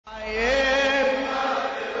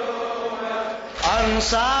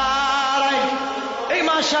أنصارك اي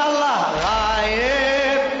ما شاء الله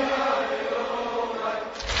غايب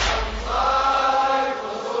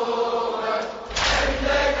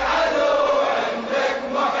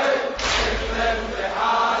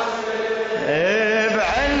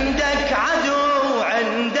عندك عدو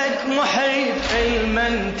عندك محيط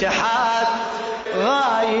المن تحات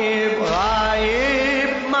غايب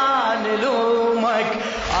غايب ما نلومك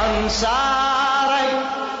أنصارك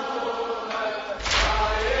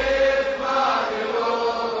غايب ما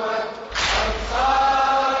نلومك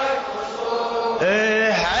أنصارك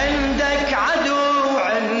عندك عدو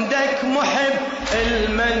عندك محب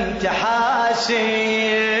المن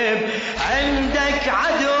تحاسب عندك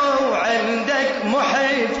عدو عندك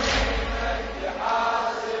محب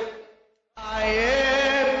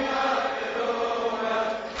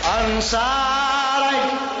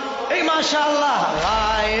أنصارك اي ما شاء الله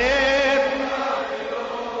غايب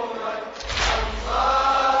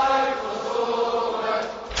أنصارك وصولك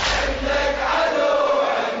عندك عدو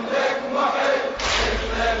عندك محب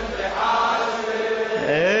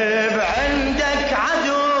عندك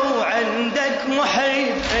عدو عندك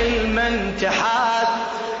محب المنتحات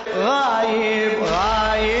غايب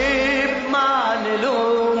غايب ما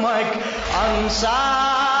نلومك أنصارك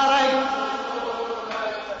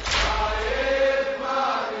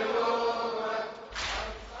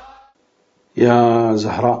يا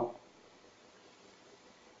زهراء.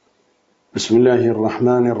 بسم الله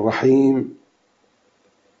الرحمن الرحيم.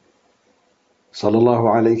 صلى الله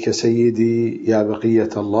عليك سيدي يا بقية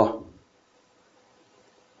الله.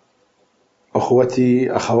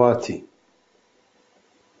 أخوتي أخواتي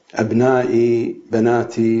أبنائي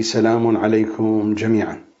بناتي سلام عليكم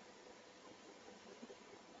جميعا.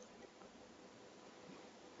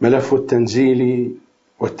 ملف التنزيل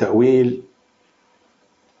والتأويل،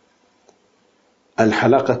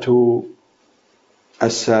 الحلقة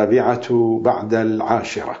 7 بعد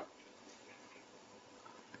 10.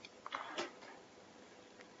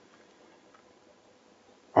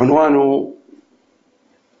 عنوان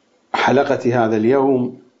حلقة هذا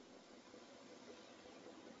اليوم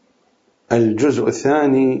الجزء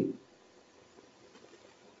الثاني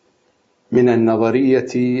من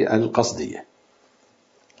النظرية القصدية.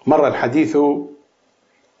 مر الحديث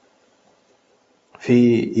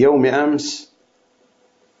في يوم أمس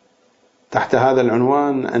تحت هذا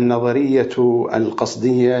العنوان النظرية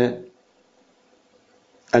القصدية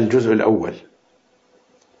الجزء الأول،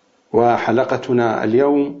 وحلقتنا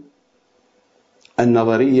اليوم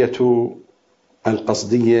النظرية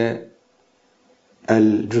القصدية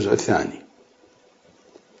الجزء الثاني.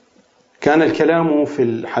 كان الكلام في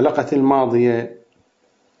الحلقة الماضية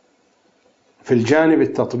في الجانب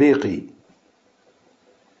التطبيقي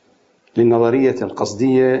للنظرية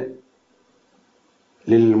القصدية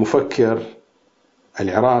للمفكر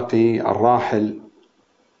العراقي الراحل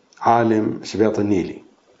عالم سبيط النيلي،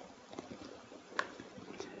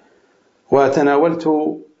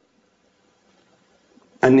 وتناولت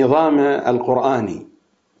النظام القرآني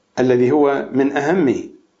الذي هو من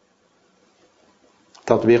أهم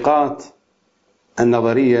تطبيقات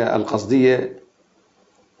النظرية القصدية،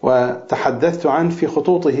 وتحدثت عنه في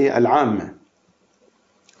خطوطه العامة.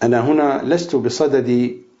 أنا هنا لست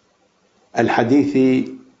بصدد الحديث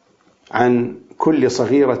عن كل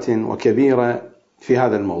صغيرة وكبيرة في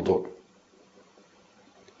هذا الموضوع،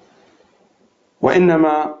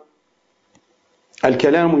 وإنما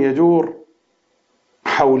الكلام يدور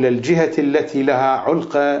حول الجهة التي لها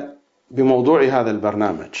علقة بموضوع هذا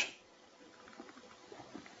البرنامج.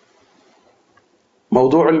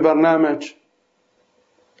 موضوع البرنامج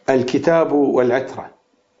الكتاب والعترة،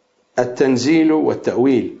 التنزيل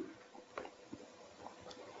والتأويل،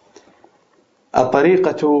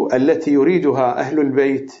 الطريقة التي يريدها أهل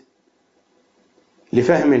البيت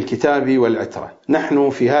لفهم الكتاب والعترة. نحن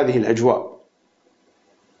في هذه الأجواء،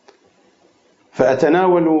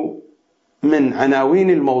 فأتناول من عناوين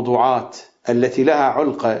الموضوعات التي لها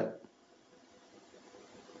علقة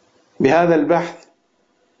بهذا البحث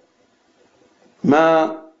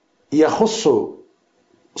ما يخص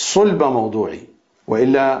صلب موضوعي،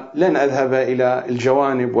 وإلا لن أذهب إلى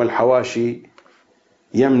الجوانب والحواشي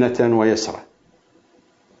يمنة ويسرى.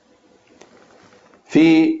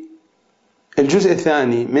 في الجزء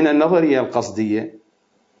الثاني من النظرية القصدية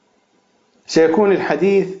سيكون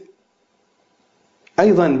الحديث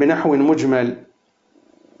أيضا بنحو مجمل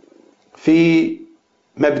في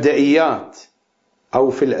مبدئيات أو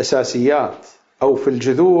في الأساسيات أو في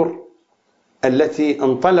الجذور التي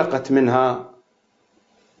انطلقت منها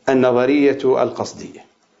النظرية القصدية.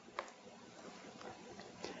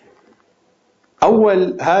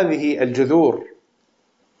 أول هذه الجذور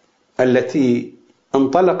التي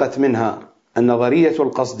انطلقت منها النظرية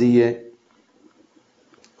القصدية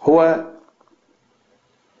هو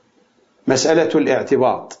مسألة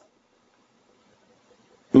الاعتباط،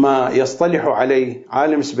 ما يصطلح عليه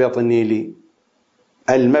عالم سبيطنيلي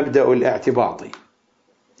المبدأ الاعتباطي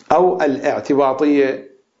أو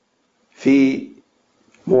الاعتباطية في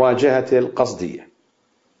مواجهة القصدية.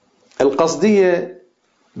 القصدية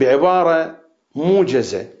بعبارة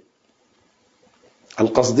موجزة،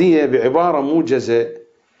 القصدية بعبارة موجزة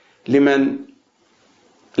لمن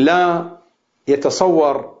لا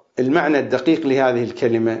يتصور المعنى الدقيق لهذه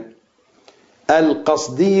الكلمة،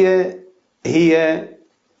 القصدية هي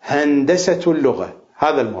هندسة اللغة.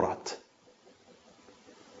 هذا المراد،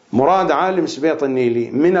 مراد عالم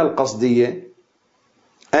سبيطنيلي من القصدية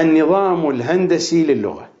النظام الهندسي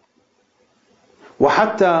للغة.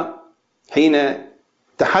 وحتى حين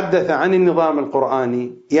تحدث عن النظام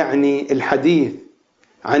القرآني يعني الحديث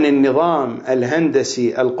عن النظام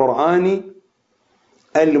الهندسي القرآني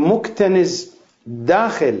المكتنز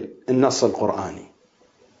داخل النص القرآني.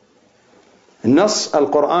 النص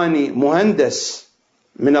القرآني مهندس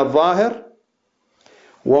من الظاهر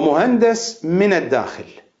ومهندس من الداخل،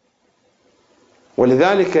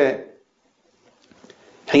 ولذلك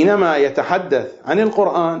حينما يتحدث عن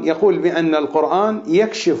القرآن يقول بأن القرآن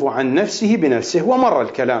يكشف عن نفسه بنفسه، ومر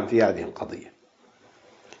الكلام في هذه القضية.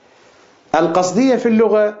 القصدية في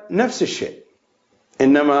اللغة نفس الشيء،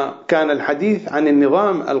 إنما كان الحديث عن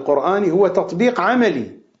النظام القرآني هو تطبيق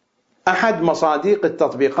عملي، أحد مصادق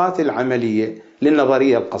التطبيقات العملية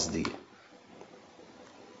للنظرية القصدية.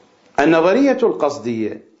 النظرية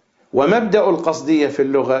القصدية ومبدأ القصدية في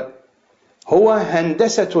اللغة هو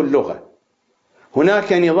هندسة اللغة.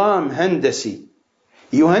 هناك نظام هندسي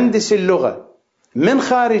يهندس اللغة من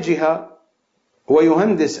خارجها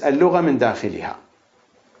ويهندس اللغة من داخلها.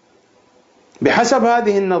 بحسب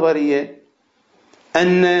هذه النظرية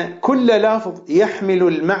أن كل لفظ يحمل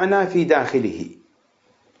المعنى في داخله،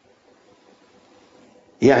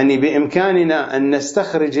 يعني بإمكاننا أن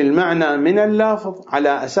نستخرج المعنى من اللفظ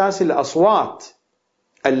على أساس الأصوات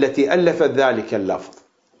التي ألفت ذلك اللفظ.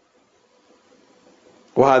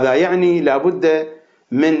 وهذا يعني لابد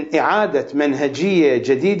من إعادة منهجية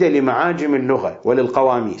جديدة لمعاجم اللغة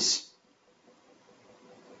وللقواميس.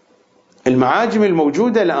 المعاجم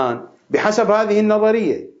الموجودة الآن بحسب هذه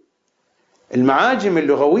النظرية، المعاجم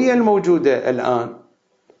اللغوية الموجودة الآن،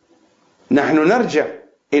 نحن نرجع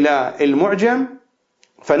إلى المعجم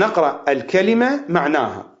فنقرأ الكلمة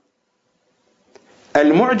معناها.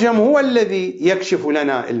 المعجم هو الذي يكشف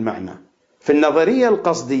لنا المعنى. في النظرية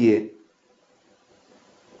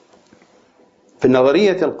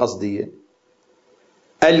القصدية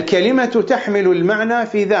الكلمة تحمل المعنى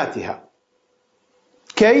في ذاتها.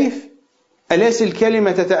 كيف؟ أليس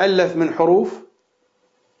الكلمة تتألف من حروف؟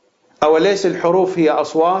 أو أليس الحروف هي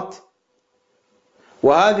أصوات؟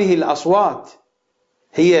 وهذه الأصوات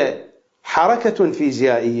هي حركة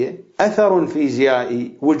فيزيائية، أثر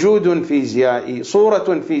فيزيائي، وجود فيزيائي،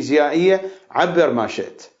 صورة فيزيائية، عبر ما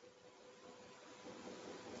شئت.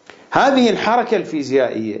 هذه الحركة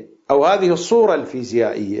الفيزيائية أو هذه الصورة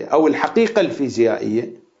الفيزيائية أو الحقيقة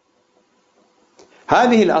الفيزيائية،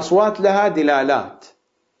 هذه الأصوات لها دلالات،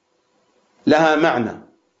 لها معنى.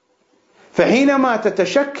 فحينما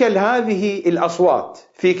تتشكل هذه الأصوات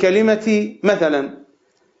في كلمة، مثلا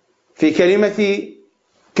في كلمة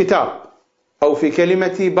كتاب أو في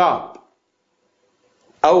كلمة باب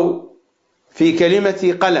أو في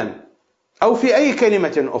كلمة قلم أو في أي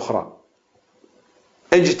كلمة أخرى،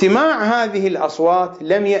 اجتماع هذه الأصوات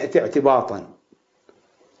لم يأتي اعتباطا،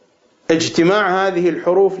 اجتماع هذه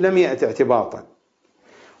الحروف لم يأتي اعتباطا،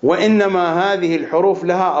 وإنما هذه الحروف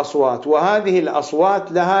لها أصوات، وهذه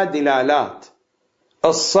الأصوات لها دلالات.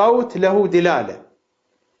 الصوت له دلالة.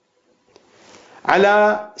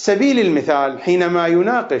 على سبيل المثال، حينما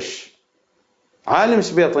يناقش عالم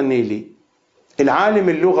سبيطنيلي العالم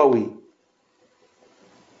اللغوي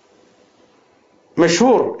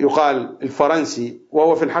مشهور يقال الفرنسي،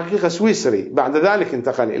 وهو في الحقيقة سويسري، بعد ذلك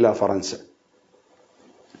انتقل إلى فرنسا،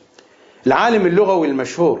 العالم اللغوي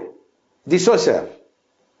المشهور دي سوسير،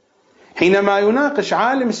 حينما يناقش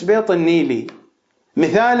عالم سبيطنيلي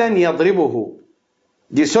مثالا يضربه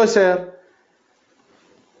دي سوسير،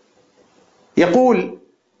 يقول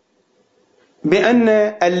بأن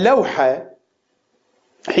اللوحة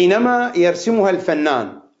حينما يرسمها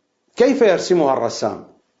الفنان كيف يرسمها الرسام؟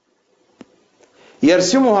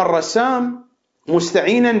 يرسمها الرسام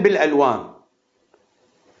مستعينا بالألوان،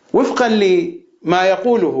 وفقا لما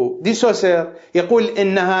يقوله دي سوسير، يقول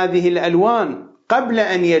إن هذه الألوان قبل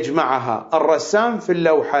أن يجمعها الرسام في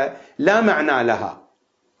اللوحة لا معنى لها،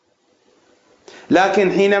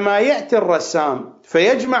 لكن حينما يأتي الرسام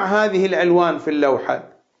فيجمع هذه الألوان في اللوحة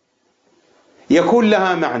يكون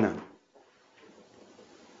لها معنى.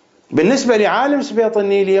 بالنسبة لعالم سبيط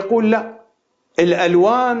النيلي يقول لا،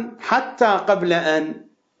 الألوان حتى قبل أن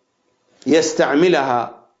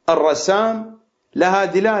يستعملها الرسام لها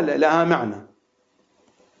دلالة، لها معنى،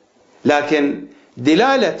 لكن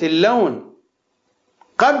دلالة اللون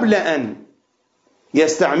قبل أن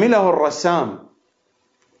يستعمله الرسام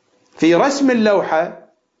في رسم اللوحة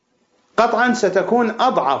قطعا ستكون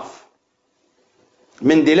أضعف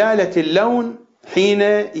من دلالة اللون حين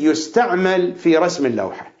يستعمل في رسم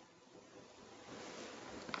اللوحة.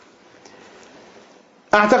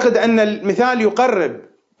 أعتقد أن المثال يقرب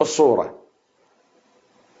الصورة،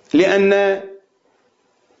 لأن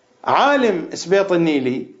عالم سبيط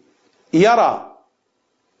النيلي يرى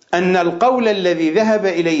أن القول الذي ذهب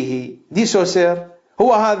إليه دي سوسير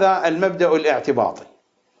هو هذا المبدأ الاعتباطي.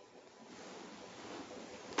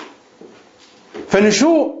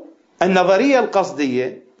 فنشوء النظرية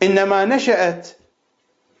القصدية إنما نشأت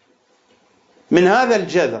من هذا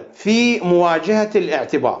الجذر في مواجهة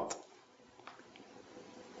الاعتباط.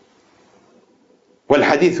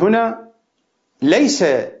 والحديث هنا ليس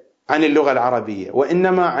عن اللغة العربية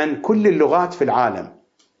وإنما عن كل اللغات في العالم.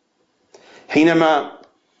 حينما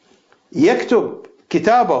يكتب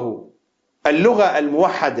كتابه اللغة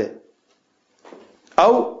الموحدة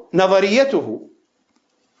أو نظريته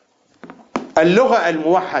اللغة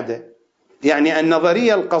الموحدة، يعني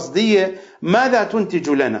النظرية القصدية، ماذا تنتج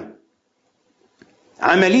لنا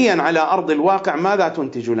عمليا على أرض الواقع؟ ماذا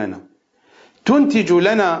تنتج لنا؟ تنتج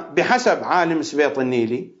لنا بحسب عالم سبيط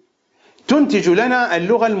النيلي تنتج لنا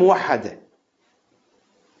اللغة الموحدة،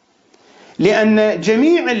 لأن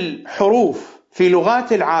جميع الحروف في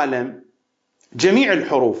لغات العالم، جميع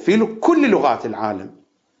الحروف في كل لغات العالم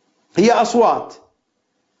هي أصوات،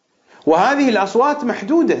 وهذه الأصوات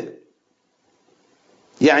محدودة.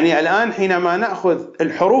 يعني الآن حينما نأخذ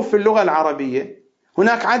الحروف في اللغة العربية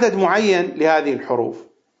هناك عدد معين لهذه الحروف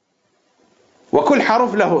وكل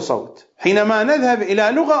حرف له صوت. حينما نذهب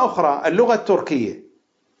إلى لغة أخرى، اللغة التركية،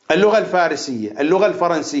 اللغة الفارسية، اللغة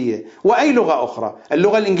الفرنسية، وأي لغة أخرى،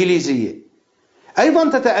 اللغة الإنجليزية، أيضا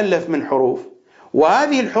تتألف من حروف،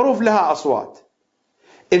 وهذه الحروف لها أصوات.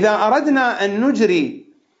 إذا أردنا أن نجري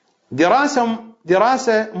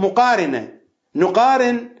دراسة مقارنة،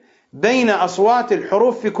 نقارن بين أصوات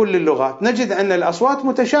الحروف في كل اللغات، نجد أن الأصوات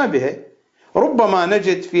متشابهة. ربما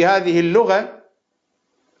نجد في هذه اللغة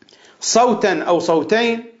صوتا أو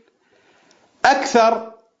صوتين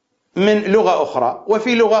أكثر من لغة أخرى،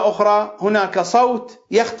 وفي لغة أخرى هناك صوت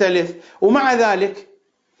يختلف. ومع ذلك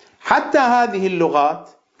حتى هذه اللغات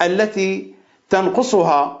التي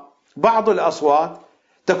تنقصها بعض الأصوات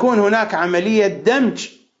تكون هناك عملية دمج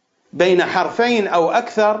بين حرفين أو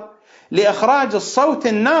أكثر لإخراج الصوت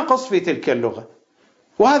الناقص في تلك اللغة،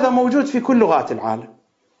 وهذا موجود في كل لغات العالم.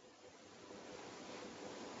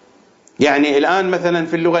 يعني الآن مثلا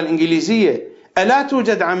في اللغة الإنجليزية ألا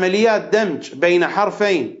توجد عمليات دمج بين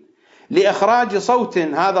حرفين لإخراج صوت،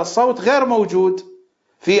 هذا الصوت غير موجود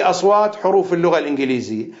في أصوات حروف اللغة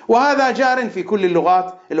الإنجليزية، وهذا جار في كل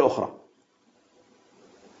اللغات الأخرى.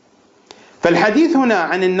 فالحديث هنا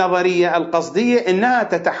عن النظرية القصدية إنها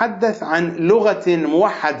تتحدث عن لغة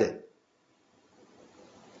موحدة.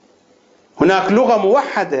 هناك لغة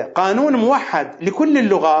موحدة، قانون موحد لكل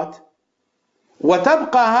اللغات،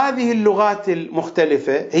 وتبقى هذه اللغات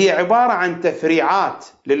المختلفة هي عبارة عن تفريعات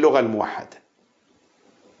للغة الموحدة.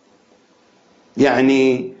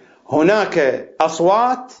 يعني هناك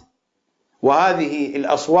أصوات، وهذه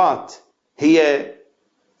الأصوات هي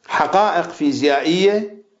حقائق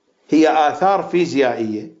فيزيائية، هي آثار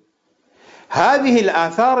فيزيائية. هذه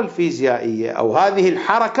الآثار الفيزيائية أو هذه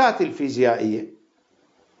الحركات الفيزيائية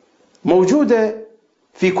موجودة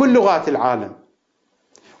في كل لغات العالم،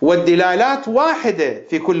 والدلالات واحدة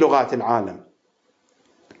في كل لغات العالم،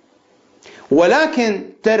 ولكن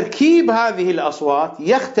تركيب هذه الأصوات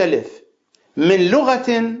يختلف من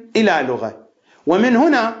لغة إلى لغة، ومن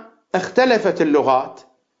هنا اختلفت اللغات،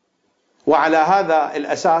 وعلى هذا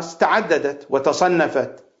الأساس تعددت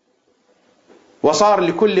وتصنفت، وصار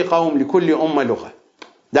لكل قوم لكل أمة لغة،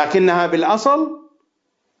 لكنها بالأصل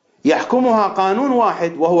يحكمها قانون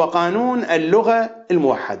واحد وهو قانون اللغة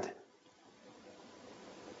الموحدة.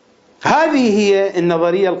 هذه هي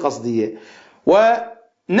النظرية القصدية،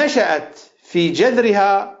 ونشأت في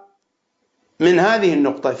جذرها من هذه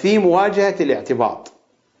النقطة في مواجهة الاعتباط.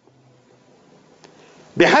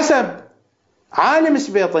 بحسب عالم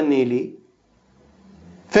سبيط النيلي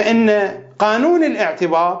فإن قانون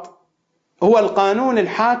الاعتباط هو القانون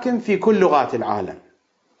الحاكم في كل لغات العالم،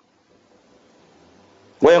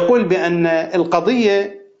 ويقول بأن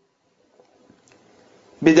القضية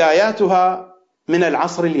بداياتها من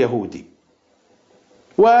العصر اليهودي،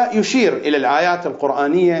 ويشير إلى الآيات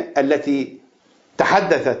القرآنية التي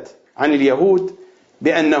تحدثت عن اليهود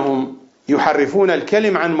بأنهم يحرفون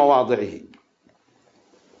الكلم عن مواضعه.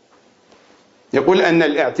 يقول أن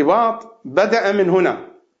الاعتباط بدأ من هنا،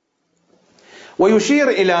 ويشير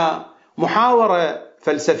إلى محاورة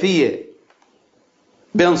فلسفية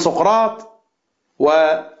بين سقراط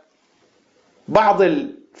وبعض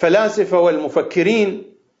الفلاسفة والمفكرين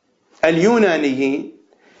اليونانيين.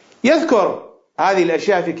 يذكر هذه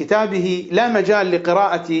الأشياء في كتابه لا مجال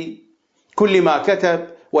لقراءة كل ما كتب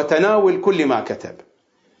وتناول كل ما كتب.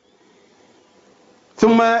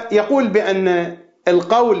 ثم يقول بأن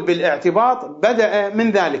القول بالاعتباط بدأ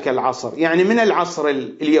من ذلك العصر، يعني من العصر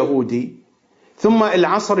اليهودي ثم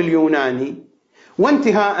العصر اليوناني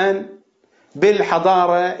وانتهاء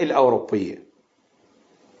بالحضارة الأوروبية.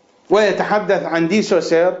 ويتحدث عن دي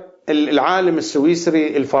سوسير العالم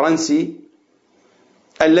السويسري الفرنسي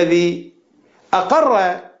الذي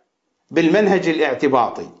أقر بالمنهج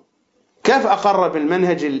الاعتباطي. كيف أقر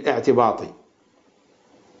بالمنهج الاعتباطي؟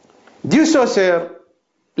 دي سوسير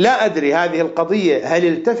لا أدري هذه القضية هل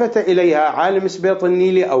التفت إليها عالم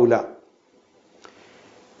سبيطنيلي أو لا.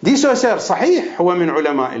 دي سوسير صحيح هو من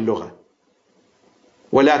علماء اللغة،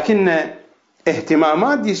 ولكن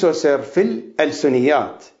اهتمامات دي سوسير في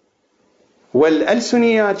الألسنيات،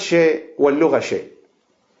 والألسنيات شيء واللغة شيء.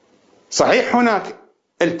 صحيح هناك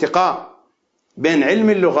التقاء بين علم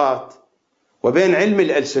اللغات وبين علم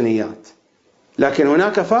الألسنيات، لكن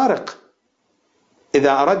هناك فارق.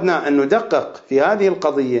 إذا أردنا أن ندقق في هذه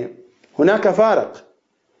القضية هناك فارق.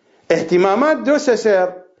 اهتمامات دي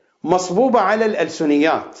سوسير مصبوبة على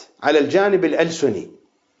الألسنيات، على الجانب الألسني.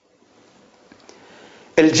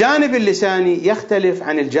 الجانب اللساني يختلف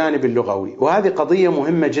عن الجانب اللغوي، وهذه قضية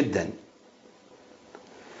مهمة جدا.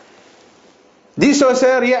 دي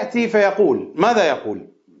سوسير يأتي فيقول ماذا يقول؟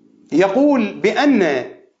 يقول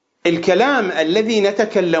بأن الكلام الذي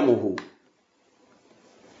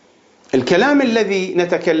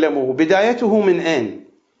نتكلمه بدايته من أين؟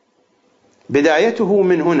 بدايته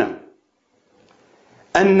من هنا،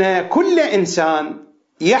 أن كل إنسان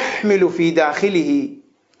يحمل في داخله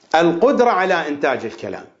القدرة على إنتاج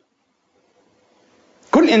الكلام.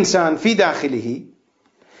 كل إنسان في داخله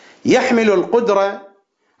يحمل القدرة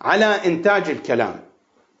على إنتاج الكلام.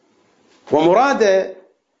 ومراد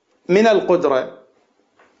من القدرة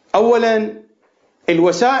أولا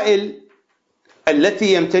الوسائل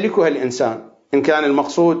التي يمتلكها الإنسان، إن كان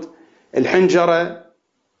المقصود الحنجرة،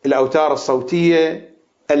 الأوتار الصوتية،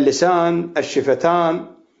 اللسان، الشفتان،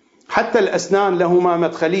 حتى الأسنان لهما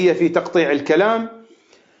مدخلية في تقطيع الكلام،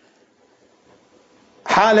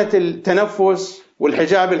 حالة التنفس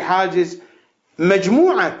والحجاب الحاجز،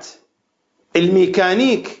 مجموعة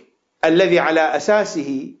الميكانيك الذي على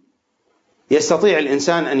أساسه يستطيع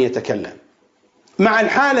الإنسان أن يتكلم، مع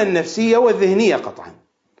الحالة النفسية والذهنية قطعا،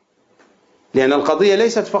 لأن القضية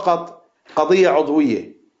ليست فقط قضية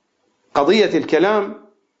عضوية. قضية الكلام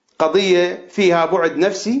قضية فيها بعد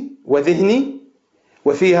نفسي وذهني،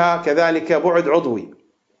 وفيها كذلك بعد عضوي.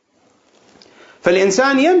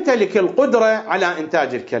 فالإنسان يمتلك القدرة على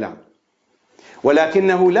إنتاج الكلام،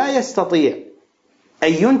 ولكنه لا يستطيع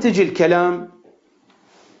أن ينتج الكلام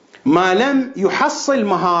ما لم يحصل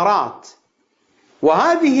مهارات.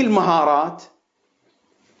 وهذه المهارات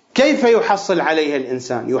كيف يحصل عليها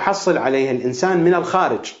الإنسان؟ يحصل عليها الإنسان من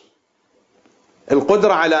الخارج.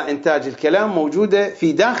 القدرة على إنتاج الكلام موجودة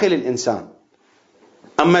في داخل الإنسان،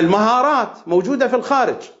 أما المهارات موجودة في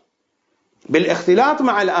الخارج بالاختلاط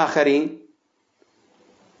مع الآخرين.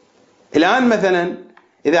 الآن مثلا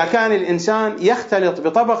إذا كان الإنسان يختلط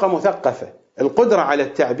بطبقة مثقفة، القدرة على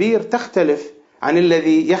التعبير تختلف عن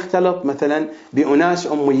الذي يختلط مثلا بأناس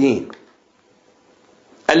أميين.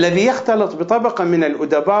 الذي يختلط بطبقة من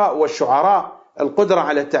الأدباء والشعراء القدرة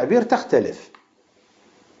على التعبير تختلف.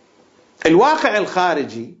 الواقع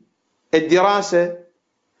الخارجي، الدراسة،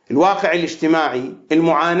 الواقع الاجتماعي،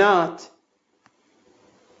 المعاناة،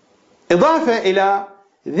 إضافة إلى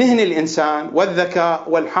ذهن الإنسان والذكاء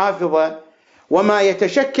والحافظة وما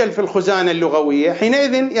يتشكل في الخزانة اللغوية،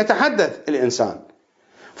 حينئذ يتحدث الإنسان.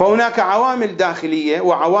 فهناك عوامل داخلية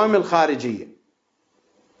وعوامل خارجية.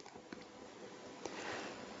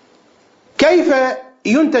 كيف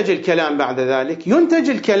ينتج الكلام بعد ذلك؟ ينتج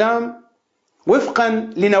الكلام وفقا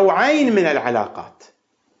لنوعين من العلاقات.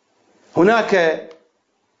 هناك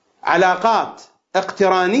علاقات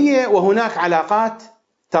اقترانية وهناك علاقات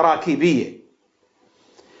تراكيبية.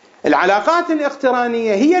 العلاقات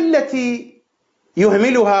الاقترانية هي التي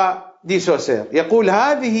يهملها دي سوسير، يقول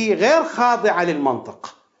هذه غير خاضعة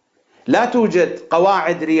للمنطق، لا توجد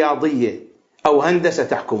قواعد رياضية أو هندسة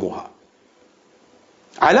تحكمها.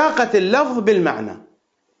 علاقة اللفظ بالمعنى.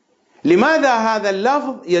 لماذا هذا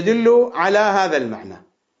اللفظ يدل على هذا المعنى؟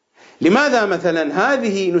 لماذا مثلا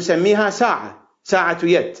هذه نسميها ساعة، ساعة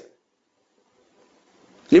يد؟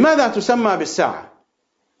 لماذا تسمى بالساعة؟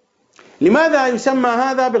 لماذا يسمى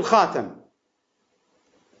هذا بالخاتم؟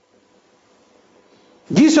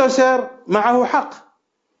 دي سوسر معه حق.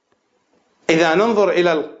 إذا ننظر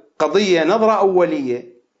إلى القضية نظرة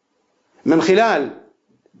أولية من خلال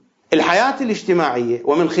الحياة الاجتماعية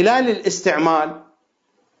ومن خلال الاستعمال،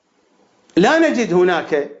 لا نجد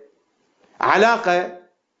هناك علاقة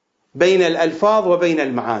بين الألفاظ وبين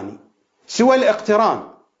المعاني سوى الاقتران،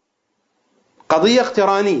 قضية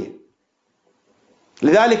اقترانية.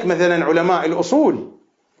 لذلك مثلا علماء الأصول،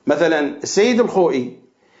 مثلا السيد الخوئي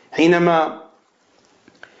حينما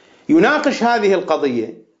يناقش هذه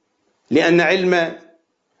القضية، لأن علم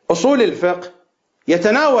أصول الفقه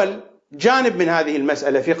يتناول جانب من هذه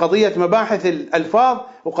المسألة في قضية مباحث الألفاظ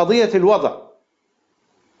وقضية الوضع.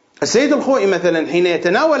 السيد الخوئي مثلا حين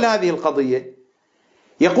يتناول هذه القضية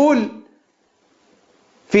يقول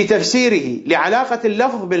في تفسيره لعلاقة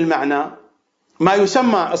اللفظ بالمعنى ما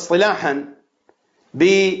يسمى اصطلاحا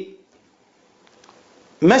بمسلك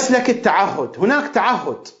التعهد. هناك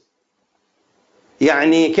تعهد،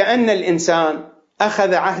 يعني كأن الإنسان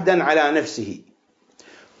أخذ عهدا على نفسه،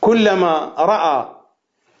 كلما رأى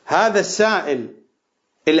هذا السائل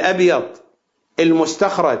الأبيض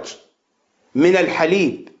المستخرج من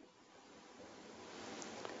الحليب،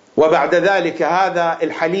 وبعد ذلك هذا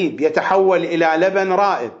الحليب يتحول إلى لبن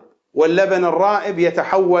رائب، واللبن الرائب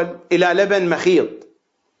يتحول إلى لبن مخيط،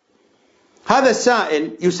 هذا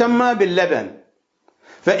السائل يسمى باللبن.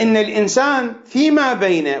 فإن الإنسان فيما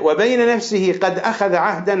بينه وبين نفسه قد أخذ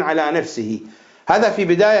عهدا على نفسه. هذا في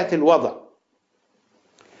بداية الوضع،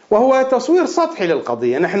 وهو تصوير سطحي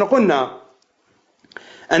للقضية. نحن قلنا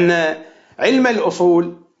أن علم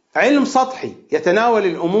الأصول علم سطحي يتناول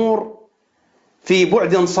الأمور في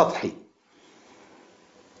بعد سطحي،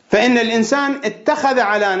 فإن الإنسان اتخذ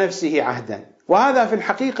على نفسه عهدا، وهذا في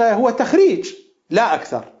الحقيقة هو تخريج لا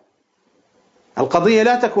أكثر. القضية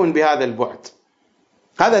لا تكون بهذا البعد،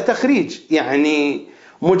 هذا تخريج، يعني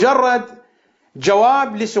مجرد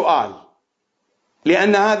جواب لسؤال،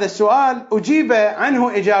 لأن هذا السؤال أجيب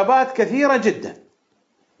عنه إجابات كثيرة جدا،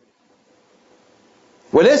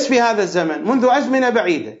 وليس في هذا الزمن، منذ أزمنة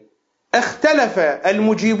بعيدة اختلف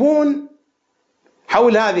المجيبون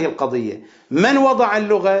حول هذه القضية. من وضع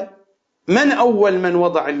اللغة؟ من أول من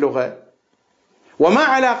وضع اللغة؟ وما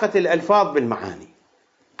علاقة الألفاظ بالمعاني؟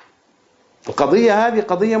 القضية هذه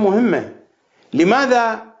قضية مهمة.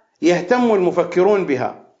 لماذا يهتم المفكرون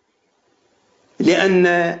بها؟ لأن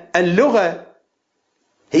اللغة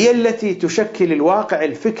هي التي تشكل الواقع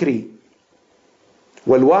الفكري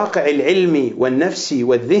والواقع العلمي والنفسي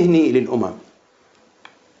والذهني للأمم،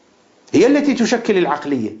 هي التي تشكل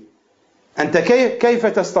العقلية. أنت كيف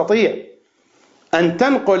تستطيع أن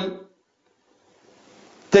تنقل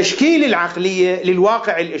تشكيل العقلية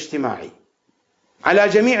للواقع الاجتماعي على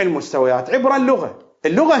جميع المستويات عبر اللغة؟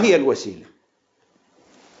 اللغة هي الوسيلة.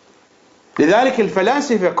 لذلك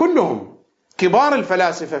الفلاسفة كلهم، كبار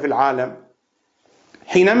الفلاسفة في العالم،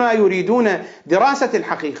 حينما يريدون دراسة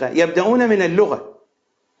الحقيقة يبدأون من اللغة.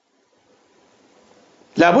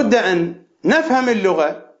 لا بد أن نفهم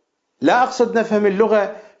اللغة، لا أقصد نفهم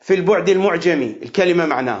اللغة في البعد المعجمي الكلمة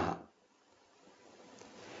معناها،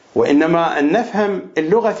 وإنما أن نفهم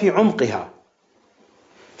اللغة في عمقها،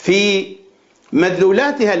 في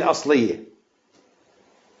مدلولاتها الأصلية،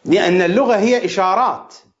 لأن اللغة هي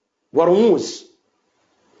إشارات ورموز.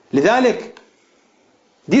 لذلك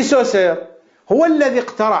دي سوسر هو الذي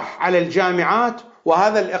اقترح على الجامعات،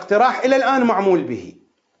 وهذا الاقتراح إلى الآن معمول به،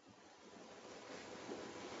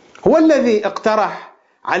 هو الذي اقترح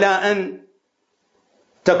على أن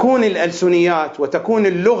تكون الألسنيات وتكون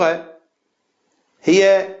اللغة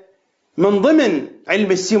هي من ضمن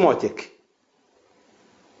علم السيموتيك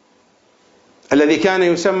الذي كان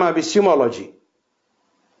يسمى بالسيمولوجي،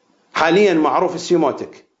 حاليا معروف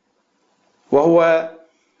السيموتيك، وهو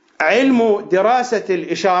علم دراسة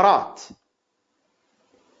الإشارات.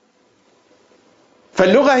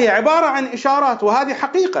 فاللغة هي عبارة عن إشارات، وهذه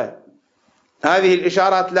حقيقة. هذه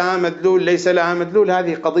الإشارات لها مدلول ليس لها مدلول،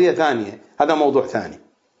 هذه قضية ثانية، هذا موضوع ثاني.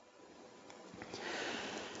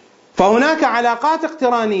 فهناك علاقات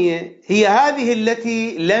اقترانية هي هذه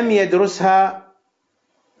التي لم يدرسها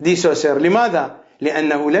دي سوسر. لماذا؟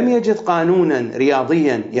 لأنه لم يجد قانونا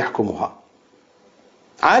رياضيا يحكمها.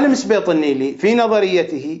 عالم سبيطنيلي في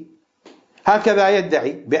نظريته هكذا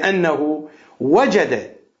يدعي بأنه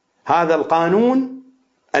وجد هذا القانون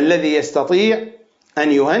الذي يستطيع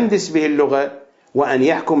أن يهندس به اللغة وأن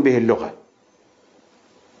يحكم به اللغة،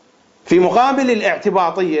 في مقابل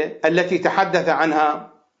الاعتباطية التي تحدث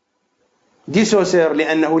عنها دي سوسير،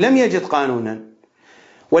 لأنه لم يجد قانونا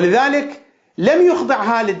ولذلك لم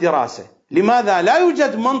يخضعها للدراسة. لماذا؟ لا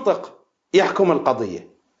يوجد منطق يحكم القضية،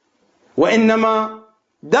 وإنما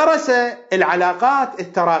درس العلاقات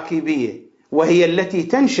التراكيبية وهي التي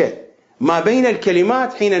تنشأ ما بين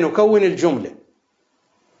الكلمات حين نكون الجملة.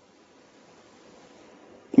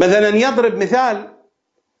 مثلا يضرب مثال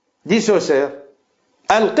دي سوسير: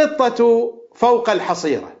 القطة فوق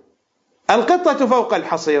الحصيرة. القطة فوق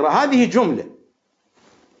الحصيرة هذه جملة.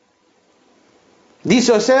 دي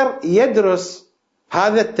سوسير يدرس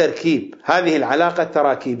هذا التركيب، هذه العلاقة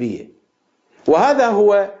التراكيبية، وهذا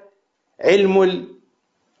هو علم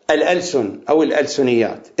الألسن أو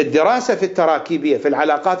الألسنيات، الدراسة في التراكيبية، في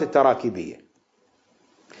العلاقات التراكيبية،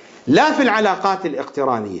 لا في العلاقات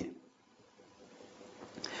الاقترانية.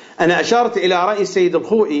 أنا أشرت إلى رأي السيد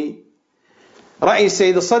الخوئي، رأي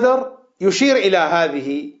السيد الصدر يشير إلى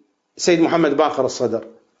هذه، السيد محمد باقر الصدر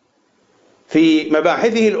في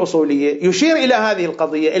مباحثه الأصولية يشير إلى هذه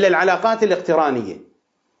القضية، إلى العلاقات الاقترانية.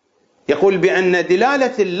 يقول بأن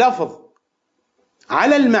دلالة اللفظ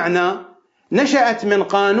على المعنى نشأت من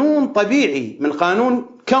قانون طبيعي، من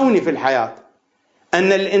قانون كوني في الحياة،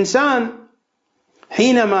 أن الإنسان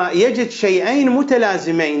حينما يجد شيئين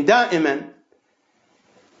متلازمين دائما،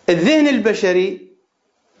 الذهن البشري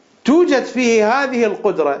توجد فيه هذه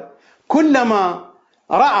القدرة، كلما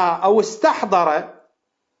رأى أو استحضر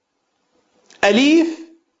أليف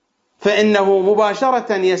فإنه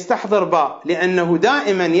مباشرة يستحضر باء، لأنه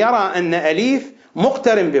دائما يرى أن أليف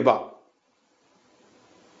مقترن بباء.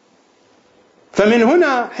 فمن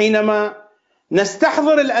هنا حينما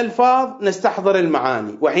نستحضر الألفاظ نستحضر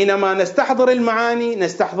المعاني، وحينما نستحضر المعاني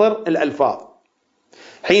نستحضر الألفاظ.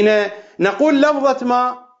 حين نقول لفظة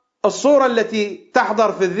ما، الصورة التي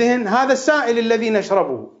تحضر في الذهن هذا السائل الذي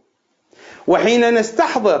نشربه، وحين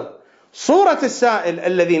نستحضر صورة السائل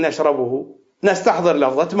الذي نشربه نستحضر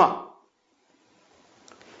لفظة ماء.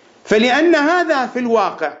 فلأن هذا في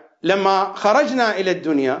الواقع لما خرجنا إلى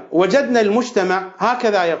الدنيا وجدنا المجتمع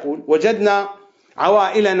هكذا يقول، وجدنا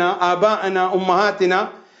عوائلنا، آباءنا،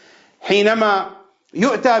 أمهاتنا، حينما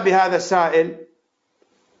يؤتى بهذا السائل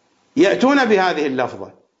يأتون بهذه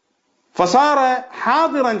اللفظة، فصار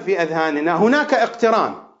حاضرا في أذهاننا هناك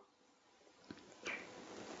اقتران.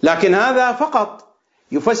 لكن هذا فقط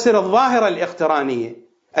يفسر الظاهرة الاقترانية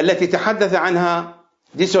التي تحدث عنها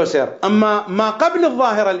دي سوسير، أما ما قبل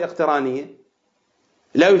الظاهرة الاقترانية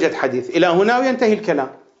لا يوجد حديث. إلى هنا وينتهي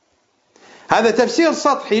الكلام. هذا تفسير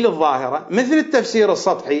سطحي للظاهرة، مثل التفسير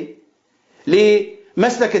السطحي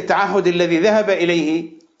لمسلك التعهد الذي ذهب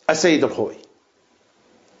إليه السيد الخوئي،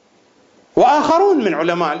 وآخرون من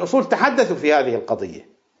علماء الأصول تحدثوا في هذه القضية،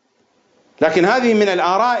 لكن هذه من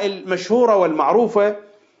الآراء المشهورة والمعروفة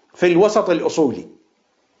في الوسط الأصولي.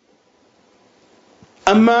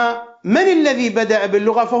 أما من الذي بدأ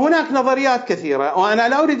باللغة فهناك نظريات كثيرة، وأنا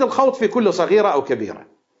لا أريد الخوض في كل صغيرة أو كبيرة،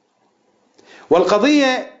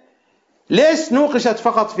 والقضية ليس نوقشت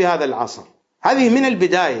فقط في هذا العصر، هذه من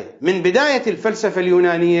البداية، من بداية الفلسفة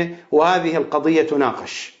اليونانية وهذه القضية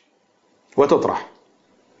تناقش وتطرح.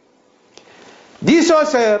 دي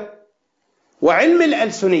سوسير وعلم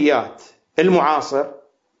الألسنيات المعاصر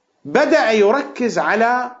بدأ يركز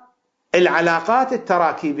على العلاقات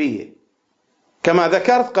التراكيبية، كما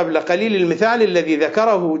ذكرت قبل قليل المثال الذي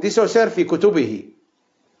ذكره دي سوسير في كتبه،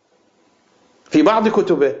 في بعض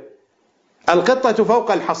كتبه القطة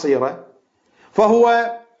فوق الحصيرة،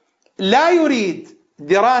 فهو لا يريد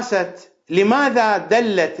دراسة لماذا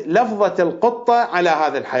دلت لفظة القطة على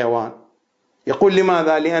هذا الحيوان. يقول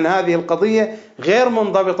لماذا؟ لأن هذه القضية غير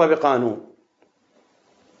منضبطة بقانون،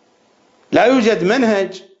 لا يوجد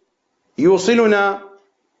منهج يوصلنا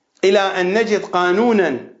إلى أن نجد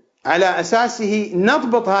قانونا على أساسه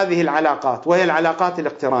نضبط هذه العلاقات، وهي العلاقات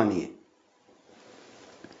الاقترانية.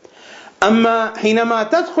 أما حينما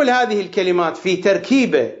تدخل هذه الكلمات في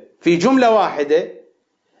تركيبة في جملة واحدة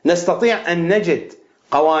نستطيع أن نجد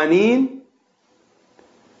قوانين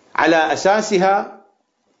على أساسها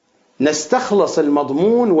نستخلص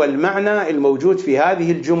المضمون والمعنى الموجود في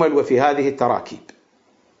هذه الجمل وفي هذه التراكيب.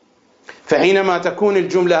 فحينما تكون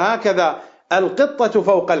الجملة هكذا القطة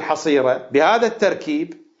فوق الحصيرة بهذا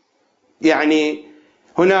التركيب، يعني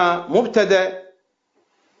هنا مبتدأ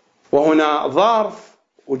وهنا ظرف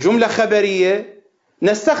وجملة خبرية،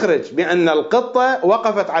 نستخرج بأن القطة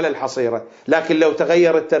وقفت على الحصيرة. لكن لو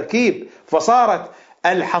تغير التركيب فصارت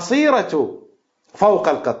الحصيرة فوق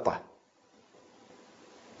القطة،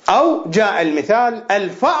 أو جاء المثال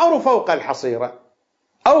الفأر فوق الحصيرة،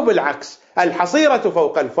 أو بالعكس الحصيرة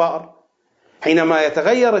فوق الفأر. حينما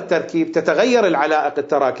يتغير التركيب تتغير العلائق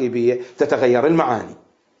التراكيبية، تتغير المعاني.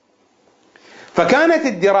 فكانت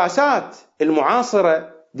الدراسات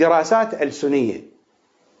المعاصرة دراسات ألسنية،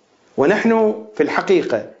 ونحن في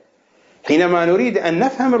الحقيقة حينما نريد أن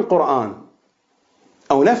نفهم القرآن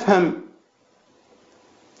أو نفهم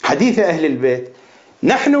حديث أهل البيت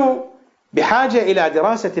نحن بحاجة إلى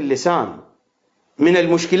دراسة اللسان. من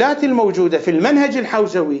المشكلات الموجودة في المنهج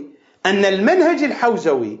الحوزوي أن المنهج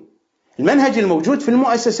الحوزوي، المنهج الموجود في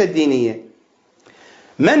المؤسسة الدينية،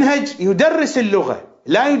 منهج يدرس اللغة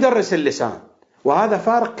لا يدرس اللسان، وهذا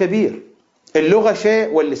فارق كبير. اللغة شيء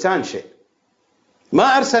واللسان شيء.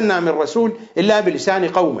 ما أرسلنا من رسول إلا بلسان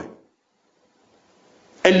قومه.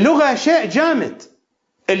 اللغة شيء جامد،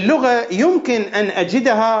 اللغة يمكن أن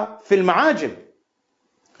أجدها في المعاجم،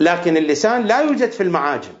 لكن اللسان لا يوجد في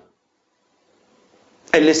المعاجم.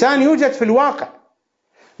 اللسان يوجد في الواقع.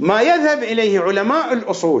 ما يذهب إليه علماء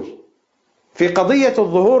الأصول في قضية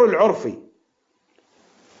الظهور العرفي،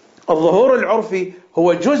 الظهور العرفي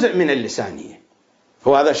هو جزء من اللسانية،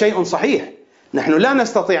 وهذا شيء صحيح. نحن لا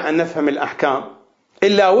نستطيع أن نفهم الأحكام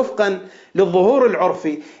إلا وفقا للظهور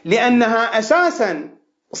العرفي، لأنها أساسا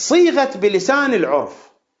صيغت بلسان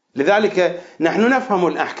العرف. لذلك نحن نفهم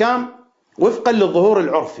الأحكام وفقا للظهور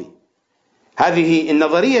العرفي. هذه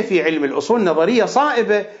النظرية في علم الأصول نظرية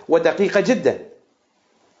صائبة ودقيقة جدا،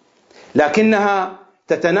 لكنها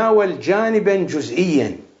تتناول جانبا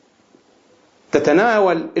جزئيا،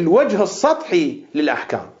 تتناول الوجه السطحي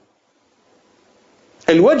للأحكام،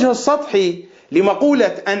 الوجه السطحي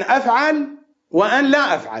لمقولة أن أفعل وأن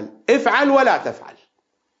لا أفعل، افعل ولا تفعل.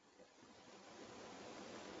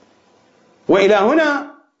 وإلى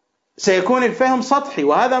هنا سيكون الفهم سطحي،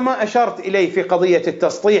 وهذا ما أشرت إليه في قضية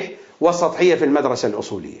التسطيح والسطحية في المدرسة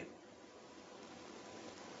الأصولية.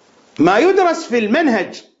 ما يدرس في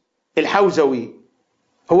المنهج الحوزوي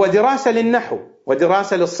هو دراسة للنحو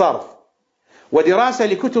ودراسة للصرف ودراسة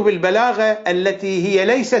لكتب البلاغة التي هي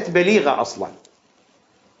ليست بليغة أصلا.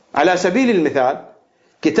 على سبيل المثال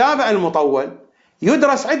كتاب المطول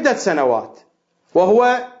يدرس عدة سنوات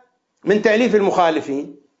وهو من تأليف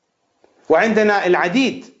المخالفين، وعندنا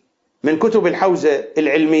العديد من كتب الحوزة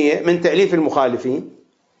العلمية من تأليف المخالفين،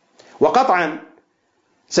 وقطعا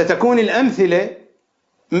ستكون الأمثلة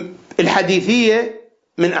الحديثية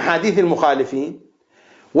من أحاديث المخالفين،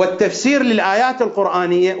 والتفسير للآيات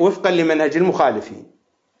القرآنية وفقا لمنهج المخالفين.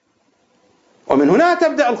 ومن هنا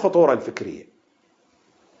تبدأ الخطورة الفكرية.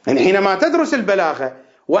 يعني حينما تدرس البلاغة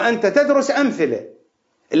وأنت تدرس أمثلة،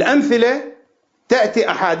 الأمثلة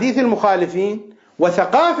تأتي أحاديث المخالفين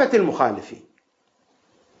وثقافة المخالفين،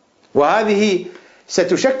 وهذه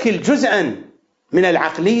ستشكل جزءا من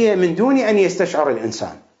العقلية من دون أن يستشعر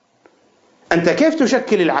الإنسان. أنت كيف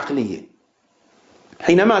تشكل العقلية؟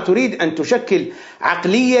 حينما تريد أن تشكل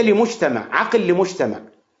عقلية لمجتمع، عقل لمجتمع،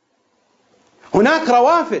 هناك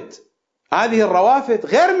روافد، هذه الروافد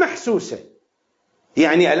غير محسوسة.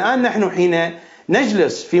 يعني الآن نحن حين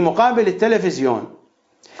نجلس في مقابل التلفزيون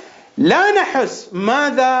لا نحس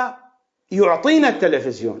ماذا يعطينا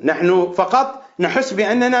التلفزيون، نحن فقط نحس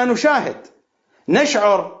بأننا نشاهد،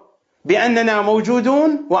 نشعر بأننا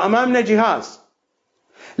موجودون وأمامنا جهاز،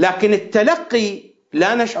 لكن التلقي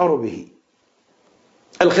لا نشعر به.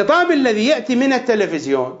 الخطاب الذي يأتي من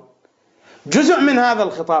التلفزيون جزء من هذا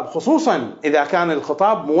الخطاب، خصوصا إذا كان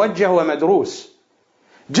الخطاب موجه ومدروس،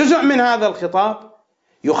 جزء من هذا الخطاب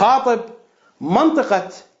يخاطب منطقة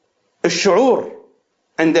الشعور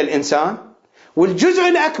عند الإنسان، والجزء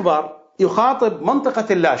الأكبر يخاطب منطقة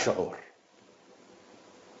اللاشعور.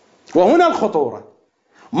 وهنا الخطورة.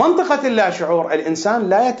 منطقة اللاشعور الإنسان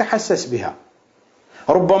لا يتحسس بها.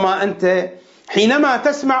 ربما أنت حينما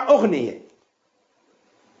تسمع أغنية،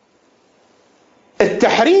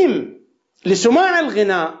 التحريم لسماع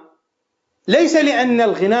الغناء ليس لأن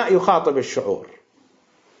الغناء يخاطب الشعور،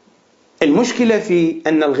 المشكلة في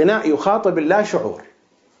أن الغناء يخاطب اللاشعور.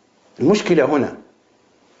 المشكلة هنا.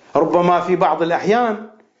 ربما في بعض الأحيان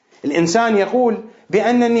الإنسان يقول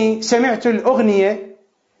بأنني سمعت الأغنية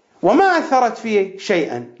وما أثرت في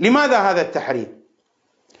شيئا. لماذا هذا التحريم؟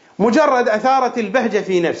 مجرد أثارت البهجة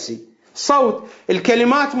في نفسي، صوت،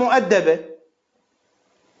 الكلمات مؤدبة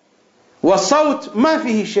والصوت ما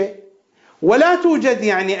فيه شيء، ولا توجد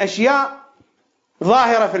يعني أشياء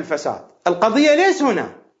ظاهرة في الفساد. القضية ليس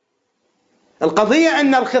هنا، القضية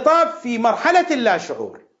أن الخطاب في مرحلة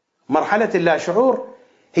اللاشعور. مرحلة اللاشعور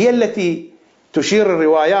هي التي تشير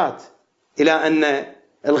الروايات إلى أن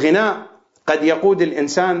الغناء قد يقود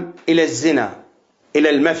الإنسان إلى الزنا، إلى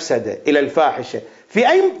المفسدة، إلى الفاحشة،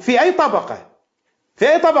 في أي طبقة، في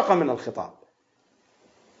أي طبقة من الخطاب،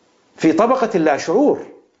 في طبقة اللاشعور.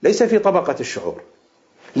 ليس في طبقة الشعور،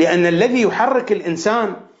 لأن الذي يحرك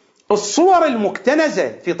الإنسان الصور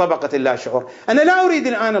المكتنزة في طبقة اللاشعور. أنا لا أريد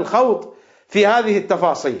الآن الخوض في هذه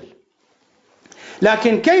التفاصيل،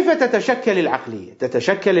 لكن كيف تتشكل العقلية؟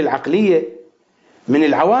 تتشكل العقلية من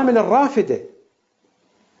العوامل الرافدة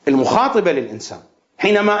المخاطبة للإنسان.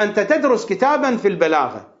 حينما أنت تدرس كتابا في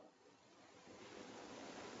البلاغة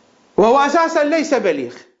وهو أساسا ليس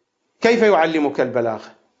بليغ، كيف يعلمك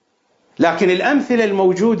البلاغة؟ لكن الأمثلة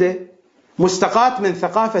الموجودة مستقاة من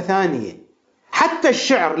ثقافة ثانية. حتى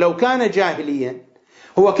الشعر لو كان جاهليا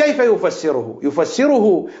هو كيف يفسره؟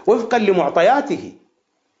 يفسره وفقا لمعطياته.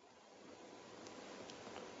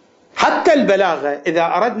 حتى البلاغة إذا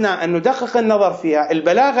أردنا أن ندقق النظر فيها،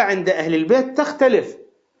 البلاغة عند أهل البيت تختلف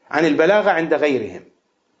عن البلاغة عند غيرهم.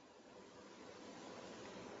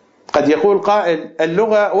 قد يقول قائل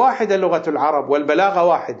اللغة واحدة، لغة العرب، والبلاغة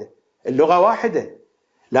واحدة. اللغة واحدة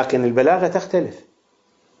لكن البلاغة تختلف.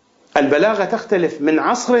 البلاغة تختلف من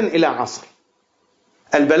عصر إلى عصر،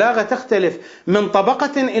 البلاغة تختلف من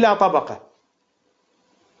طبقة إلى طبقة.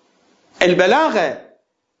 البلاغة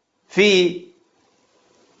في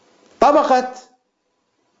طبقة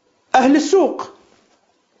أهل السوق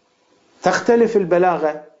تختلف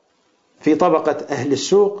البلاغة في طبقة أهل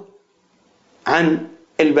السوق عن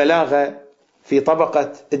البلاغة في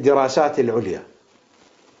طبقة الدراسات العليا.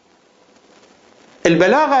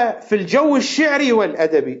 البلاغة في الجو الشعري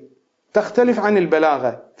والأدبي تختلف عن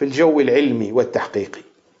البلاغة في الجو العلمي والتحقيقي.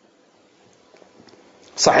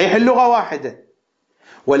 صحيح اللغة واحدة،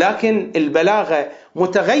 ولكن البلاغة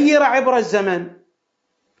متغيرة عبر الزمن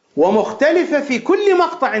ومختلفة في كل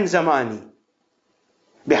مقطع زماني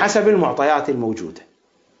بحسب المعطيات الموجودة.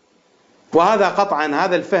 وهذا قطعا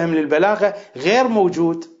هذا الفهم للبلاغة غير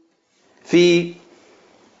موجود في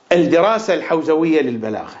الدراسة الحوزوية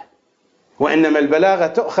للبلاغة، وإنما البلاغة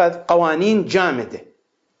تؤخذ قوانين جامدة.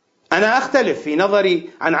 أنا أختلف في نظري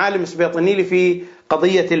عن عالم سبيطنيلي في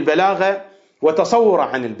قضية البلاغة وتصوره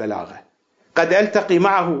عن البلاغة. قد ألتقي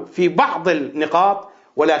معه في بعض النقاط،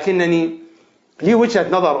 ولكنني لي وجهة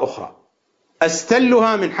نظر أخرى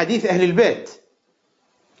أستلها من حديث أهل البيت،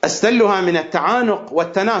 أستلها من التعانق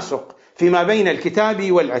والتناسق فيما بين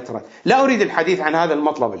الكتاب والعترة. لا أريد الحديث عن هذا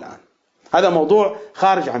المطلب الآن، هذا موضوع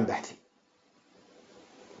خارج عن بحثي.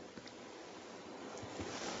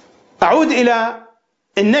 أعود إلى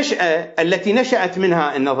النشأة التي نشأت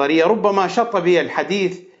منها النظرية. ربما شط بي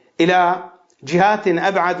الحديث إلى جهات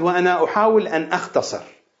أبعد وأنا أحاول أن أختصر.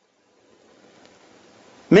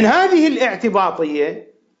 من هذه الاعتباطية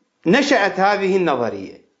نشأت هذه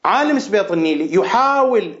النظرية. عالم سبيطنيلي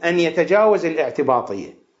يحاول أن يتجاوز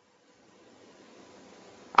الاعتباطية،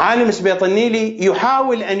 عالم سبيطنيلي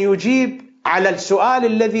يحاول أن يجيب على السؤال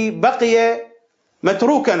الذي بقي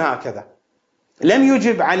متروكا هكذا لم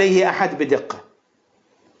يجب عليه أحد بدقة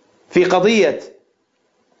في قضية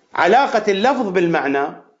علاقة اللفظ بالمعنى.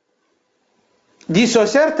 دي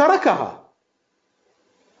سوسير تركها.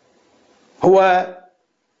 هو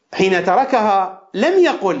حين تركها لم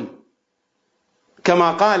يقل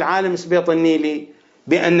كما قال عالم سبيطنيلي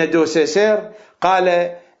بأن دو سوسير قال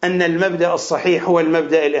أن المبدأ الصحيح هو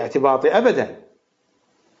المبدأ الاعتباطي، أبدا.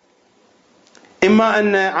 إما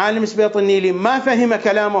أن عالم سبيطنيلي ما فهم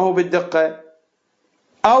كلامه بالدقة،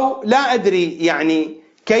 أو لا أدري يعني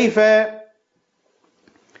كيف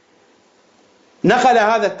نقل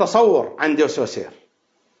هذا التصور عن دو سوسير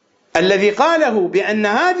الذي قاله بأن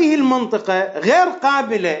هذه المنطقة غير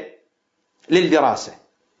قابلة للدراسة.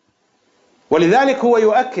 ولذلك هو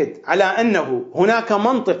يؤكد على أنه هناك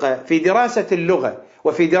منطقة في دراسة اللغة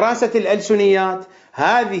وفي دراسة الألسنيات،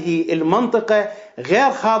 هذه المنطقة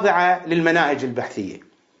غير خاضعة للمناهج البحثية،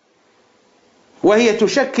 وهي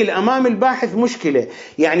تشكل أمام الباحث مشكلة.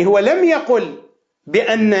 يعني هو لم يقل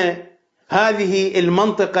بأن هذه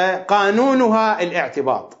المنطقة قانونها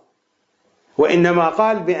الاعتباط، وإنما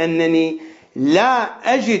قال بأنني لا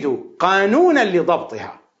أجد قانونا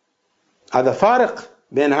لضبطها. هذا فارق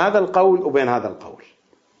بين هذا القول وبين هذا القول.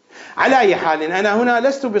 على أي حال، أنا هنا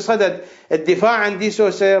لست بصدد الدفاع عن دي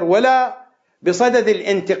سوسير ولا بصدد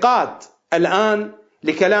الانتقاد الآن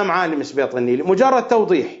لكلام عالم سبيطنيلي، مجرد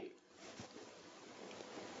توضيح.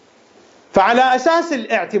 فعلى أساس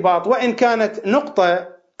الاعتباط، وإن كانت نقطة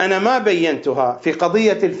أنا ما بينتها في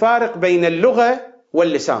قضية الفارق بين اللغة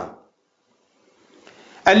واللسان.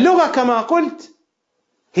 اللغة كما قلت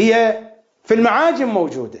هي في المعاجم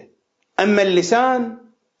موجودة، أما اللسان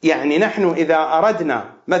يعني نحن إذا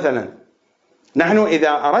أردنا مثلا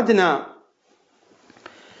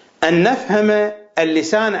أن نفهم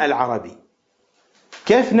اللسان العربي،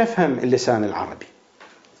 كيف نفهم اللسان العربي؟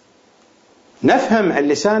 نفهم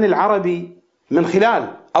اللسان العربي من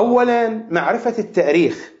خلال أولا معرفة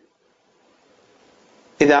التاريخ،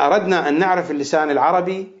 إذا أردنا أن نعرف اللسان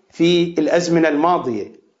العربي في الأزمنة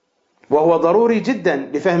الماضية، وهو ضروري جدا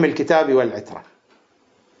لفهم الكتاب والعترة.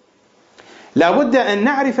 لا بد أن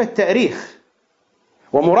نعرف التاريخ،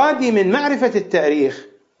 ومرادي من معرفة التاريخ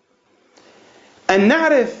أن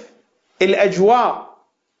نعرف الأجواء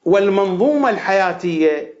والمنظومة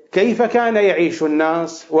الحياتية، كيف كان يعيش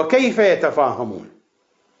الناس وكيف يتفاهمون،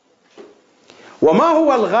 وما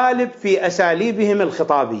هو الغالب في أساليبهم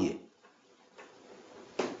الخطابية.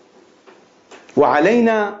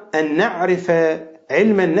 وعلينا أن نعرف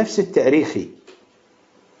علم النفس التاريخي.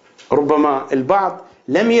 ربما البعض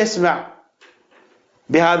لم يسمع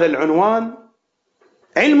بهذا العنوان.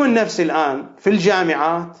 علم النفس الآن في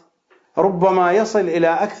الجامعات ربما يصل إلى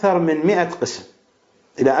أكثر من 100 قسم،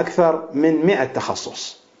 إلى أكثر من 100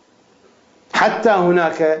 تخصص. حتى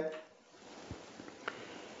هناك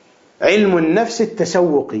علم النفس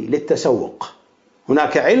التسوقي للتسوق،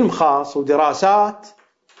 هناك علم خاص ودراسات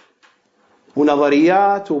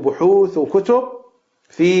ونظريات وبحوث وكتب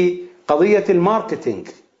في قضية الماركتينج.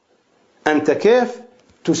 أنت كيف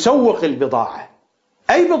تسوق البضاعة،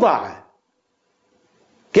 أي بضاعة،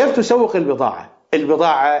 كيف تسوق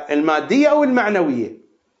البضاعة المادية أو المعنوية.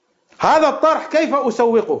 هذا الطرح كيف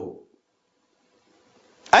أسوقه،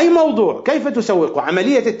 أي موضوع كيف تسوقه،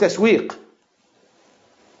 عملية التسويق،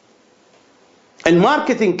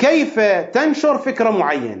 الماركتينج، كيف تنشر فكرة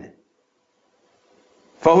معينة.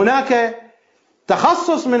 فهناك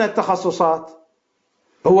تخصص من التخصصات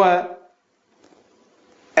هو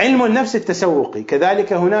علم النفس التسوقي.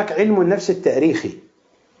 كذلك هناك علم النفس التاريخي،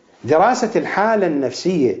 دراسة الحالة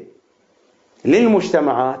النفسية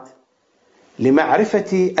للمجتمعات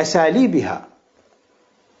لمعرفة أساليبها.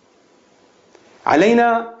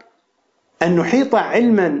 علينا أن نحيط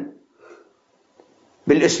علما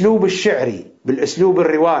بالأسلوب الشعري، بالأسلوب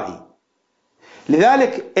الروائي.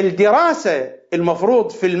 لذلك الدراسة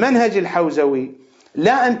المفروض في المنهج الحوزوي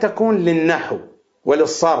لا أن تكون للنحو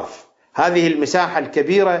وللصرف، هذه المساحة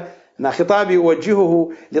الكبيرة. أنا خطابي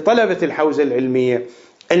أوجهه لطلبة الحوزة العلمية،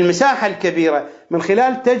 المساحة الكبيرة من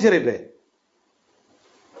خلال تجربة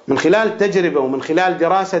ومن خلال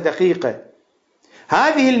دراسة دقيقة.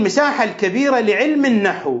 هذه المساحة الكبيرة لعلم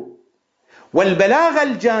النحو والبلاغة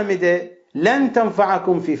الجامدة لن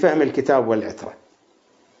تنفعكم في فهم الكتاب والعترة.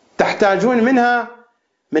 تحتاجون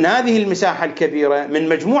من هذه المساحة الكبيرة، من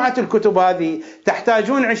مجموعة الكتب هذه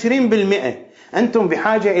تحتاجون 20%. أنتم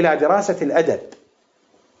بحاجة إلى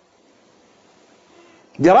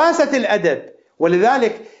دراسة الأدب.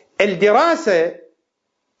 ولذلك الدراسة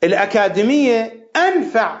الأكاديمية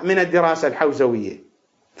أنفع من الدراسة الحوزوية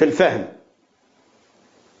في الفهم،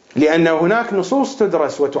 لأن هناك نصوص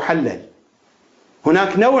تدرس وتحلل،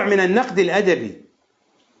 هناك نوع من النقد الأدبي.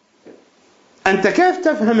 أنت كيف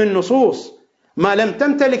تفهم النصوص ما لم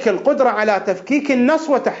تمتلك القدرة على تفكيك النص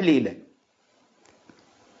وتحليله؟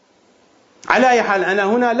 على أي حال، أنا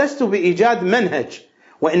هنا لست بإيجاد منهج،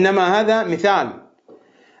 وإنما هذا مثال.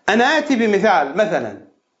 أنا آتي بمثال مثلا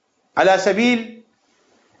على سبيل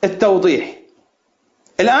التوضيح.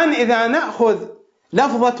 الآن إذا نأخذ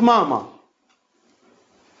لفظة ماما،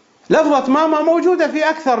 لفظة ماما موجودة في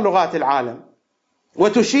أكثر لغات العالم،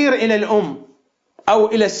 وتشير إلى الأم أو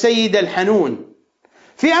إلى السيدة الحنون.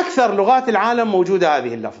 في أكثر لغات العالم موجودة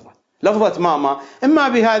هذه اللفظة، لفظة ماما، إما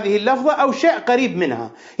بهذه اللفظة أو شيء قريب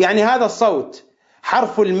منها. يعني هذا الصوت،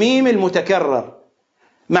 حرف الميم المتكرر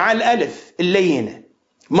مع الألف اللينة،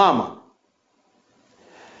 ماما،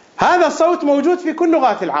 هذا الصوت موجود في كل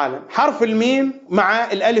لغات العالم، حرف الميم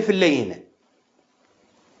مع الألف اللينة،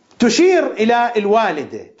 تشير إلى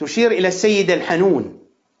الوالدة، تشير إلى السيدة الحنون،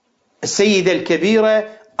 السيدة الكبيرة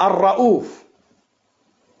الرؤوف.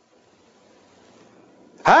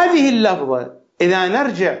 هذه اللفظة إذا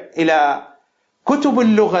نرجع إلى كتب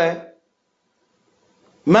اللغة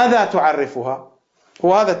ماذا تعرفها؟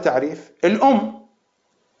 هو هذا التعريف: الأم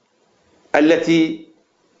التي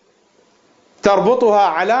تربطها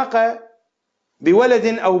علاقة بولد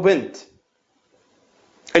أو بنت.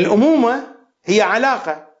 الأمومة هي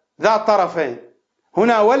علاقة ذات طرفين،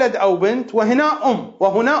 هنا ولد أو بنت وهنا أم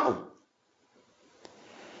وهنا أم.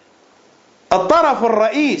 الطرف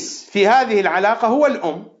الرئيس في هذه العلاقة هو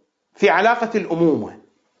الأم في علاقة الأمومة،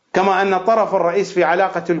 كما أن الطرف الرئيس في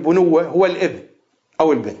علاقة البنوة هو الابن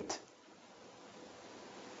أو البنت.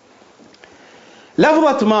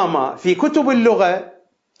 لفظة ماما في كتب اللغة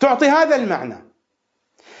تعطي هذا المعنى،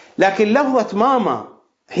 لكن لفظة ماما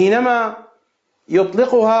حينما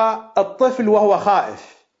يطلقها الطفل وهو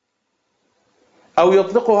خائف، أو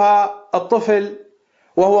يطلقها الطفل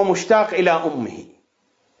وهو مشتاق إلى أمه،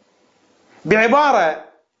 بعبارة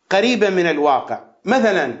قريبة من الواقع،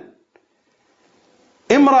 مثلا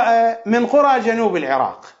امرأة من قرى جنوب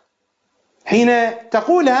العراق حين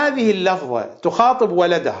تقول هذه اللفظة تخاطب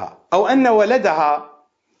ولدها، أو أن ولدها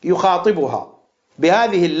يخاطبها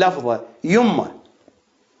بهذه اللفظة يمه،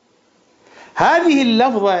 هذه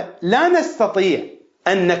اللفظة لا نستطيع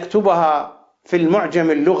أن نكتبها في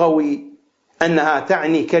المعجم اللغوي أنها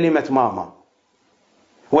تعني كلمة ماما،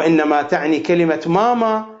 وإنما تعني كلمة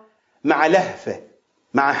ماما مع لهفة،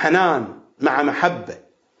 مع حنان، مع محبة.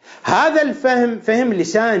 هذا الفهم فهم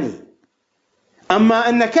لساني. أما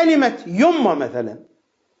أن كلمة يمه مثلا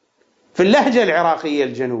في اللهجة العراقية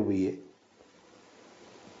الجنوبية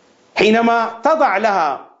حينما تضع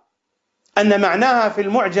لها أن معناها في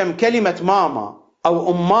المعجم كلمة ماما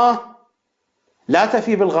أو أماه لا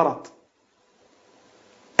تفي بالغرض.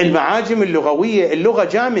 المعاجم اللغوية اللغة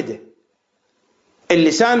جامدة،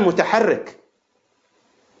 اللسان متحرك،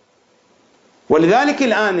 ولذلك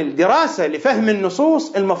الآن الدراسة لفهم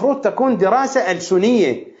النصوص المفروض تكون دراسة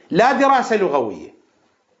ألسنية لا دراسة لغوية.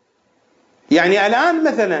 يعني الآن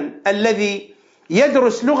مثلا الذي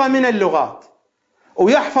يدرس لغة من اللغات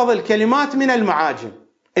ويحفظ الكلمات من المعاجم،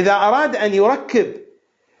 إذا أراد أن يركب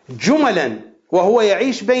جملا وهو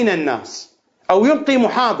يعيش بين الناس أو يلقي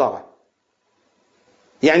محاضرة،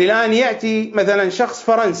 يعني الآن يأتي مثلا شخص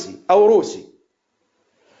فرنسي أو روسي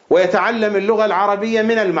ويتعلم اللغة العربية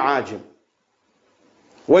من المعاجم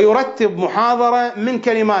ويرتب محاضرة من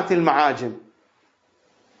كلمات المعاجم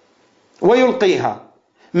ويلقيها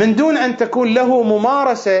من دون أن تكون له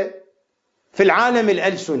ممارسة في العالم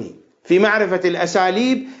الألسني في معرفة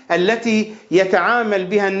الأساليب التي يتعامل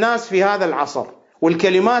بها الناس في هذا العصر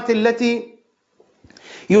والكلمات التي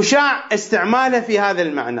يشاع استعمالها في هذا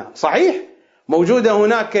المعنى. صحيح موجودة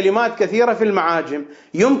هناك كلمات كثيرة في المعاجم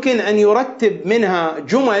يمكن أن يرتب منها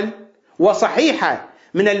جمل وصحيحة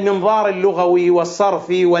من المنظار اللغوي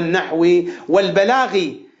والصرفي والنحوي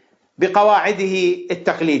والبلاغي بقواعده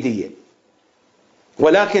التقليدية،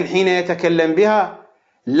 ولكن حين يتكلم بها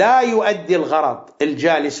لا يؤدي الغرض.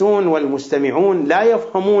 الجالسون والمستمعون لا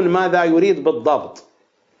يفهمون ماذا يريد بالضبط،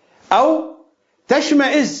 أو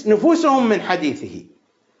تشمئز نفوسهم من حديثه،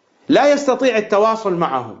 لا يستطيع التواصل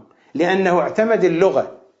معهم لأنه اعتمد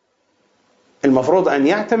اللغة. المفروض أن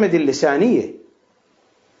يعتمد اللسانية.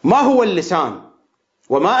 ما هو اللسان؟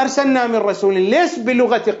 وما أرسلنا من رسول ليس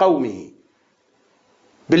بلغة قومه،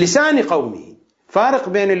 بلسان قومه. فارق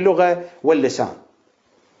بين اللغة واللسان.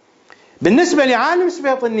 بالنسبة لعالم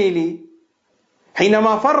سبيط النيلي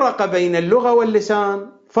حينما فرق بين اللغة واللسان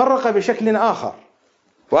فرق بشكل آخر،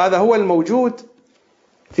 وهذا هو الموجود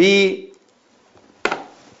في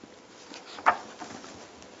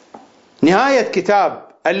نهاية كتاب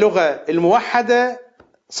اللغة الموحدة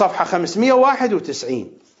صفحة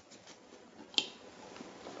 591،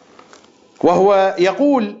 وهو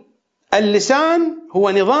يقول: اللسان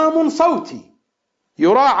هو نظام صوتي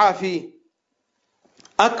يراعى فيه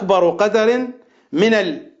أكبر قدر من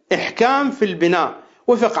الإحكام في البناء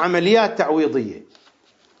وفق عمليات تعويضية.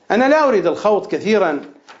 أنا لا أريد الخوض كثيرا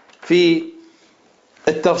في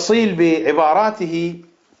التفصيل بعباراته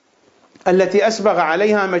التي أسبغ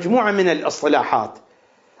عليها مجموعة من الاصطلاحات،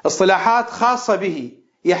 اصطلاحات خاصة به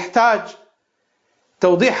يحتاج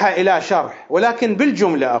توضيحها إلى شرح، ولكن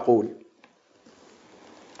بالجملة أقول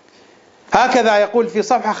هكذا. يقول في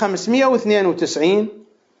صفحة 592: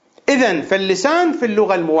 إذن فاللسان في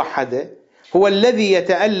اللغة الموحدة هو الذي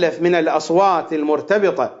يتألف من الأصوات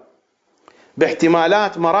المرتبطة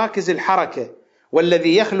باحتمالات مراكز الحركة،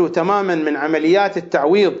 والذي يخلو تماما من عمليات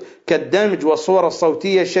التعويض كالدمج والصورة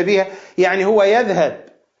الصوتية الشبيهة. يعني هو يذهب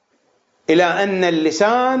إلى أن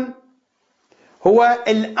اللسان هو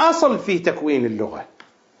الأصل في تكوين اللغة،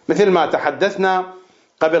 مثل ما تحدثنا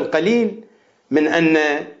قبل قليل من أن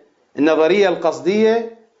النظرية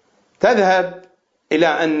القصدية تذهب إلى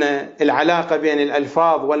أن العلاقة بين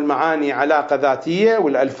الألفاظ والمعاني علاقة ذاتية،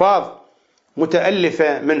 والألفاظ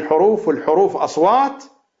متألفة من حروف، والحروف أصوات،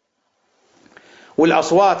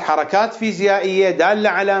 والأصوات حركات فيزيائية دالة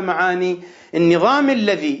على معاني. النظام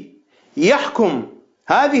الذي يحكم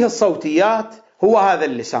هذه الصوتيات هو هذا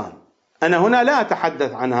اللسان. أنا هنا لا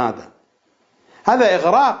أتحدث عن هذا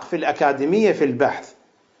إغراق في الأكاديمية في البحث،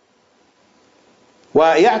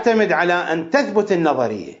 ويعتمد على أن تثبت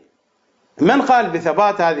النظرية. من قال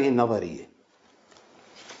بثبات هذه النظرية؟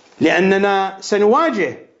 لأننا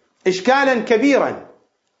سنواجه إشكالا كبيرا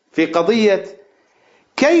في قضية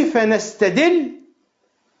كيف نستدل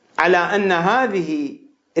على أن هذه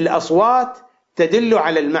الأصوات تدل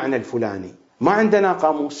على المعنى الفلاني. ما عندنا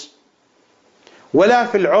قاموس، ولا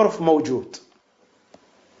في العرف موجود،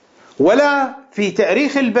 ولا في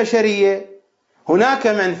تاريخ البشرية هناك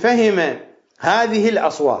من فهم هذه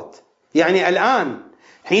الأصوات يعني الآن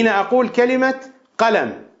حين أقول كلمة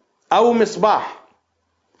قلم أو مصباح،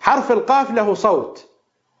 حرف القاف له صوت،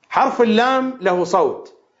 حرف اللام له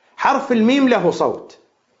صوت، حرف الميم له صوت.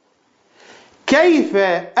 كيف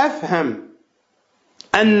أفهم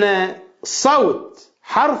أن صوت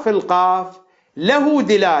حرف القاف له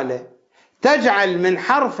دلالة تجعل من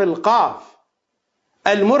حرف القاف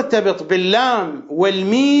المرتبط باللام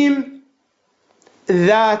والميم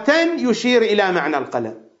ذاتا يشير إلى معنى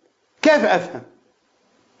القلم؟ كيف أفهم؟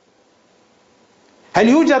 هل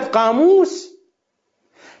يوجد قاموس؟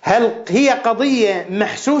 هل هي قضية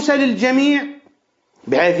محسوسة للجميع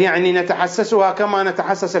بحيث يعني نتحسسها كما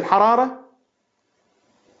نتحسس الحرارة؟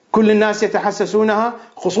 كل الناس يتحسسونها،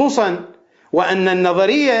 خصوصا وأن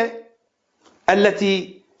النظرية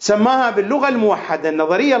التي سماها باللغة الموحدة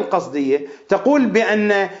النظرية القصدية تقول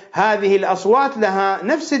بأن هذه الأصوات لها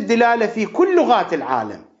نفس الدلالة في كل لغات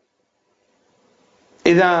العالم.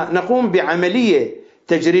 إذا نقوم بعملية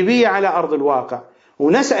تجريبية على أرض الواقع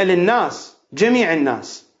ونسأل الناس، جميع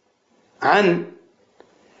الناس، عن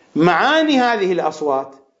معاني هذه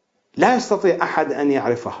الأصوات، لا يستطيع أحد أن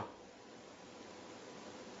يعرفها.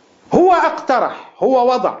 هو اقترح،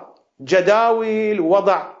 هو وضع جداول،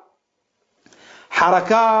 وضع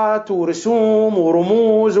حركات ورسوم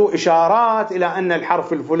ورموز وإشارات إلى أن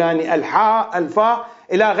الحرف الفلاني الحاء الفاء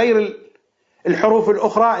إلى غير الحروف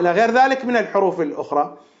الأخرى، إلى غير ذلك من الحروف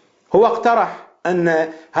الأخرى. هو اقترح أن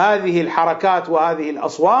هذه الحركات وهذه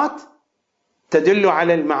الأصوات تدل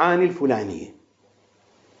على المعاني الفلانية.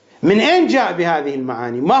 من أين جاء بهذه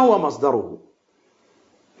المعاني؟ ما هو مصدره؟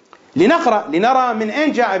 لنقرأ لنرى من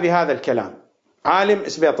أين جاء بهذا الكلام عالم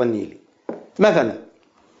إسبيط-النيلي. مثلا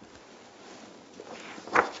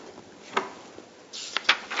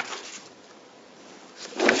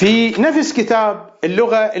في نفس كتاب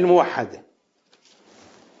اللغة الموحدة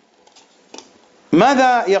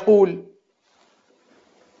ماذا يقول؟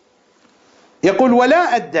 يقول: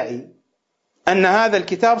 ولا أدعي أن هذا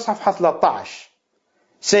الكتاب صفحة 13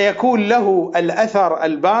 سيكون له الأثر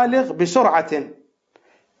البالغ بسرعة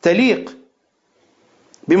تليق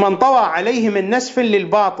بمن طوى عليه من نسف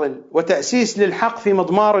للباطل وتأسيس للحق في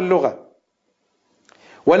مضمار اللغة،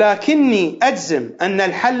 ولكني أجزم أن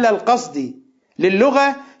الحل القصدي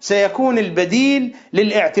للغة سيكون البديل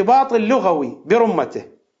للاعتباط اللغوي برمته،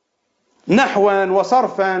 نحوا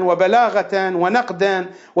وصرفا وبلاغة ونقدا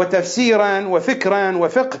وتفسيرا وفكرا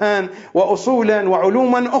وفقها وأصولا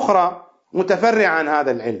وعلوما أخرى متفرعة عن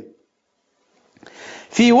هذا العلم،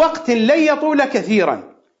 في وقت لن يطول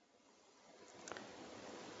كثيرا،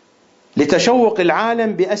 لتشوق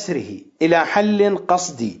العالم بأسره إلى حل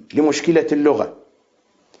قصدي لمشكلة اللغة،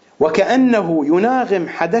 وكأنه يناغم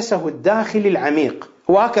حدثه الداخلي العميق.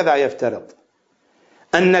 وهكذا يفترض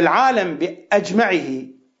أن العالم بأجمعه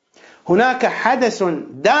هناك حدث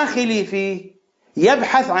داخلي فيه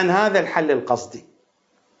يبحث عن هذا الحل القصدي.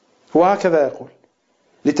 وهكذا يقول: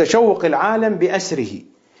 لتشوق العالم بأسره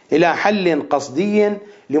إلى حل قصدي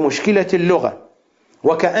لمشكلة اللغة،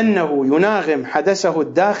 وكأنه يناغم حدثه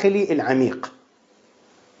الداخلي العميق،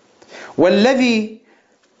 والذي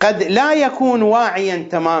قد لا يكون واعيا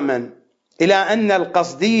تماما إلى أن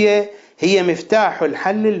القصدية هي مفتاح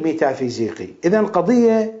الحل الميتافيزيقي. إذن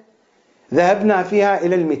قضية ذهبنا فيها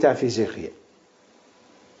إلى الميتافيزيقية،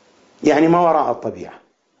 يعني ما وراء الطبيعة.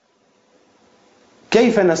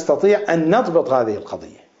 كيف نستطيع أن نضبط هذه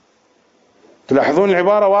القضية؟ تلاحظون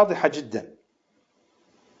العبارة واضحة جدا: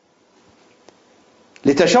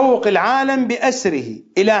 لتشوق العالم بأسره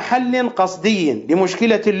إلى حل قصدي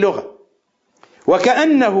لمشكلة اللغة،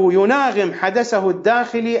 وكأنه يناغم حدثه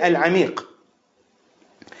الداخلي العميق،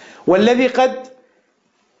 والذي قد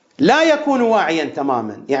لا يكون واعيا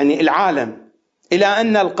تماما، يعني العالم، إلى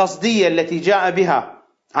أن القصدية التي جاء بها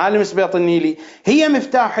عالم إسبيط-النيلي هي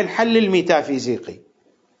مفتاح الحل الميتافيزيقي.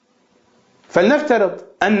 فلنفترض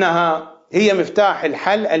أنها هي مفتاح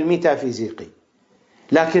الحل الميتافيزيقي،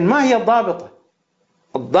 لكن ما هي الضابطة؟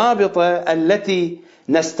 الضابطة التي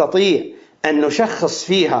نستطيع أن نشخص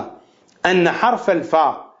فيها أن حرف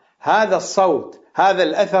الفاء، هذا الصوت، هذا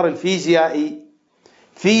الأثر الفيزيائي،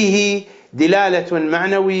 فيه دلالة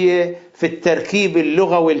معنوية في التركيب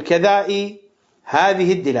اللغوي الكذائي،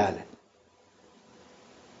 هذه الدلالة.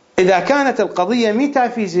 إذا كانت القضية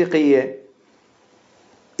ميتافيزيقية،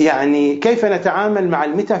 يعني كيف نتعامل مع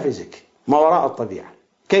الميتافيزيك ما وراء الطبيعة؟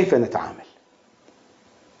 كيف نتعامل؟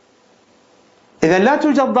 إذا لا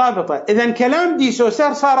توجد ضابطة. إذا كلام دي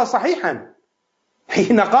سوسر صار صحيحا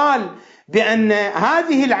حين قال بأن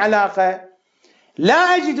هذه العلاقة لا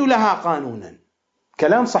أجد لها قانونا.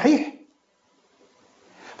 كلام صحيح.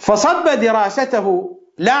 فصب دراسته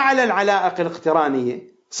لا على العلائق الاقترانية،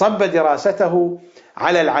 صب دراسته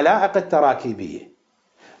على العلائق التراكيبية.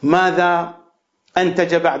 ماذا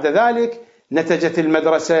أنتج بعد ذلك؟ نتجت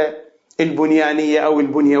المدرسة البنيانية أو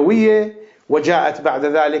البنيوية، وجاءت بعد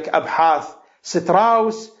ذلك أبحاث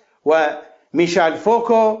ستراوس وميشيل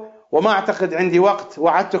فوكو. وما أعتقد عندي وقت،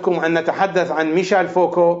 وعدتكم أن نتحدث عن ميشيل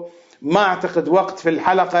فوكو، ما أعتقد وقت في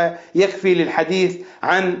الحلقة يكفي للحديث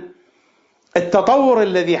عن التطور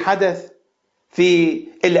الذي حدث في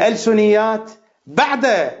الألسنيات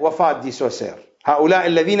بعد وفاة دي سوسير، هؤلاء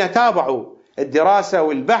الذين تابعوا الدراسة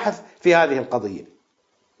والبحث في هذه القضية.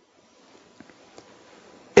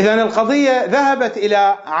 إذن القضية ذهبت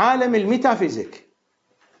إلى عالم الميتافيزيك،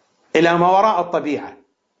 إلى ما وراء الطبيعة،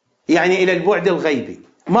 يعني إلى البعد الغيبي.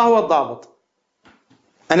 ما هو الضابط؟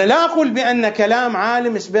 أنا لا أقول بأن كلام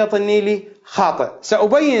عالم سبيط النيلي خاطئ،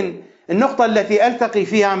 سأبين النقطة التي ألتقي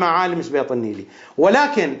فيها مع عالم سبيط النيلي،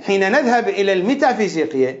 ولكن حين نذهب إلى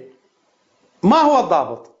الميتافيزيقية ما هو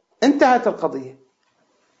الضابط؟ انتهت القضية،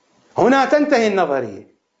 هنا تنتهي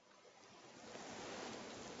النظرية.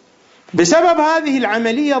 بسبب هذه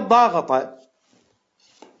العملية الضاغطة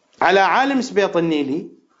على عالم سبيط النيلي،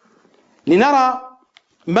 لنرى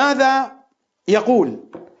ماذا يقول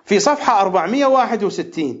في صفحة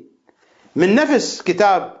 461 من نفس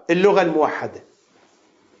كتاب اللغة الموحدة.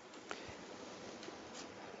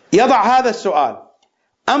 يضع هذا السؤال: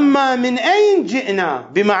 أما من أين جئنا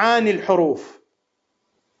بمعاني الحروف؟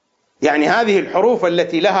 يعني هذه الحروف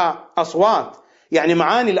التي لها أصوات، يعني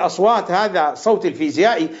معاني الأصوات، هذا صوت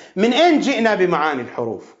الفيزيائي، من أين جئنا بمعاني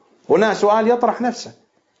الحروف؟ هنا سؤال يطرح نفسه.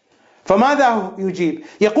 فماذا يجيب؟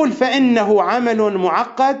 يقول: فإنه عمل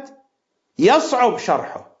معقد يصعب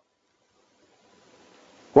شرحه،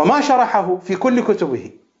 وما شرحه في كل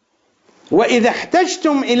كتبه، وإذا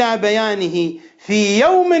احتجتم إلى بيانه في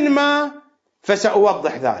يوم ما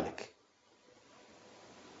فسأوضح ذلك.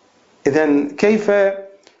 إذن كيف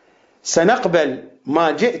سنقبل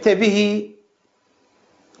ما جئت به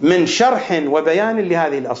من شرح وبيان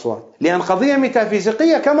لهذه الأصوات؟ لأن قضية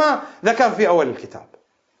ميتافيزيقية كما ذكر في أول الكتاب.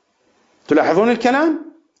 تلاحظون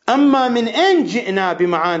الكلام؟ أما من أين جئنا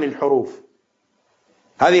بمعاني الحروف،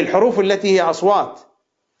 هذه الحروف التي هي أصوات،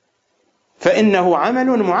 فإنه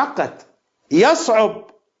عمل معقد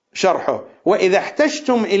يصعب شرحه، وإذا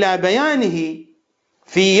احتجتم إلى بيانه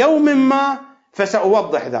في يوم ما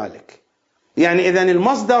فسأوضح ذلك. يعني إذن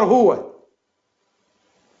المصدر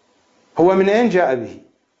هو من أين جاء به؟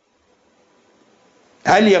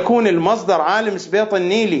 هل يكون المصدر عالم سبيط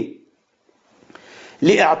النيلي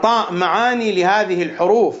لإعطاء معاني لهذه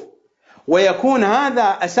الحروف، ويكون هذا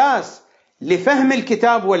أساس لفهم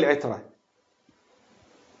الكتاب والعترة؟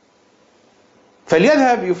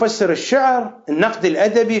 فليذهب يفسر الشعر، النقد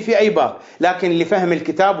الأدبي في أي باب، لكن لفهم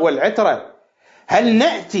الكتاب والعترة هل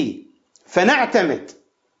نأتي فنعتمد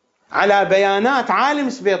على بيانات عالم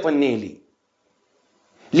سبيط النيلي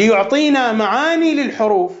ليعطينا معاني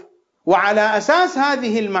للحروف، وعلى أساس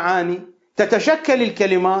هذه المعاني تتشكل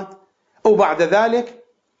الكلمات، وبعد ذلك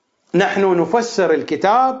نحن نفسر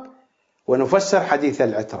الكتاب ونفسر حديث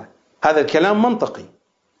العترة؟ هذا الكلام منطقي،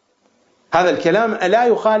 هذا الكلام لا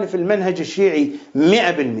يخالف المنهج الشيعي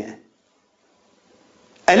 100%.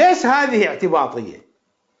 أليس هذه اعتباطية؟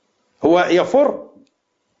 هو يفر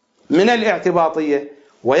من الاعتباطية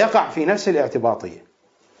ويقع في نفس الاعتباطية.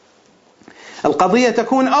 القضية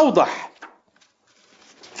تكون أوضح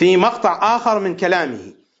في مقطع آخر من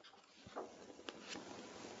كلامه،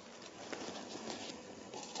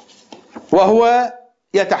 وهو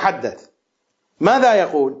يتحدث ماذا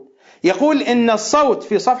يقول؟ يقول إن الصوت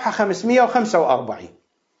في صفحة 545،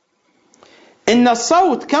 إن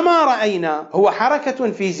الصوت كما رأينا هو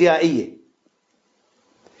حركة فيزيائية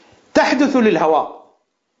تحدث للهواء،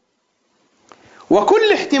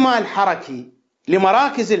 وكل احتمال حركي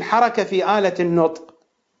لمراكز الحركة في آلة النطق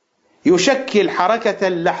يشكل حركة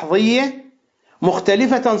لحظية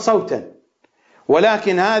مختلفة صوتا،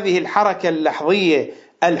 ولكن هذه الحركة اللحظية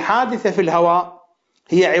الحادثة في الهواء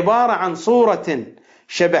هي عبارة عن صورة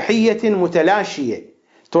شبحية متلاشية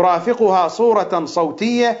ترافقها صورة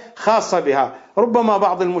صوتية خاصة بها. ربما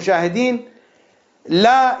بعض المشاهدين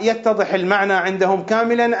لا يتضح المعنى عندهم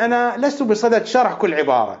كاملا، أنا لست بصدد شرح كل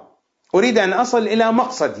عبارة، أريد أن أصل إلى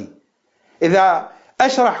مقصدي. إذا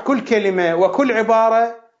أشرح كل كلمة وكل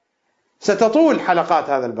عبارة ستطول حلقات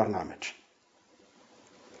هذا البرنامج.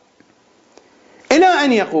 إلى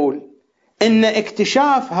أن يقول إن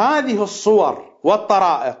اكتشاف هذه الصور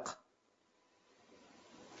والطرائق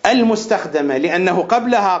المستخدمة، لأنه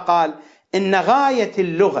قبلها قال إن غاية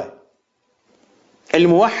اللغة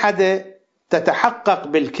الموحدة تتحقق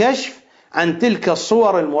بالكشف عن تلك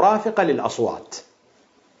الصور المرافقة للأصوات.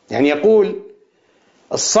 يعني يقول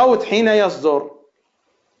الصوت حين يصدر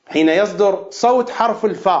حين يصدر صوت حرف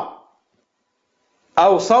الفاء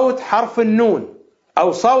أو صوت حرف النون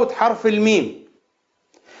أو صوت حرف الميم،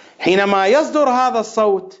 حينما يصدر هذا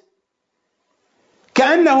الصوت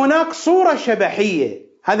كأن هناك صورة شبحية،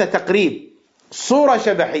 هذا تقريب، صورة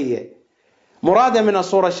شبحية، مرادة من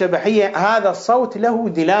الصورة الشبحية هذا الصوت له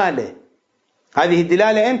دلالة. هذه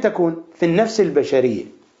الدلالة أين تكون؟ في النفس البشرية،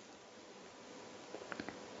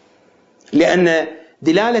 لأن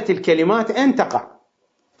دلالة الكلمات أين تقع؟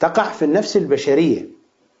 تقع في النفس البشرية.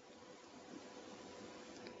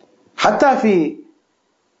 حتى في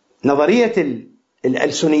نظرية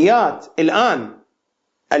الألسنيات الآن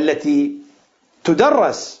التي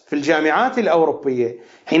تدرس في الجامعات الأوروبية،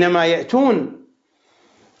 حينما يأتون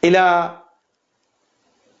إلى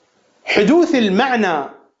حدوث المعنى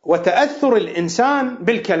وتأثر الإنسان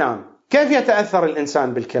بالكلام، كيف يتأثر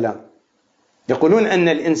الإنسان بالكلام؟ يقولون أن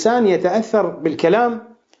الإنسان يتأثر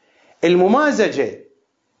بالكلام الممازجة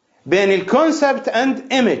بين الكونسبت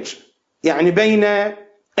اند ايمج، يعني بين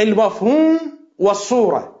المفهوم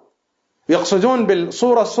والصورة. يقصدون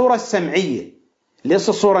بالصورة الصورة السمعية ليس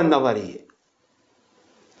الصورة النظرية.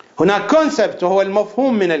 هناك كونسبت وهو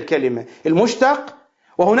المفهوم من الكلمة المشتق،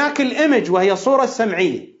 وهناك الايمج وهي الصورة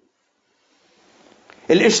السمعية.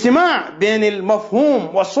 الاجتماع بين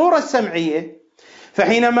المفهوم والصورة السمعية،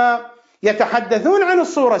 فحينما يتحدثون عن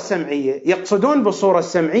الصورة السمعية يقصدون بالصورة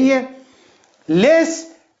السمعية ليس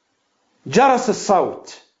جرس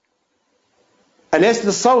الصوت، أليس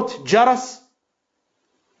للصوت جرس؟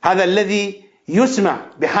 هذا الذي يسمع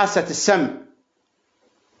بحاسة السمع،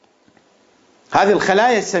 هذه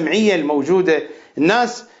الخلايا السمعية الموجودة.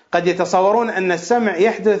 الناس قد يتصورون أن السمع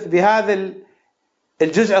يحدث بهذا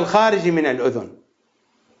الجزء الخارجي من الأذن،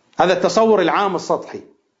 هذا التصور العام السطحي،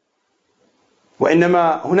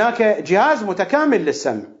 وإنما هناك جهاز متكامل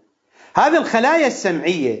للسمع. هذه الخلايا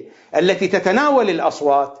السمعية التي تتناول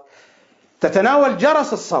الأصوات تتناول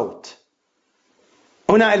جرس الصوت.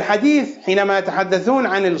 هنا الحديث حينما يتحدثون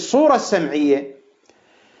عن الصورة السمعية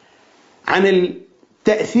عن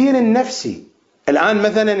التأثير النفسي. الآن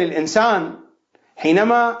مثلا الإنسان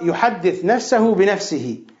حينما يحدث نفسه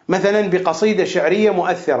بنفسه مثلا بقصيدة شعرية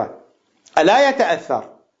مؤثرة ألا يتأثر؟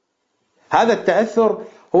 هذا التأثر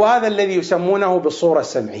هو هذا الذي يسمونه بالصورة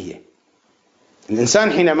السمعية.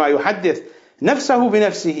 الإنسان حينما يحدث نفسه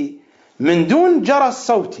بنفسه من دون جرس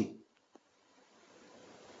صوتي،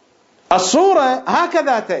 الصورة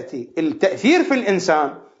هكذا تأتي. التأثير في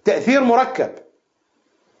الإنسان تأثير مركب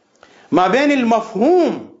ما بين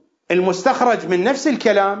المفهوم المستخرج من نفس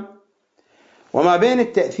الكلام وما بين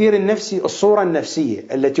التأثير النفسي، الصورة النفسية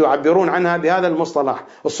التي يعبرون عنها بهذا المصطلح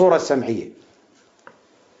الصورة السمعية.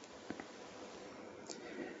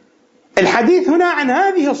 الحديث هنا عن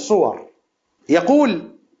هذه الصور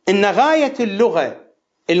يقول إن غاية اللغة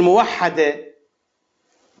الموحدة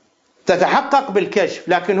تتحقق بالكشف،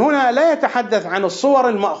 لكن هنا لا يتحدث عن الصور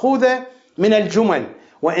المأخوذة من الجمل،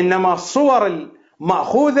 وإنما الصور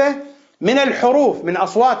المأخوذة من الحروف، من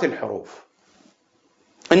أصوات الحروف.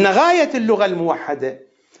 إن غاية اللغة الموحدة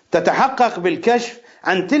تتحقق بالكشف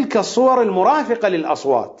عن تلك الصور المرافقة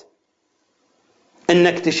للأصوات. إن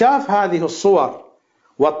اكتشاف هذه الصور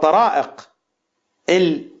والطرائق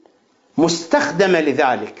المستخدمة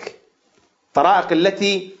لذلك، الطرائق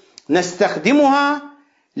التي نستخدمها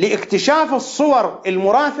لاكتشاف الصور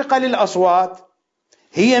المرافقة للأصوات،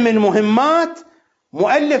 هي من مهمات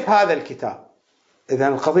مؤلف هذا الكتاب.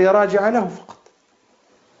 إذن القضية راجعة له فقط.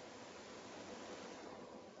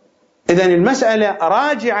 إذن المسألة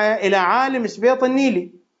راجعة إلى عالم سبيط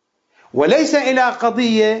النيلي وليس إلى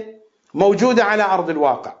قضية موجودة على أرض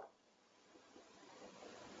الواقع.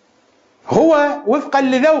 هو وفقا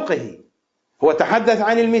لذوقه هو تحدث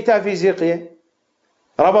عن الميتافيزيقية،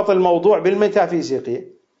 ربط الموضوع بالميتافيزيقية.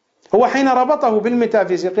 هو حين ربطه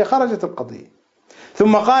بالميتافيزيقية خرجت القضية،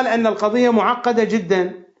 ثم قال أن القضية معقدة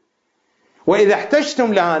جدا وإذا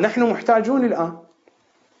احتجتم لها نحن محتاجون الآن،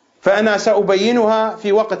 فأنا سأبينها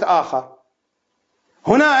في وقت آخر.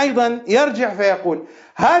 هنا أيضا يرجع فيقول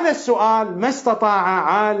هذا السؤال ما استطاع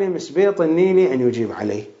عالم سبيط النيلي أن يجيب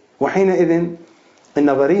عليه، وحينئذ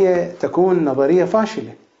النظرية تكون نظرية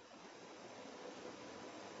فاشلة،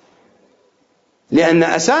 لأن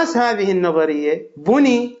أساس هذه النظرية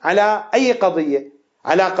بني على أي قضية؟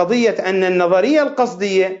 على قضية أن النظرية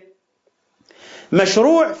القصدية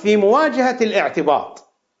مشروع في مواجهة الاعتباط.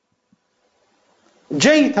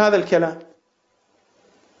 جيد هذا الكلام.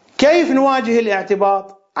 كيف نواجه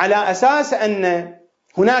الاعتباط؟ على أساس أن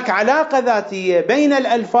هناك علاقة ذاتية بين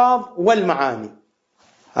الألفاظ والمعاني.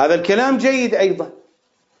 هذا الكلام جيد أيضا.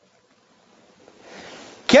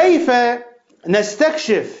 كيف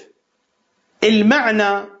نستكشف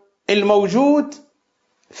المعنى الموجود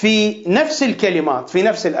في نفس الكلمات في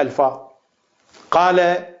نفس الألفاظ.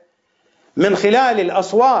 قال من خلال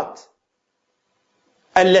الأصوات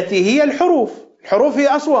التي هي الحروف هي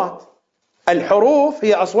أصوات، الحروف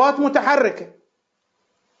هي أصوات متحركة،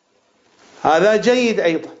 هذا جيد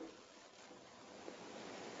أيضا.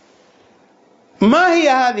 ما هي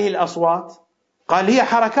هذه الأصوات؟ قال هي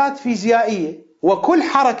حركات فيزيائية، وكل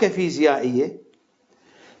حركة فيزيائية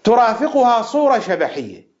ترافقها صورة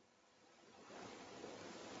شبحية،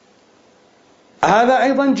 هذا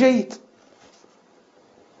أيضا جيد.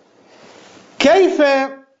 كيف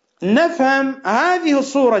نفهم هذه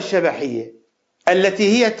الصورة الشبحية التي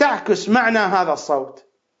هي تعكس معنى هذا الصوت؟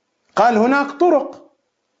 قال هناك طرق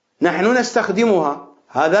نحن نستخدمها،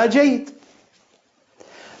 هذا جيد.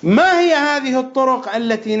 ما هي هذه الطرق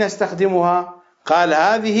التي نستخدمها؟ قال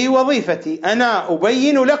هذه وظيفتي، أنا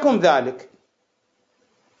أبين لكم ذلك.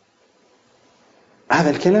 هذا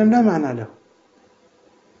الكلام لا معنى له،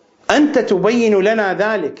 أنت تبين لنا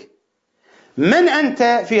ذلك. من أنت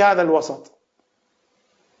في هذا الوسط؟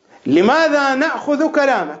 لماذا نأخذ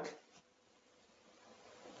كلامك؟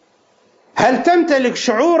 هل تمتلك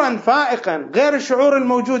شعورا فائقا غير الشعور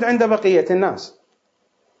الموجود عند بقية الناس؟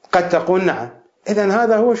 قد تقول نعم، إذن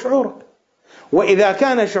هذا هو شعورك. وإذا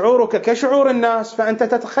كان شعورك كشعور الناس فأنت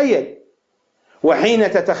تتخيل،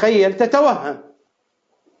 وحين تتخيل تتوهم.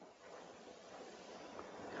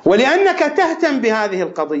 ولأنك تهتم بهذه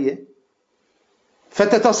القضية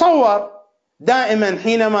فتتصور دائما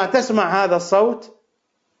حينما تسمع هذا الصوت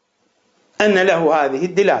أن له هذه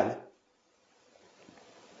الدلالة،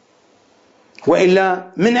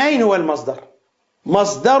 وإلا من أين هو المصدر؟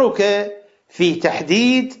 مصدرك في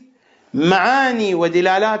تحديد معاني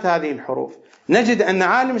ودلالات هذه الحروف. نجد أن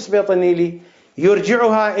عالم سبيطنيلي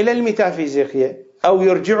يرجعها إلى الميتافيزيقية أو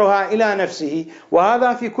يرجعها إلى نفسه،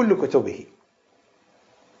 وهذا في كل كتبه.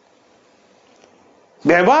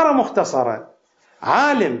 بعبارة مختصرة،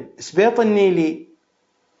 عالم سبيطنيلي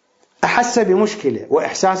أحس بمشكلة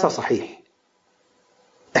وإحساسه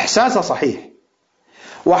صحيح،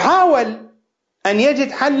 وحاول أن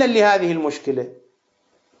يجد حلا لهذه المشكلة،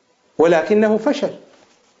 ولكنه فشل،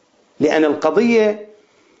 لأن القضية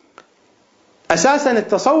أساسا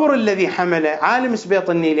التصور الذي حمل عالم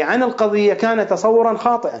سبيطنيلي عن القضية كان تصورا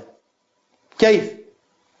خاطئا. كيف؟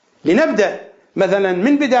 لنبدأ مثلا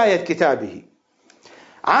من بداية كتابه.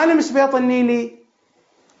 عالم سبيطنيلي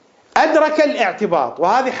أدرك الاعتباط،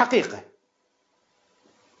 وهذه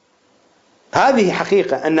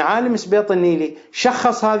حقيقة أن عالم سبيطنيلي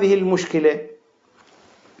شخص هذه المشكلة،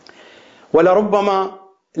 ولربما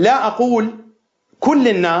لا أقول كل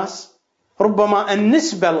الناس، ربما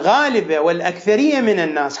النسبة الغالبة والأكثرية من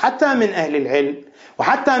الناس حتى من أهل العلم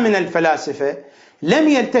وحتى من الفلاسفة لم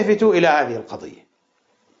يلتفتوا إلى هذه القضية.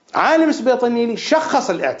 عالم سبيطنيلي شخص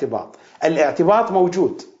الاعتباط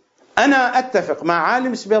موجود. أنا أتفق مع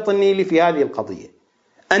عالم سبيطنيلي في هذه القضية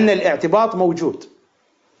أن الاعتباط موجود،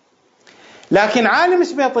 لكن عالم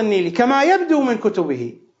سبيطنيلي كما يبدو من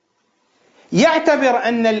كتبه يعتبر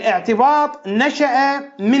أن الاعتباط نشأ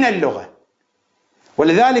من اللغة،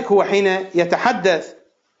 ولذلك هو حين يتحدث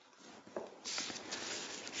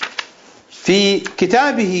في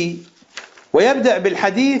كتابه ويبدأ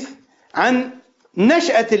بالحديث عن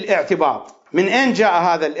نشأة الاعتباط، من أين جاء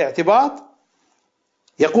هذا الاعتباط؟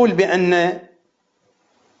 يقول بأن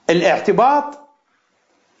الاعتباط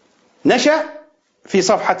نشأ في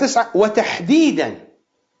صفحة 9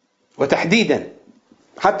 وتحديدا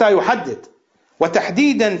حتى يحدد،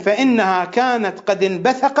 وتحديدا فإنها كانت قد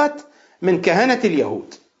انبثقت من كهنة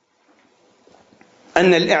اليهود،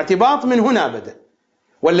 أن الاعتباط من هنا بدأ،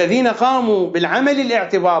 والذين قاموا بالعمل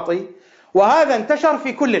الاعتباطي، وهذا انتشر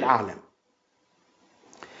في كل العالم.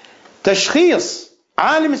 تشخيص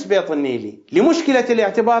عالم سبيطنيلي لمشكلة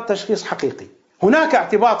الاعتباط تشخيص حقيقي، هناك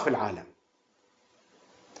اعتباط في العالم،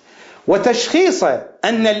 وتشخيص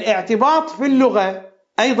أن الاعتباط في اللغة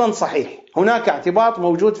أيضا صحيح، هناك اعتباط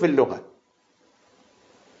موجود في اللغة،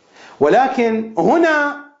 ولكن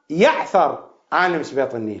هنا يعثر عالم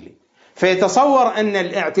سبيطنيلي فيتصور أن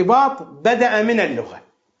الاعتباط بدأ من اللغة.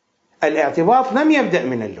 الاعتباط لم يبدأ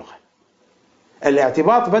من اللغة،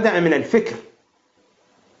 الاعتباط بدأ من الفكر.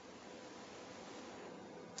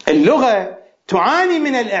 اللغة تعاني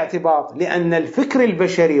من الاعتباط لأن الفكر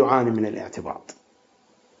البشري يعاني من الاعتباط.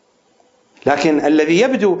 لكن الذي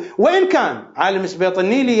يبدو، وإن كان عالم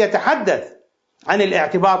سبيطنيلي يتحدث عن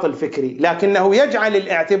الاعتباط الفكري، لكنه يجعل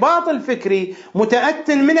الاعتباط الفكري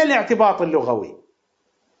متأتٍ من الاعتباط اللغوي.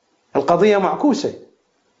 القضية معكوسة،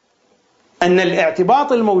 أن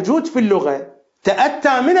الاعتباط الموجود في اللغة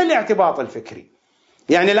تأتى من الاعتباط الفكري.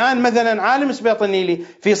 يعني الآن مثلا عالم سبيطنيلي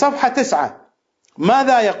في صفحة 9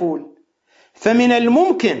 ماذا يقول؟ فمن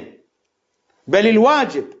الممكن بل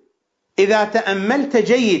الواجب إذا تأملت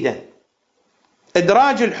جيدا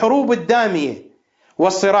إدراج الحروب الدامية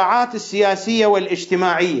والصراعات السياسية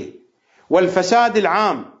والاجتماعية والفساد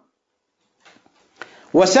العام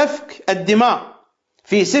وسفك الدماء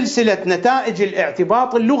في سلسلة نتائج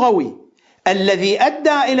الاعتباط اللغوي الذي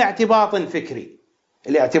أدى إلى اعتباط فكري.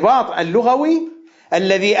 الاعتباط اللغوي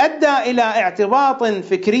الذي أدى إلى اعتباط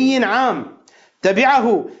فكري عام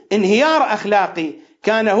تبعه انهيار أخلاقي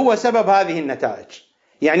كان هو سبب هذه النتائج.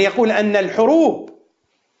 يعني يقول أن الحروب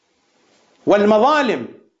والمظالم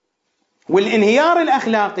والانهيار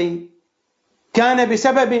الأخلاقي كان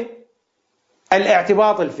بسبب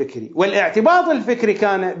الاعتباط الفكري، والاعتباط الفكري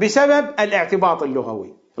كان بسبب الاعتباط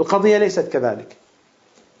اللغوي. القضية ليست كذلك.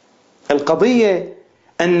 القضية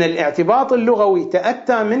أن الاعتباط اللغوي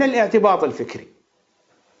تأتى من الاعتباط الفكري.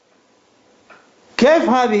 كيف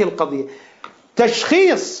هذه القضية؟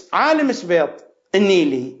 تشخيص عالم سبيط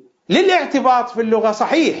النيلي للاعتباط في اللغة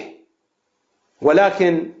صحيح،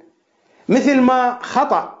 ولكن مثل ما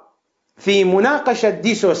خطأ في مناقشة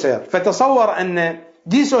دي سوسير، فتصور أن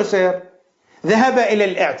دي سوسير ذهب إلى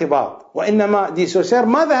الاعتباط، وإنما دي سوسير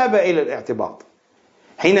ما ذهب إلى الاعتباط.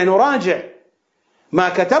 حين نراجع ما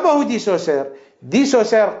كتبه دي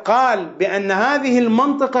سوسير قال بأن هذه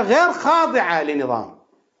المنطقة غير خاضعة لنظام،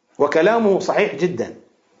 وكلامه صحيح جدا،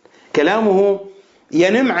 كلامه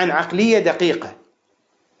ينم عن عقلية دقيقة.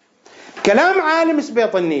 كلام عالم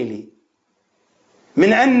سبيط النيلي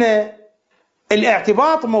من أن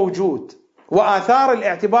الاعتباط موجود وآثار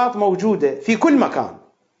الاعتباط موجودة في كل مكان،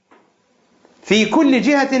 في كل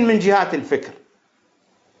جهة من جهات الفكر،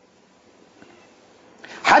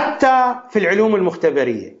 حتى في العلوم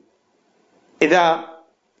المختبرية. إذا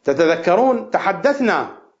تتذكرون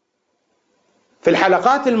تحدثنا في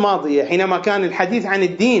الحلقات الماضية حينما كان الحديث عن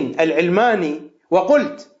الدين العلماني،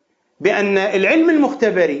 وقلت بأن العلم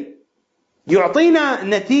المختبري يعطينا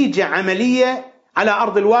نتيجة عملية على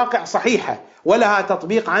أرض الواقع صحيحة ولها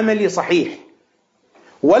تطبيق عملي صحيح،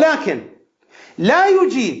 ولكن لا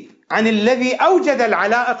يجيب عن الذي أوجد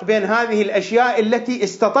العلائق بين هذه الأشياء التي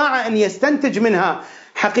استطاع أن يستنتج منها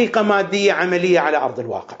حقيقة مادية عملية على أرض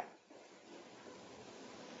الواقع.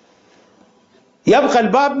 يبقى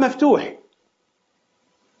الباب مفتوح،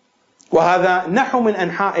 وهذا نحو من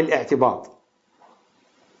أنحاء الاعتباط.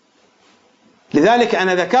 لذلك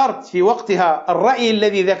أنا ذكرت في وقتها الرأي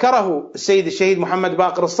الذي ذكره السيد الشهيد محمد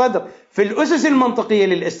باقر الصدر في الأسس المنطقية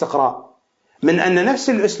للاستقراء، من أن نفس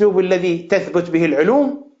الأسلوب الذي تثبت به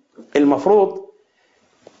العلوم المفروض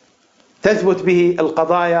تثبت به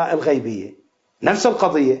القضايا الغيبية، نفس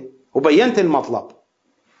القضية، وبينت المطلب،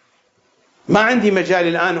 ما عندي مجال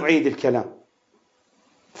الآن أعيد الكلام.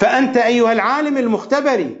 فأنت أيها العالم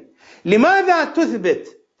المختبري لماذا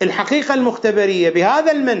تثبت الحقيقة المختبرية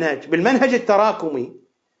بهذا المنهج، بالمنهج التراكمي،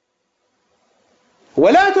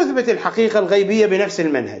 ولا تثبت الحقيقة الغيبية بنفس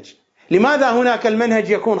المنهج؟ لماذا هناك المنهج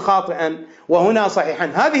يكون خاطئا وهنا صحيحا؟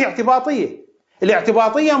 هذه اعتباطية.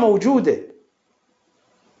 الاعتباطية موجودة.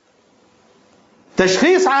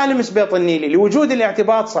 تشخيص عالم سبيط النيلي لوجود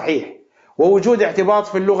الاعتباط صحيح، ووجود اعتباط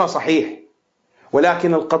في اللغة صحيح،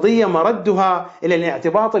 ولكن القضية مردها إلى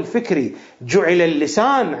الاعتباط الفكري. جعل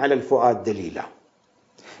اللسان على الفؤاد دليلا.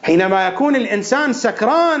 حينما يكون الإنسان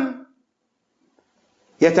سكران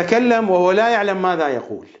يتكلم وهو لا يعلم ماذا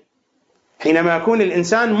يقول. حينما يكون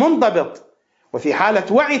الإنسان منضبط وفي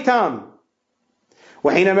حالة وعي تام،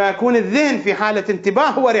 وحينما يكون الذهن في حالة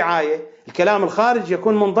انتباه ورعاية، الكلام الخارج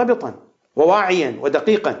يكون منضبطا وواعيا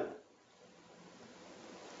ودقيقا،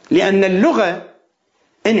 لأن اللغة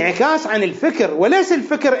انعكاس عن الفكر وليس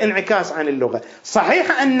الفكر انعكاس عن اللغة.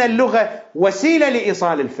 صحيح أن اللغة وسيلة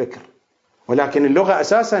لإيصال الفكر، ولكن اللغة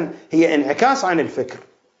أساسا هي انعكاس عن الفكر.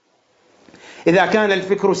 إذا كان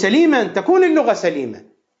الفكر سليما تكون اللغة سليمة.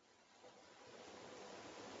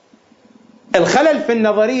 الخلل في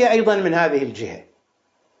النظرية أيضا من هذه الجهة.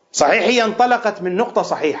 صحيح هي انطلقت من نقطة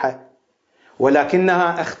صحيحة،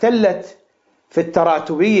 ولكنها اختلت في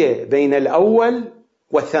التراتبية بين الأول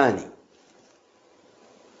والثاني،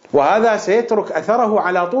 وهذا سيترك أثره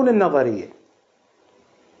على طول النظرية.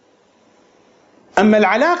 أما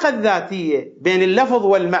العلاقة الذاتية بين اللفظ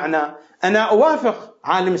والمعنى، أنا أوافق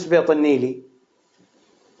عالم سبيط النيلي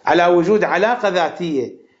على وجود علاقة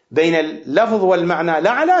ذاتية بين اللفظ والمعنى،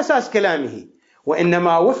 لا على أساس كلامه،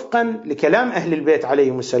 وإنما وفقا لكلام أهل البيت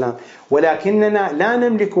عليهم السلام، ولكننا لا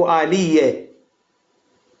نملك آلية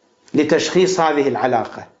لتشخيص هذه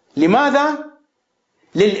العلاقة. لماذا؟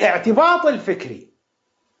 للاعتباط الفكري.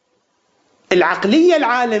 العقلية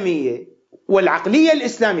العالمية والعقلية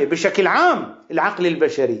الإسلامية بشكل عام، العقل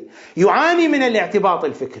البشري يعاني من الاعتباط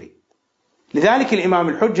الفكري. لذلك الإمام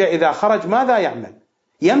الحجة إذا خرج ماذا يعمل؟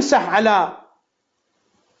 يمسح على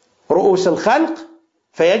رؤوس الخلق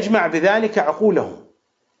فيجمع بذلك عقولهم،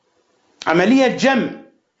 عملية جمع.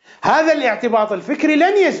 هذا الاعتباط الفكري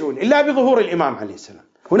لن يزول إلا بظهور الإمام عليه السلام،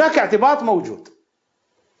 هناك اعتباط موجود.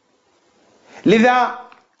 لذا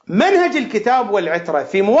منهج الكتاب والعترة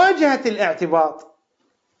في مواجهة الاعتباط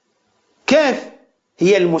كيف؟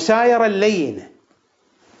 هي المسايرة اللينة.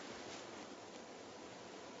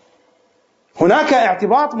 هناك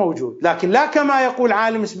اعتباط موجود، لكن لا كما يقول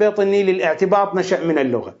عالم سبيط النيل الاعتباط نشأ من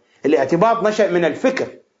اللغة، الاعتباط نشأ من الفكر.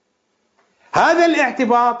 هذا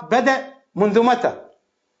الاعتباط بدأ منذ متى؟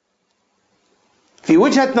 في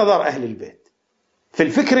وجهة نظر أهل البيت، في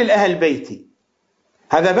الفكر الأهل بيتي،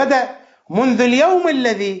 هذا بدأ منذ اليوم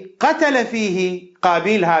الذي قتل فيه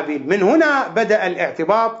قابيل هابيل. من هنا بدأ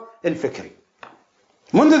الاعتباط الفكري،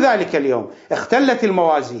 منذ ذلك اليوم اختلت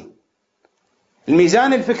الموازين.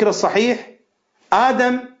 الميزان الفكري الصحيح،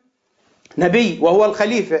 آدم نبي وهو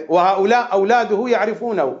الخليفة وهؤلاء أولاده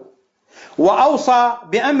يعرفونه، وأوصى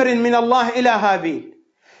بأمر من الله إلى هابيل: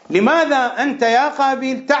 لماذا أنت يا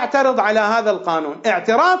قابيل تعترض على هذا القانون؟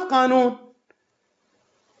 اعتراض قانون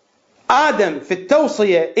آدم في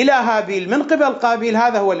التوصية إلى هابيل من قبل قابيل،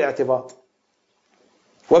 هذا هو الاعتباط.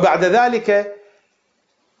 وبعد ذلك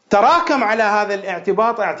تراكم على هذا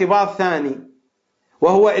الاعتباط اعتباط ثاني،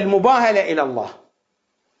 وهو المباهلة إلى الله.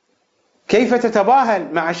 كيف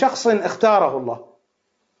تتباهل مع شخص اختاره الله؟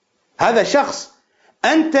 هذا شخص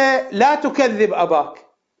أنت لا تكذب أباك،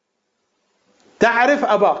 تعرف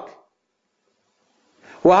أباك،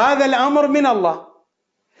 وهذا الأمر من الله،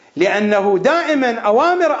 لأنه دائما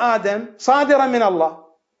أوامر آدم صادرة من الله،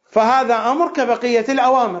 فهذا أمر كبقية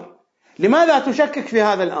الأوامر. لماذا تشكك في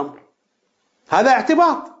هذا الأمر؟ هذا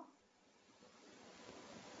اعتباط.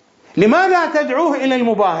 لماذا تدعوه إلى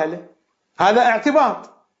المباهلة؟ هذا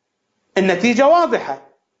اعتباط. النتيجة واضحة،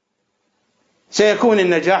 سيكون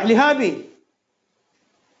النجاح لهابيل.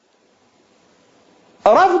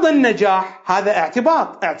 رفض النجاح هذا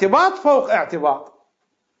اعتباط، اعتباط فوق اعتباط.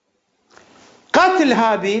 قتل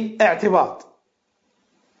هابيل اعتباط،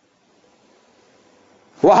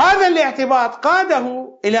 وهذا الاعتباط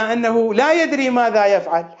قاده إلى أنه لا يدري ماذا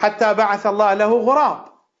يفعل، حتى بعث الله له غراب.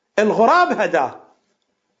 الغراب هداه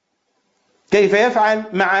كيف يفعل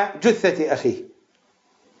مع جثة أخيه.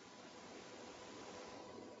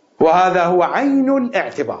 وهذا هو عين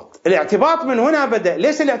الاعتباط. الاعتباط من هنا بدأ،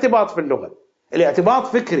 ليس الاعتباط في اللغة، الاعتباط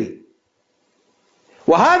فكري.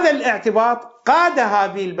 وهذا الاعتباط قاد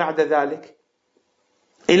هابيل بعد ذلك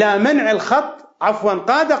إلى منع الخط،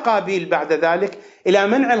 قاد قابيل بعد ذلك إلى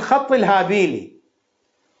منع الخط الهابيلي،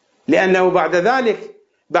 لأنه بعد ذلك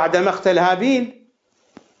بعد مقتل هابيل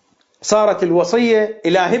صارت الوصية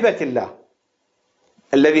إلى هبة الله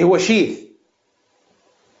الذي هو شيث،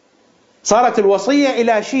 صارت الوصية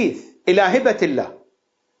إلى شيث، إلى هبة الله،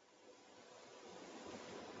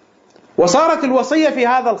 وصارت الوصية في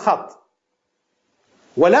هذا الخط.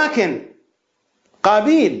 ولكن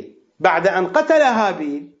قابيل بعد أن قتل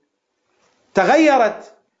هابيل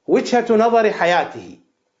تغيرت وجهة نظر حياته،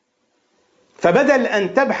 فبدل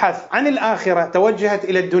أن تبحث عن الآخرة توجهت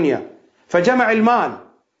إلى الدنيا، فجمع المال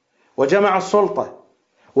وجمع السلطة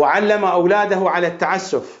وعلم أولاده على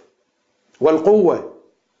التعسف والقوة.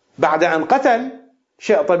 بعد أن قتل،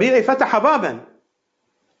 شيء طبيعي، فتح بابا.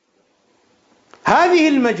 هذه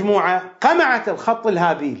المجموعة قمعت الخط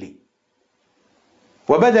الهابيلي،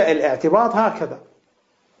 وبدأ الاعتباط هكذا،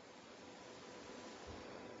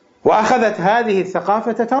 وأخذت هذه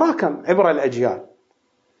الثقافة تتراكم عبر الأجيال،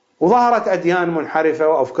 وظهرت أديان منحرفة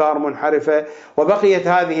وأفكار منحرفة، وبقيت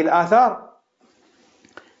هذه الآثار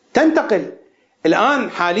تنتقل. الآن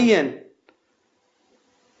حاليا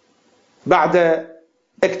بعد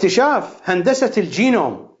اكتشاف هندسة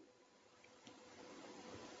الجينوم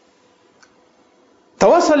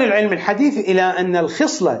توصل العلم الحديث إلى أن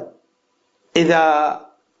الخصلة إذا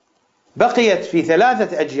بقيت في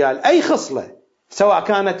 3 أجيال، أي خصلة سواء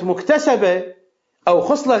كانت مكتسبة أو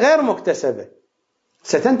خصلة غير مكتسبة،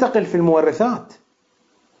 ستنتقل في المورثات،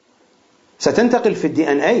 ستنتقل في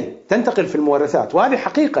الDNA، تنتقل في المورثات. وهذه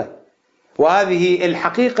حقيقة، وهذه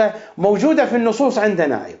الحقيقة موجودة في النصوص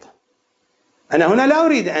عندنا أيضا. أنا هنا لا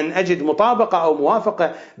أريد أن أجد مطابقة أو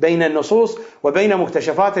موافقة بين النصوص وبين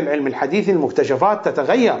مكتشفات العلم الحديث. المكتشفات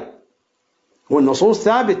تتغير والنصوص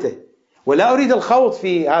ثابتة، ولا أريد الخوض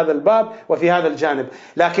في هذا الباب وفي هذا الجانب،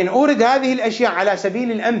 لكن أورد هذه الأشياء على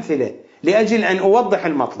سبيل الأمثلة لأجل أن أوضح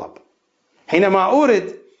المطلب. حينما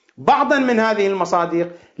أورد بعضا من هذه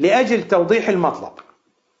المصادر لأجل توضيح المطلب،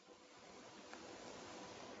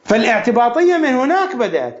 فالاعتباطية من هناك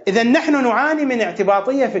بدأت. إذن نحن نعاني من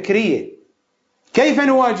اعتباطية فكرية. كيف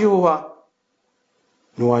نواجهها؟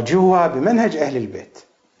 نواجهها بمنهج أهل البيت: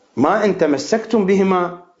 ما إن تمسكتم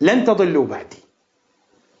بهما لن تضلوا بعدي.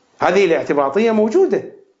 هذه الاعتباطية موجودة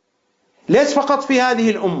ليس فقط في هذه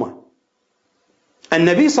الأمة.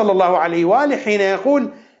 النبي صلى الله عليه وآله حين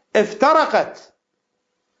يقول افترقت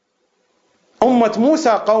أمة موسى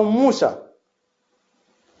قوم موسى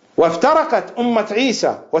وافترقت أمة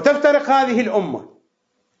عيسى وتفترق هذه الأمة،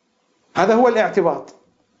 هذا هو الاعتباط،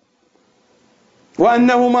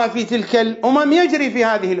 وأنه ما في تلك الأمم يجري في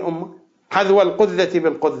هذه الأمة، حذو القذة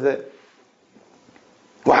بالقذة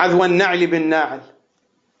وحذو النعل بالنعل،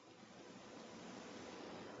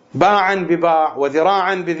 باعا بباع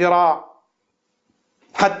وذراعا بذراع،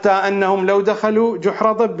 حتى أنهم لو دخلوا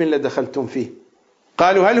جحر ضب لدخلتم فيه.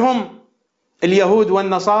 قالوا هل هم اليهود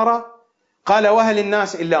والنصارى؟ قال وهل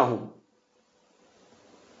الناس إلا هم.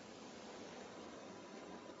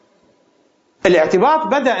 الاعتباط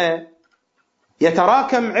بدأ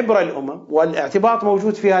يتراكم عبر الأمم، والاعتباط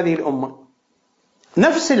موجود في هذه الأمة.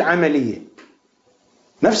 نفس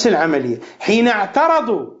العملية حين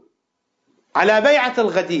اعترضوا على بيعة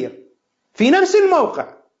الغدير في نفس الموقع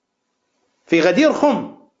في غدير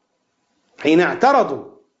خم، حين اعترضوا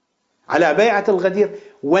على بيعة الغدير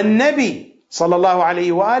والنبي صلى الله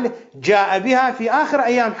عليه وآله جاء بها في آخر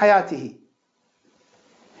أيام حياته،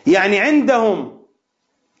 يعني عندهم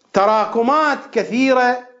تراكمات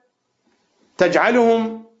كثيرة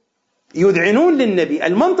تجعلهم يذعنون للنبي.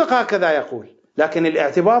 المنطق هكذا يقول، لكن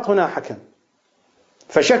الاعتباط هنا حكم،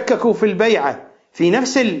 فشككوا في البيعة في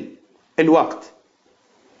نفس الوقت.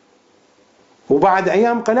 وبعد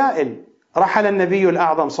أيام قلائل رحل النبي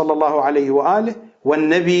الأعظم صلى الله عليه وآله،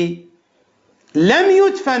 والنبي لم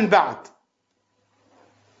يدفن بعد،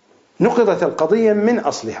 نقضت القضية من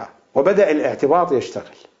أصلها وبدأ الاعتباط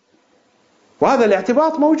يشتغل. وهذا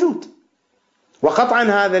الاعتباط موجود، وقطعا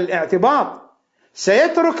هذا الاعتباط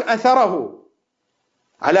سيترك أثره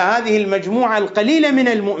على هذه المجموعة القليلة من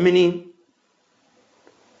المؤمنين.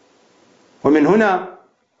 ومن هنا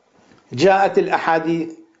جاءت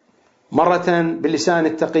الأحاديث مرة بلسان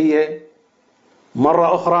التقية،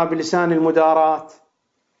 مرة أخرى بلسان المداراة،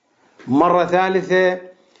 مرة ثالثة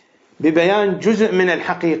ببيان جزء من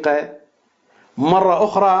الحقيقة، مرة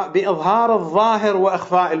أخرى بإظهار الظاهر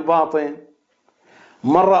وإخفاء الباطن،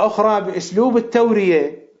 مرة أخرى بأسلوب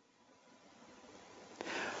التورية،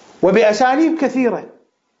 وبأساليب كثيرة،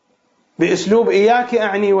 بأسلوب إياك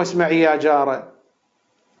أعني واسمعي يا جارة.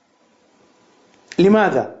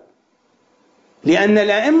 لماذا؟ لأن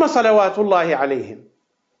الأئمة صلوات الله عليهم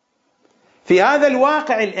في هذا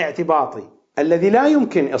الواقع الاعتباطي الذي لا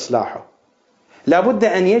يمكن إصلاحه لا بد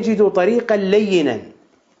أن يجدوا طريقا لينا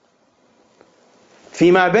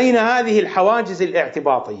فيما بين هذه الحواجز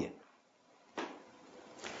الاعتباطية.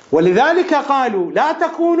 ولذلك قالوا لا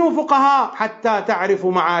تكونوا فقهاء حتى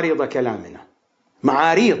تعرفوا معاريض كلامنا.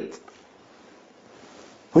 معاريض،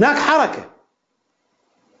 هناك حركة،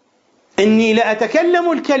 إني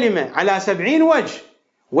لأتكلم الكلمة على 70 وجه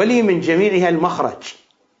ولي من جميعها المخرج.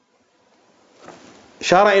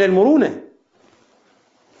 إشارة إلى المرونة.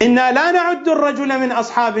 إنا لا نعد الرجل من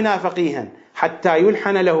أصحابنا فقيها حتى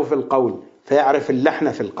يلحن له في القول فيعرف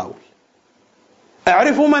اللحن في القول.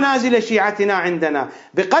 اعرفوا منازل شيعتنا عندنا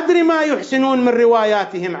بقدر ما يحسنون من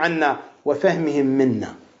رواياتهم عنا وفهمهم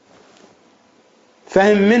منا،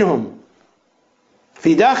 فهم منهم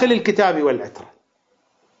في داخل الكتاب والعترة.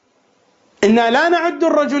 إنا لا نعد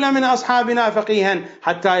الرجل من أصحابنا فقيها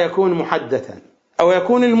حتى يكون محدثا، أو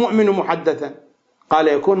يكون المؤمن محدثا، قال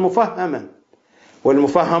يكون مفهما،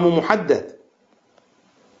 والمفهم محدث.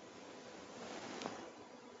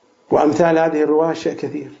 وأمثال هذه الرواية شيء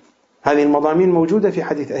كثير. هذه المضامين موجودة في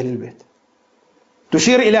حديث أهل البيت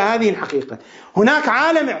تشير إلى هذه الحقيقة. هناك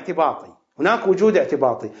عالم اعتباطي، هناك وجود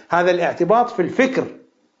اعتباطي، هذا الاعتباط في الفكر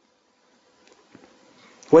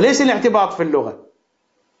وليس الاعتباط في اللغة.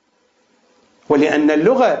 ولأن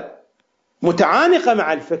اللغة متعانقة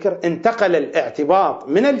مع الفكر انتقل الاعتباط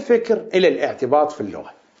من الفكر إلى الاعتباط في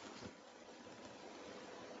اللغة.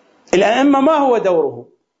 الأئمة ما هو دوره؟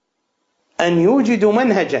 أن يوجدوا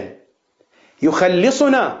منهجا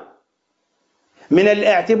يخلصنا من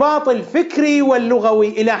الاعتباط الفكري واللغوي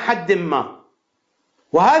إلى حد ما،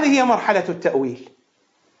 وهذه هي مرحلة التأويل.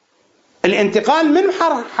 الانتقال من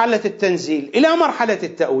مرحلة التنزيل إلى مرحلة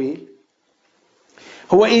التأويل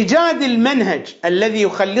هو إيجاد المنهج الذي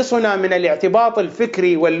يخلصنا من الاعتباط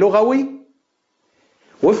الفكري واللغوي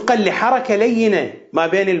وفقا لحركة لينة ما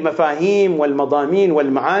بين المفاهيم والمضامين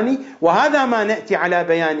والمعاني. وهذا ما نأتي على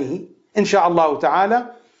بيانه إن شاء الله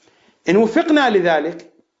تعالى إن وفقنا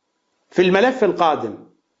لذلك في الملف القادم،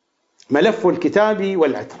 ملف الكتاب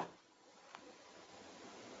والعترة.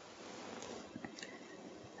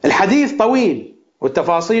 الحديث طويل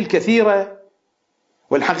والتفاصيل كثيرة،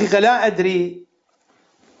 والحقيقة لا أدري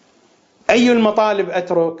أي المطالب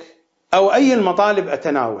أترك أو أي المطالب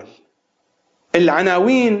أتناول.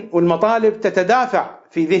 العناوين والمطالب تتدافع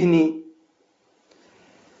في ذهني،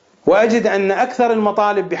 وأجد أن أكثر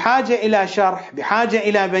المطالب بحاجة إلى شرح، بحاجة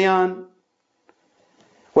إلى بيان،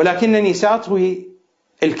 ولكنني سأطوي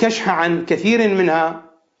الكشح عن كثير منها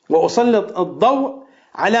وأسلط الضوء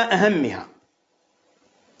على أهمها.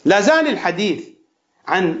 لا زال الحديث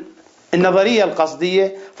عن النظرية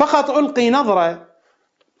القصدية، فقط ألقي نظرة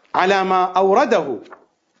على ما أورده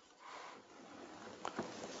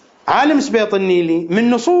عالم سبيطنيلي من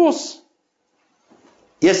نصوص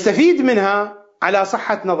يستفيد منها على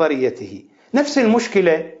صحة نظريته. نفس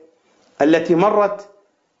المشكلة التي مرت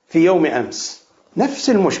في يوم أمس، نفس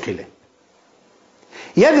المشكلة.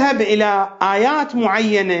 يذهب إلى آيات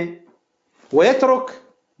معينة ويترك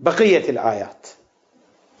بقية الآيات.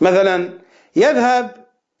 مثلا يذهب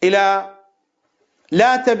إلى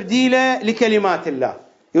لا تبديل لكلمات الله،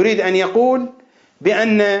 يريد أن يقول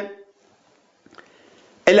بأن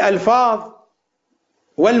الألفاظ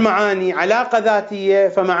والمعاني علاقة ذاتية،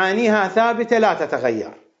 فمعانيها ثابتة لا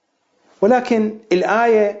تتغير، ولكن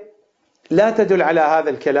الآية لا تدل على هذا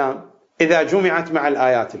الكلام إذا جمعت مع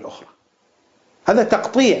الآيات الأخرى. هذا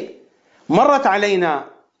تقطيع. مرت علينا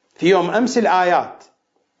في يوم أمس الآيات،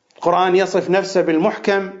 القرآن يصف نفسه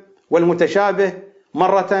بالمحكم والمتشابه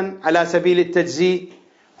مرة على سبيل التجزيء،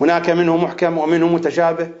 هناك منه محكم ومنه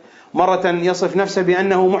متشابه، مرة يصف نفسه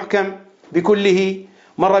بأنه محكم بكله،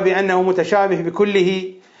 مرة بأنه متشابه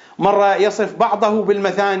بكله، مرة يصف بعضه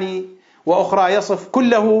بالمثاني وأخرى يصف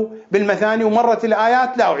كله بالمثاني. ومرت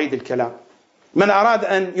الآيات، لا أعيد الكلام، من أراد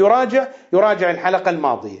أن يراجع الحلقة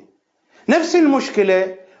الماضية. نفس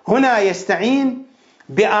المشكلة هنا، يستعين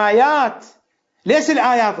بآيات، ليس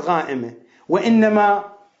الآيات غائمة، وإنما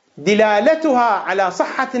دلالتها على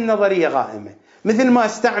صحة النظرية غائمة، مثل ما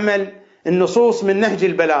استعمل النصوص من نهج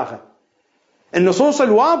البلاغة، النصوص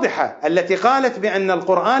الواضحة التي قالت بأن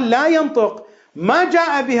القرآن لا ينطق ما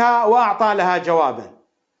جاء بها وأعطى لها جوابا.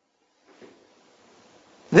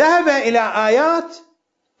 ذهب إلى آيات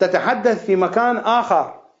تتحدث في مكان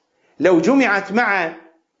آخر، لو جمعت مع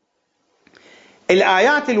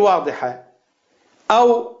الآيات الواضحة،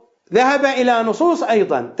 أو ذهب إلى نصوص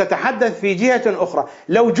أيضا تتحدث في جهة أخرى،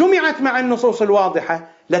 لو جمعت مع النصوص الواضحة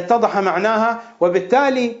لاتضح معناها،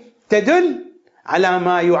 وبالتالي تدل على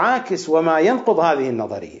ما يعاكس وما ينقض هذه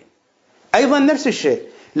النظرية. أيضا نفس الشيء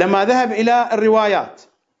لما ذهب إلى الروايات،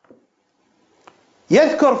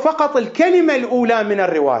 يذكر فقط الكلمة الأولى من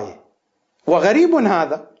الرواية، وغريب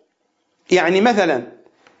هذا. يعني مثلا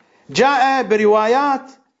جاء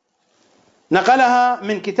بروايات نقلها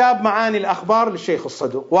من كتاب معاني الأخبار للشيخ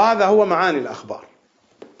الصدوق، وهذا هو معاني الأخبار.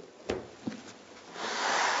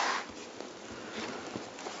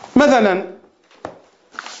 مثلا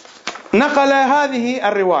نقل هذه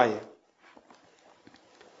الرواية: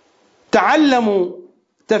 تعلموا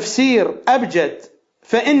تفسير أبجد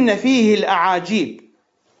فإن فيه الأعاجيب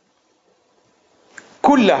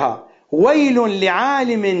كلها، ويل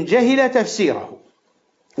لعالم جهل تفسيره،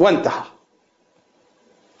 وانتهى.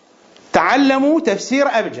 تعلموا تفسير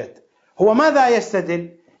أبجد، هو ماذا يستدل؟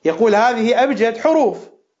 يقول هذه أبجد حروف،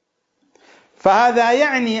 فهذا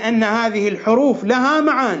يعني أن هذه الحروف لها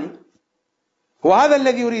معاني، وهذا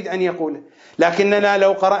الذي يريد أن يقوله. لكننا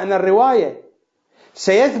لو قرأنا الرواية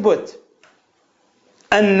سيثبت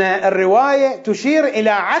أن الرواية تشير إلى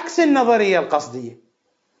عكس النظرية القصدية.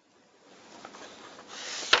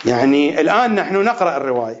 يعني الآن نحن نقرأ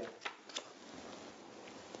الرواية،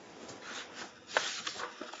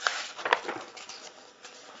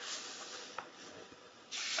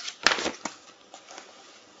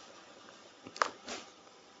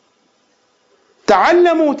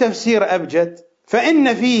 تعلموا تفسير أبجد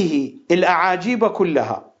فإن فيه الأعاجيب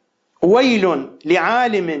كلها، ويل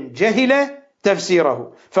لعالم جهل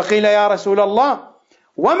تفسيره. فقيل يا رسول الله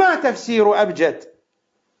وما تفسير أبجد؟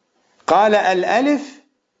 قال الألف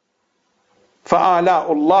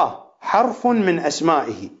فآلاء الله حرف من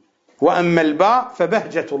أسمائه، وأما الباء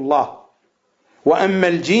فبهجة الله، وأما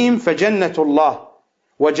الجيم فجنة الله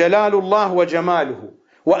وجلال الله وجماله،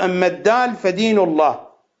 وأما الدال فدين الله،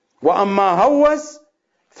 وأما هوس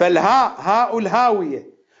فالهاء هاء الهاوية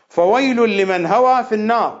فويل لمن هوى في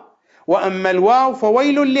النار، وأما الواو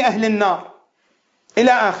فويل لأهل النار،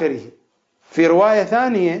 إلى آخره. في رواية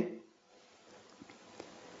ثانية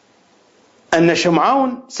أن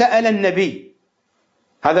شمعون سأل النبي،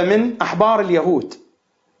 هذا من أحبار اليهود،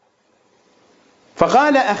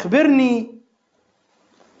 فقال أخبرني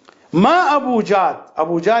ما أبو جاد،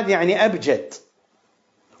 أبو جاد يعني أبجد،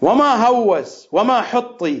 وما هوس، وما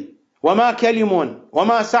حطي، وما كلم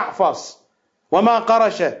وما سعفص وما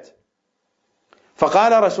قرشت.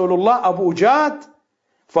 فقال رسول الله: أبو جاد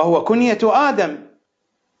فهو كنية آدم،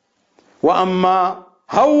 وأما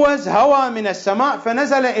هوز هوى من السماء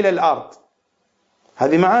فنزل إلى الأرض.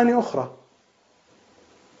 هذه معاني أخرى،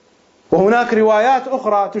 وهناك روايات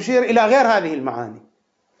أخرى تشير إلى غير هذه المعاني.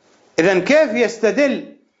 إذن كيف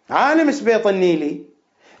يستدل عالم سبيط-النيلي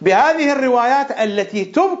بهذه الروايات التي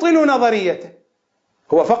تبطل نظريته؟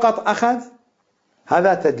 هو فقط أخذ،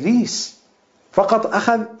 هذا تدليس، فقط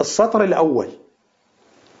أخذ السطر الأول،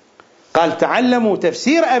 قال: تعلموا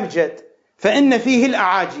تفسير أبجد فإن فيه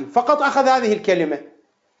الأعاجيب، فقط أخذ هذه الكلمة.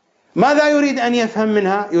 ماذا يريد أن يفهم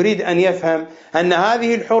منها؟ يريد أن يفهم أن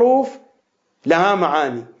هذه الحروف لها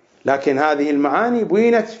معاني، لكن هذه المعاني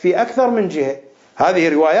بينت في أكثر من جهة. هذه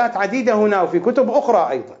روايات عديدة هنا وفي كتب أخرى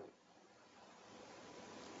أيضا.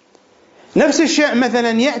 نفس الشيء مثلا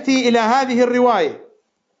يأتي إلى هذه الرواية،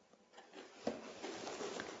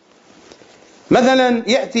 مثلا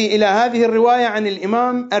يأتي إلى هذه الرواية عن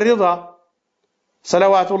الإمام الرضا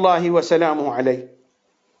صلوات الله وسلامه عليه: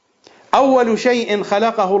 أول شيء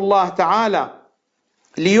خلقه الله تعالى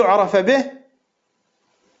ليعرف به،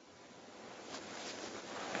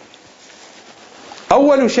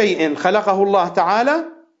 أول شيء خلقه الله تعالى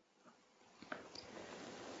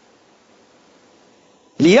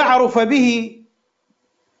ليعرف به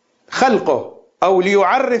خلقه أو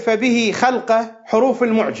ليعرف به خلقه حروف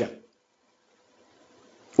المعجم.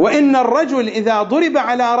 وإن الرجل إذا ضرب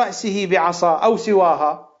على رأسه بعصا أو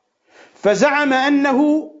سواها فزعم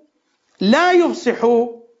أنه لا يفصح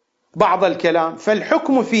بعض الكلام،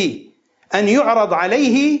 فالحكم فيه أن يعرض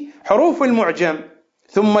عليه حروف المعجم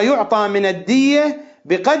ثم يعطى من الدية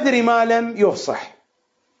بقدر ما لم يفصح.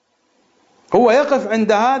 هو يقف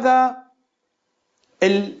عند هذا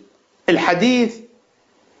الحديث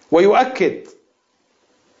ويؤكد،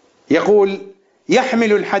 يقول: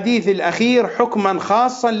 يحمل الحديث الأخير حكما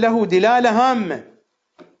خاصا له دلالة هامة.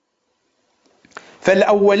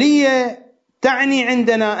 فالأولية تعني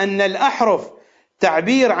عندنا أن الأحرف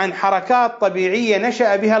تعبير عن حركات طبيعية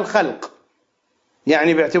نشأ بها الخلق،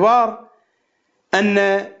 يعني باعتبار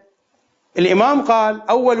أن الإمام قال: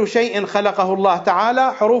 أول شيء خلقه الله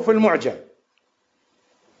تعالى حروف المعجم،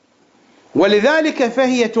 ولذلك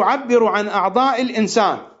فهي تعبر عن أعضاء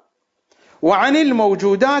الإنسان وعن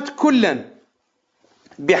الموجودات كلا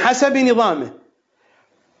بحسب نظامه.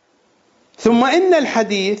 ثم إن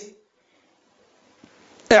الحديث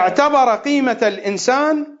اعتبر قيمة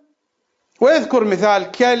الإنسان، ويذكر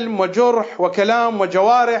مثال كلم وجرح وكلام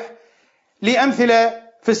وجوارح لأمثلة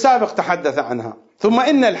في السابق تحدث عنها. ثم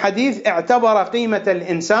إن الحديث اعتبر قيمة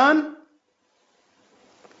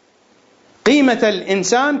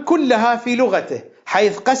الإنسان كلها في لغته،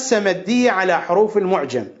 حيث قسم الدية على حروف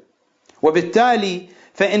المعجم، وبالتالي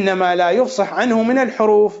فإن ما لا يفصح عنه من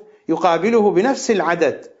الحروف يقابله بنفس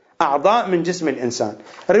العدد أعضاء من جسم الإنسان.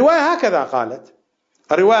 الرواية هكذا قالت،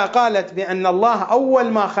 الرواية قالت بأن الله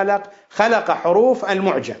أول ما خلق حروف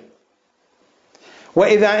المعجم،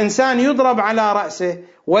 وإذا إنسان يضرب على رأسه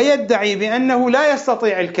ويدعي بأنه لا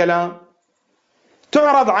يستطيع الكلام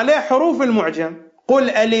تعرض عليه حروف المعجم، قل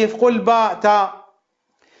ألف قل باء تاء،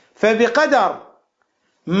 فبقدر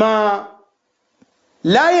ما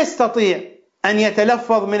لا يستطيع أن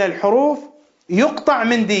يتلفظ من الحروف يقطع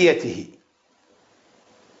من ديته.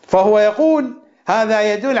 فهو يقول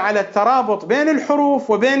هذا يدل على الترابط بين الحروف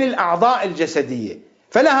وبين الأعضاء الجسدية،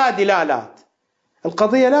 فلها دلالات.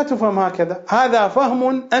 القضية لا تفهم هكذا، هذا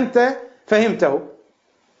فهم أنت فهمته.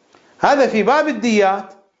 هذا في باب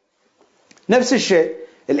الديات نفس الشيء.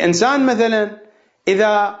 الإنسان مثلا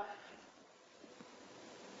إذا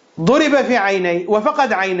ضرب في عينيه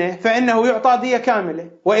وفقد عينه فإنه يعطى دية كاملة،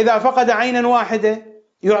 وإذا فقد عينا واحدة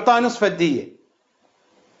يعطى نصف الدية.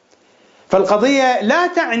 فالقضية لا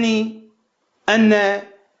تعني أن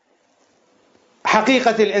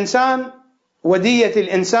حقيقة الإنسان ودية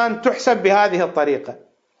الإنسان تحسب بهذه الطريقة،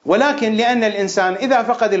 ولكن لأن الإنسان إذا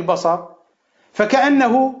فقد البصر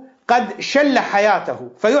فكأنه قد شل حياته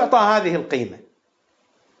فيعطى هذه القيمة.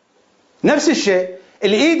 نفس الشيء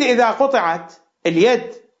الإيد إذا قطعت،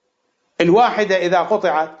 اليد الواحدة إذا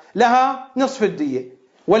قطعت لها نصف الدية،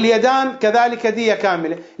 واليدان كذلك دية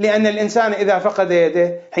كاملة، لأن الإنسان إذا فقد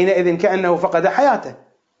يده حينئذ كأنه فقد حياته.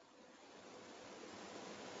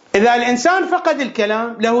 إذا الإنسان فقد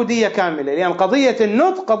الكلام له دية كاملة، لأن قضية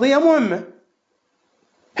النطق قضية مهمة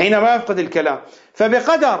حينما يفقد الكلام.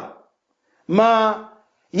 فبقدر ما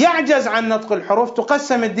يعجز عن نطق الحروف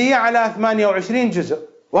تقسم الدية على 28 جزء،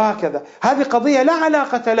 وهكذا. هذه قضية لا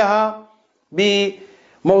علاقة لها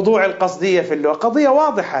موضوع القصدية في اللغة قضية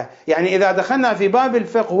واضحة، يعني إذا دخلنا في باب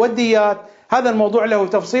الفقه والديات هذا الموضوع له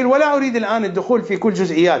تفصيل، ولا أريد الآن الدخول في كل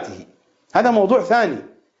جزئياته، هذا موضوع ثاني.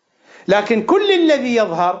 لكن كل الذي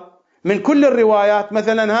يظهر من كل الروايات،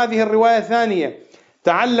 مثلا هذه الرواية الثانية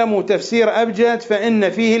تعلموا تفسير أبجد فإن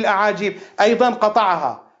فيه الأعاجيب، أيضا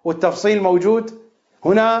قطعها، والتفصيل موجود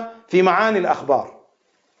هنا في معاني الأخبار.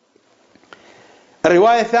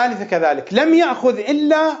 الرواية الثالثة كذلك لم يأخذ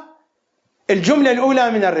إلا الجملة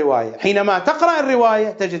الأولى من الرواية. حينما تقرأ الرواية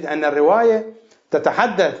تجد أن الرواية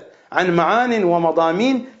تتحدث عن معان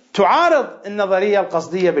ومضامين تعارض النظرية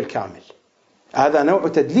القصدية بالكامل. هذا نوع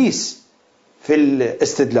تدليس في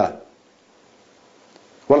الاستدلال،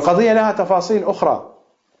 والقضية لها تفاصيل أخرى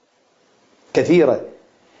كثيرة.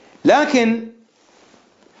 لكن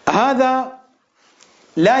هذا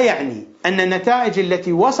لا يعني أن النتائج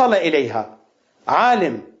التي وصل إليها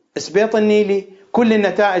عالم سبيط-النيلي كل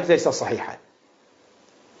النتائج ليست صحيحة.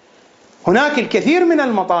 هناك الكثير من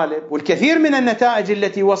المطالب والكثير من النتائج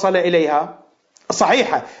التي وصل إليها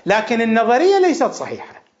صحيحة، لكن النظرية ليست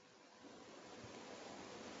صحيحة.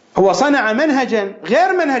 هو صنع منهجا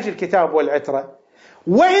غير منهج الكتاب والعترة،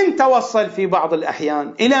 وإن توصل في بعض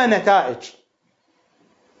الأحيان إلى نتائج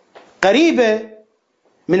قريبة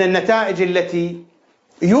من النتائج التي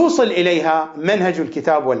يوصل إليها منهج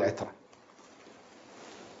الكتاب والعترة.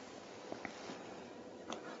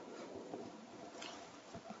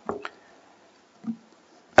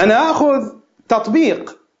 أنا أخذ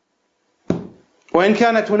تطبيق، وإن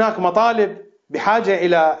كانت هناك مطالب بحاجة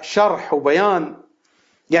إلى شرح وبيان.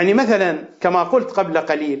 يعني مثلا كما قلت قبل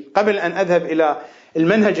قليل، قبل أن أذهب إلى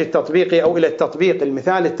المنهج التطبيقي أو إلى التطبيق،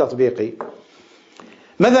 المثال التطبيقي،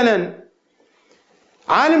 مثلا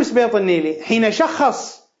عالم سبيط-النيلي حين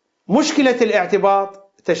شخص مشكلة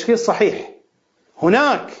الاعتباط تشخيص صحيح.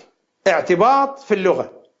 هناك اعتباط في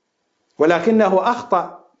اللغة، ولكنه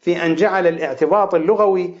أخطأ في أن جعل الاعتباط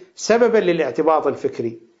اللغوي سببا للاعتباط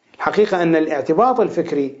الفكري. الحقيقة أن الاعتباط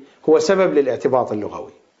الفكري هو سبب للاعتباط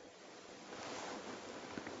اللغوي.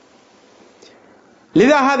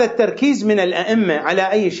 لذا هذا التركيز من الأئمة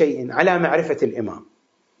على أي شيء؟ على معرفة الإمام.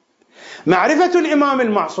 معرفة الإمام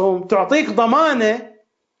المعصوم تعطيك ضمانة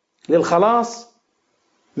للخلاص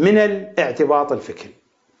من الاعتباط الفكري،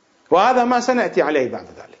 وهذا ما سنأتي عليه بعد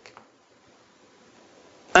ذلك.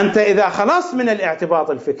 أنت إذا خلصت من الاعتباط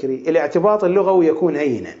الفكري، الاعتباط اللغوي يكون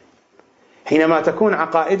هينا. حينما تكون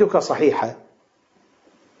عقائدك صحيحة،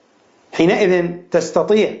 حينئذ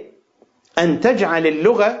تستطيع أن تجعل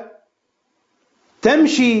اللغة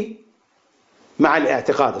تمشي مع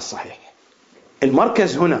الاعتقاد الصحيح.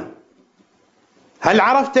 المركز هنا، هل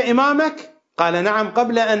عرفت إمامك؟ قال نعم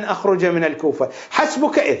قبل أن أخرج من الكوفة.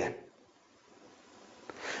 حسبك إذن.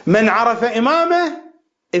 من عرف إمامه،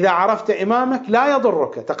 إذا عرفت إمامك لا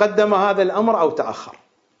يضرك تقدم هذا الأمر أو تأخر.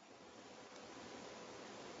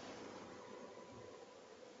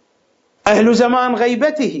 أهل زمان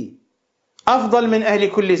غيبته أفضل من أهل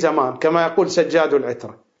كل زمان، كما يقول سجاد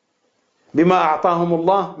العترة، بما أعطاهم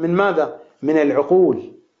الله من ماذا؟ من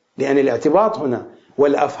العقول، لأن الاعتباط هنا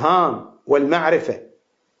والأفهام والمعرفة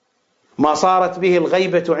ما صارت به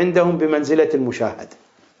الغيبة عندهم بمنزلة المشاهدة.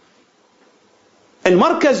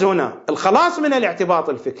 المركز هنا، الخلاص من الاعتباط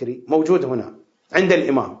الفكري موجود هنا عند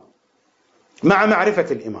الإمام مع معرفة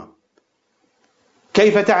الإمام.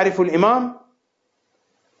 كيف تعرف الإمام؟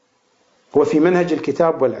 هو في منهج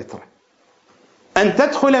الكتاب والعترة. أن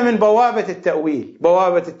تدخل من بوابة التأويل.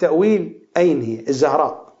 بوابة التأويل أين هي؟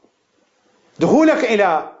 الزهراء. دخولك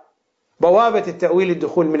إلى بوابة التأويل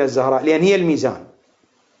الدخول من الزهراء، لأن هي الميزان،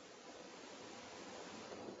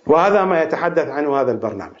 وهذا ما يتحدث عنه هذا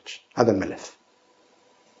البرنامج، هذا الملف.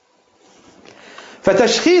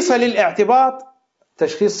 فتشخيص للاعتباط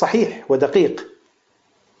تشخيص صحيح ودقيق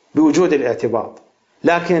بوجود الاعتباط،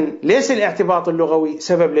 لكن ليس الاعتباط اللغوي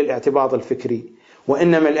سبب للاعتباط الفكري،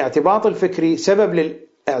 وإنما الاعتباط الفكري سبب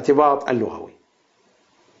للاعتباط اللغوي.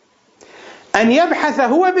 أن يبحث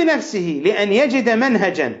هو بنفسه لأن يجد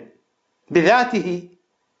منهجا بذاته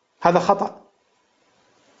هذا خطأ.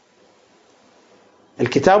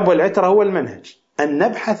 الكتاب والعترة هو المنهج، أن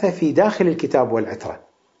نبحث في داخل الكتاب والعترة.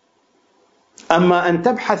 أما أن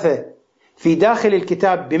تبحث في داخل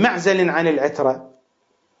الكتاب بمعزل عن العترة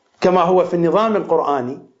كما هو في النظام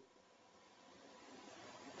القرآني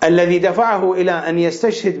الذي دفعه إلى أن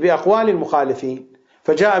يستشهد بأقوال المخالفين،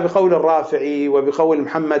 فجاء بقول الرافعي وبقول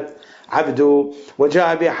محمد عبده،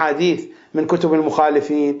 وجاء بأحاديث من كتب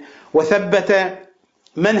المخالفين، وثبت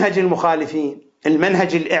منهج المخالفين،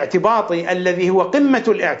 المنهج الاعتباطي الذي هو قمة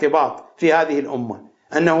الاعتباط في هذه الأمة،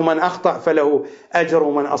 أنه من أخطأ فله أجر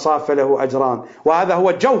ومن أصاب فله أجران، وهذا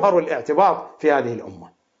هو جوهر الاعتباط في هذه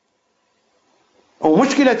الأمة.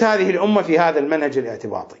 ومشكلة هذه الأمة في هذا المنهج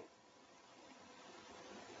الاعتباطي.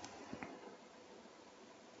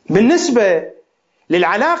 بالنسبة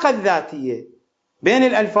للعلاقة الذاتية بين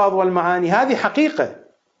الألفاظ والمعاني، هذه حقيقة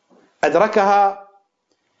أدركها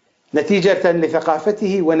نتيجة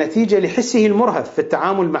لثقافته ونتيجة لحسه المرهف في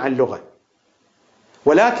التعامل مع اللغة،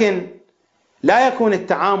 ولكن لا يكون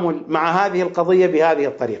التعامل مع هذه القضية بهذه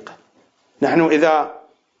الطريقة. نحن إذا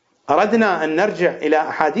أردنا أن نرجع إلى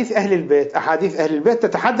أحاديث أهل البيت، أحاديث أهل البيت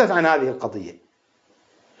تتحدث عن هذه القضية،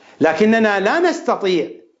 لكننا لا نستطيع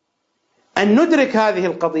أن ندرك هذه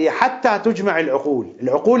القضية حتى تجمع العقول.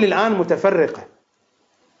 العقول الآن متفرقة،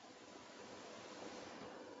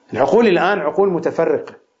 العقول الآن عقول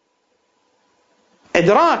متفرقة.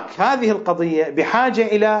 إدراك هذه القضية بحاجة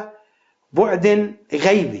إلى بعد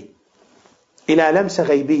غيبي، إلى لمسة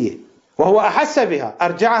غيبية، وهو أحس بها،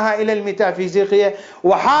 أرجعها إلى الميتافيزيقية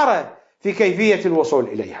وحار في كيفية الوصول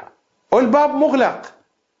إليها، والباب مغلق.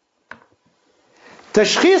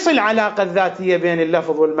 تشخيص العلاقة الذاتية بين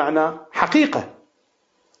اللفظ والمعنى حقيقة،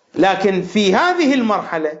 لكن في هذه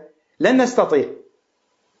المرحلة لن نستطيع،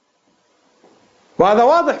 وهذا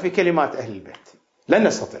واضح في كلمات أهل البيت، لن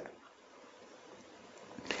نستطيع.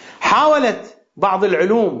 حاولت بعض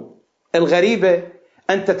العلوم الغريبة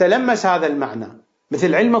أن تتلمس هذا المعنى،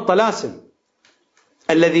 مثل علم الطلاسم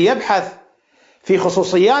الذي يبحث في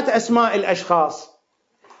خصوصيات أسماء الأشخاص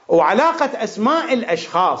وعلاقة أسماء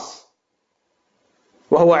الأشخاص،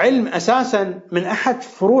 وهو علم أساسا من أحد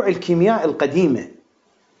فروع الكيمياء القديمة.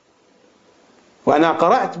 وأنا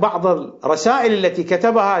قرأت بعض الرسائل التي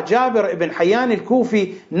كتبها جابر بن حيان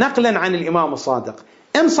الكوفي نقلا عن الإمام الصادق،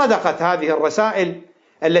 إن صدقت هذه الرسائل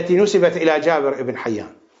التي نسبت إلى جابر بن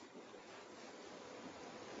حيان،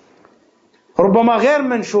 ربما غير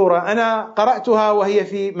منشورة، أنا قرأتها وهي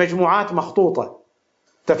في مجموعات مخطوطة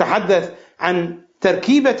تتحدث عن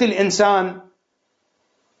تركيبة الإنسان،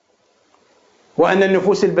 وأن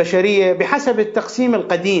النفوس البشرية بحسب التقسيم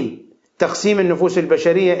القديم، تقسيم النفوس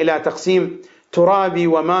البشرية إلى تقسيم ترابي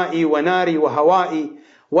ومائي وناري وهوائي،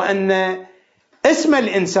 وأن اسم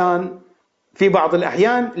الإنسان في بعض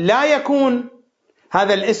الأحيان لا يكون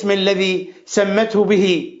هذا الاسم الذي سمته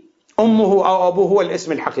به أمه أو أبوه هو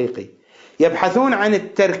الاسم الحقيقي. يبحثون عن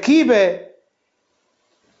التركيبة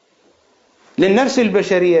للنفس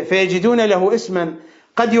البشرية فيجدون له اسما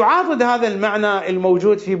قد يعاضد هذا المعنى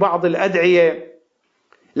الموجود في بعض الأدعية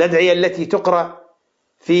التي تقرأ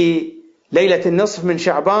في ليلة النصف من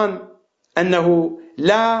شعبان، أنه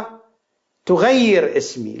لا تغير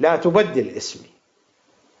اسمي، لا تبدل اسمي،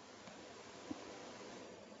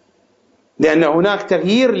 لأن هناك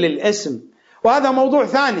تغيير للاسم، وهذا موضوع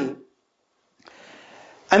ثاني.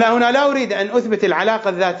 أنا هنا لا أريد أن أثبت العلاقة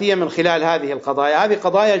الذاتية من خلال هذه القضايا، هذه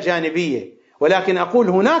قضايا جانبية، ولكن أقول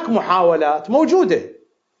هناك محاولات موجودة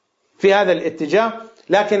في هذا الاتجاه،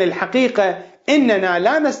 لكن الحقيقة إننا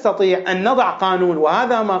لا نستطيع أن نضع قانون،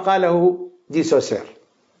 وهذا ما قاله دي سوسير،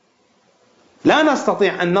 لا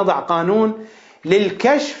نستطيع أن نضع قانون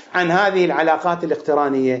للكشف عن هذه العلاقات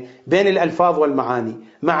الاقترانية بين الألفاظ والمعاني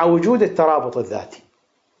مع وجود الترابط الذاتي،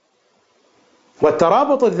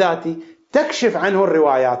 والترابط الذاتي تكشف عنه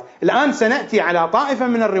الروايات. الآن سنأتي على طائفة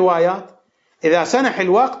من الروايات، إذا سنح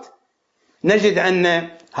الوقت نجد أن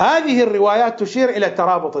هذه الروايات تشير إلى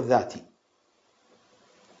الترابط الذاتي،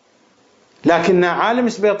 لكن عالم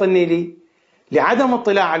سبيطنيلي لعدم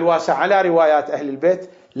اطلاع الواسع على روايات أهل البيت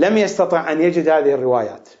لم يستطع أن يجد هذه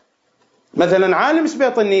الروايات. مثلا عالم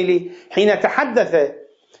سبيطنيلي حين تحدث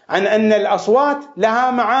عن أن الأصوات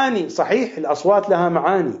لها معاني، صحيح الأصوات لها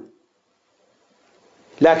معاني،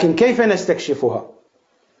 لكن كيف نستكشفها؟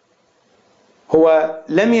 هو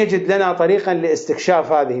لم يجد لنا طريقا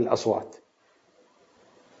لاستكشاف هذه الأصوات.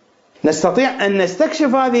 نستطيع أن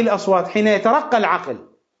نستكشف هذه الأصوات حين يترقى العقل،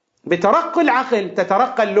 بترقي العقل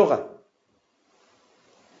تترقى اللغة.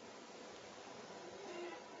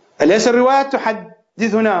 أليس الروايات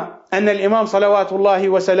تحدثنا أن الإمام صلوات الله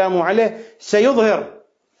وسلامه عليه سيظهر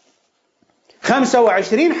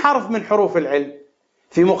 25 حرف من حروف العلم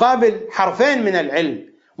في مقابل حرفين من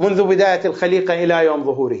العلم منذ بداية الخليقة إلى يوم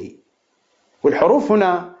ظهوره؟ والحروف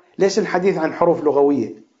هنا ليس الحديث عن حروف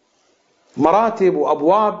لغوية، مراتب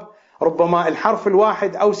وأبواب، ربما الحرف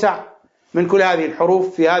الواحد أوسع من كل هذه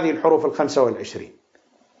الحروف في هذه الحروف 25،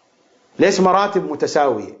 ليس مراتب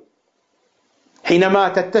متساوية. حينما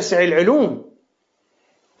تتسع العلوم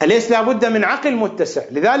أليس لا بد من عقل متسع؟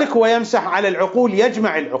 لذلك هو يمسح على العقول،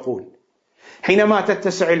 يجمع العقول. حينما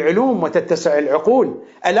تتسع العلوم وتتسع العقول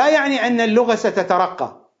ألا يعني أن اللغة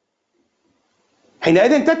ستترقى؟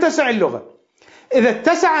 حينئذ تتسع اللغة. إذا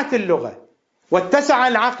اتسعت اللغة واتسع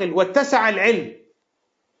العقل واتسع العلم،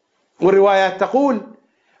 والروايات تقول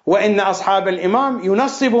وإن أصحاب الإمام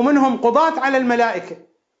ينصب منهم قضاة على الملائكة.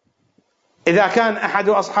 إذا كان أحد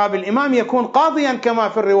أصحاب الإمام يكون قاضيا كما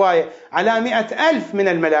في الرواية على 100,000 من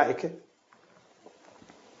الملائكة،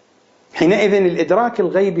 حينئذ الإدراك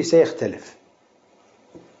الغيبي سيختلف.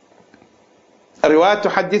 الروايات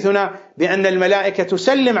تحدثنا بأن الملائكة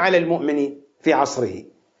تسلم على المؤمنين في عصره.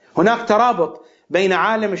 هناك ترابط بين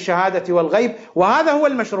عالم الشهادة والغيب، وهذا هو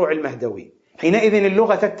المشروع المهدوي. حينئذ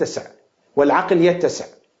اللغة تتسع والعقل يتسع.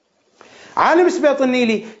 عالم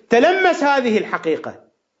السبيطنيلي تلمس هذه الحقيقة،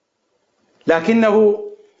 لكنه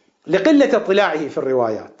لقلة اطلاعه في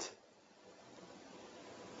الروايات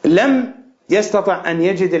لم يستطع أن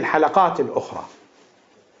يجد الحلقات الأخرى.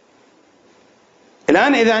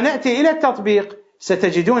 الآن إذا نأتي إلى التطبيق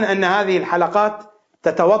ستجدون أن هذه الحلقات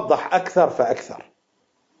تتوضح أكثر فأكثر.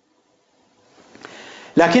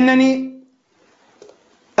 لكنني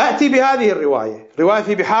أتي بهذه الرواية، رواية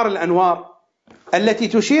في بحار الأنوار، التي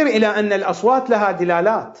تشير إلى أن الأصوات لها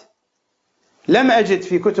دلالات. لم أجد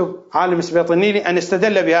في كتب عالم السبيطنيلي أن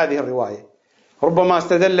استدل بهذه الرواية، ربما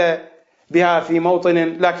استدل بها في موطن،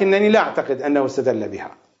 لكنني لا أعتقد أنه استدل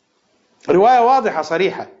بها. رواية واضحة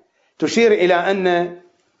صريحة تشير إلى أن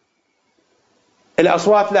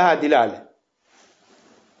الأصوات لها دلالة،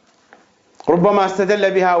 ربما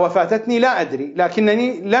استدل بها وفاتتني لا أدري،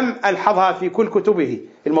 لكنني لم ألحظها في كل كتبه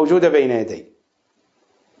الموجودة بين يدي.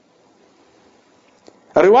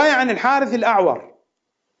 الرواية عن الحارث الأعور: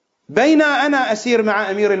 بين أنا أسير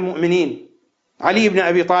مع أمير المؤمنين علي بن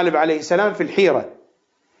أبي طالب عليه السلام في الحيرة،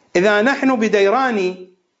 إذا نحن بديراني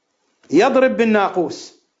يضرب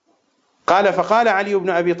بالناقوس. قال: فقال علي بن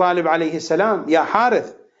أبي طالب عليه السلام: يا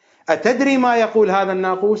حارث، أتدري ما يقول هذا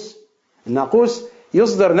الناقوس؟ الناقوس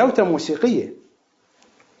يصدر نوتة موسيقية.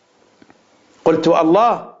 قلت: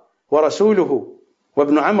 الله ورسوله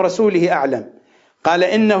وابن عم رسوله أعلم. قال: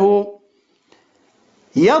 إنه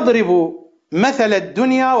يضرب مثل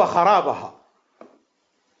الدنيا وخرابها،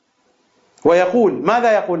 ويقول: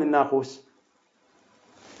 ماذا يقول الناقوس؟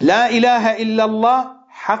 لا إله إلا الله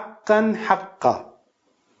حقا حقا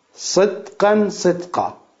صدقا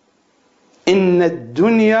صدقا، إن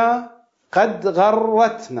الدنيا قد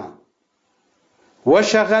غرتنا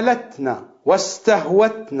وشغلتنا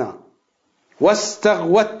واستهوتنا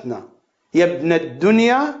واستغوتنا، يا ابن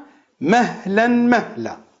الدنيا مهلا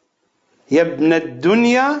مهلا، يا ابن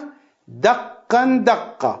الدنيا دقا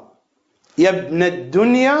دقا، يا ابن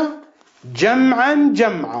الدنيا جمعا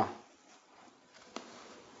جمعا،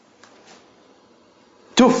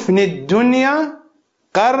 تفني الدنيا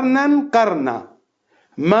قرنا قرنا،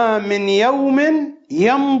 ما من يوم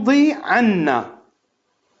يمضي عنا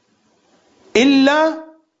إلا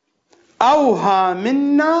أوهى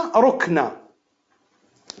منا ركنا،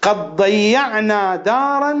 قد ضيعنا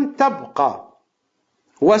دارا تبقى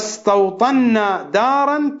واستوطنا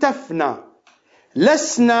دارا تفنى،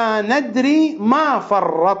 لسنا ندري ما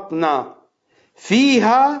فرطنا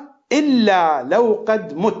فيها إلا لو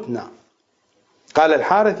قد متنا. قال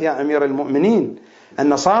الحارث: يا أمير المؤمنين،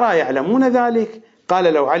 النصارى يعلمون ذلك؟ قال: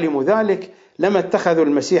 لو علموا ذلك لما اتخذوا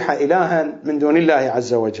المسيح إلها من دون الله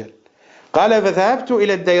عز وجل. قال: فذهبت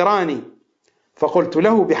إلى الديراني فقلت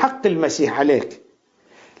له: بحق المسيح عليك،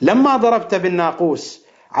 لما ضربت بالناقوس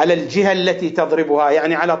على الجهة التي تضربها،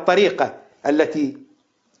 يعني على الطريقة التي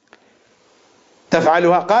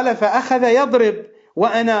تفعلها. قال: فأخذ يضرب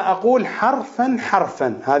وأنا أقول حرفا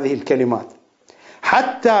حرفا هذه الكلمات،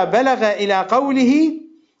 حتى بلغ إلى قوله: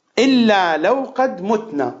 إلا لو قد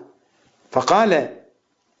متنا. فقال: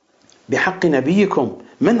 بحق نبيكم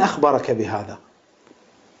من أخبرك بهذا؟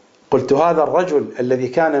 قلت: هذا الرجل الذي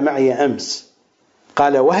كان معي أمس.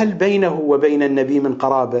 قال: وهل بينه وبين النبي من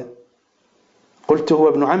قرابة؟ قلت: هو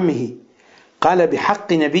ابن عمه. قال: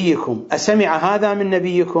 بحق نبيكم أسمع هذا من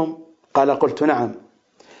نبيكم؟ قال: قلت: نعم.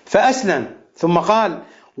 فأسلم، ثم قال: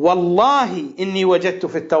 والله إني وجدت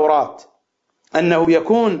في التوراة أنه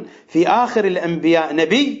يكون في آخر الأنبياء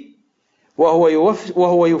نبي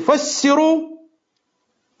وهو يفسر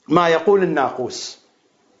ما يقول الناقوس،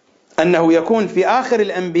 أنه يكون في آخر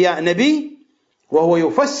الأنبياء نبي وهو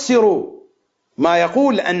يفسر ما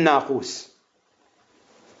يقول الناقوس.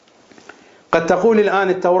 قد تقول الآن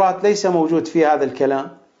التوراة ليس موجود في هذا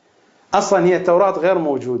الكلام، أصلا هي التوراة غير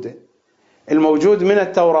موجودة. الموجود من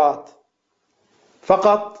التوراة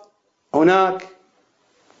فقط هناك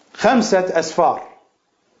 5 أسفار،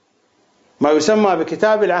 ما يسمى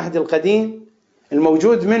بكتاب العهد القديم،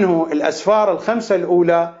 الموجود منه الأسفار 5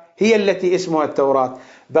 الأولى هي التي اسمها التوراة.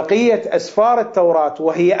 بقية أسفار التوراة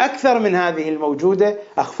وهي أكثر من هذه الموجودة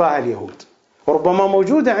أخفاها اليهود، وربما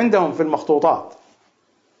موجودة عندهم في المخطوطات،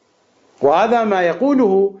 وهذا ما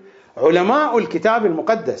يقوله علماء الكتاب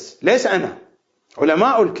المقدس، ليس أنا.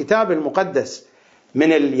 علماء الكتاب المقدس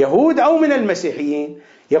من اليهود أو من المسيحيين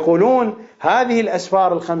يقولون هذه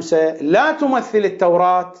الأسفار الخمسة لا تمثل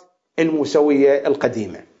التوراة الموسوية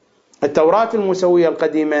القديمة. التوراة الموسوية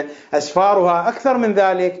القديمة أسفارها أكثر من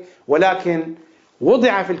ذلك، ولكن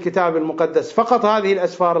وضع في الكتاب المقدس فقط هذه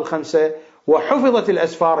الأسفار الخمسة وحفظت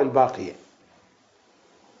الأسفار الباقية.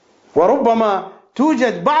 وربما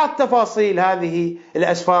توجد بعض تفاصيل هذه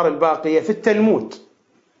الأسفار الباقية في التلمود،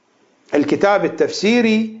 الكتاب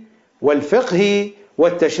التفسيري والفقهي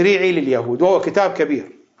والتشريعي لليهود، وهو كتاب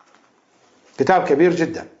كبير، كتاب كبير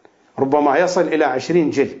جدا، ربما يصل إلى 20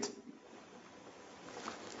 جلد،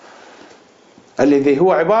 الذي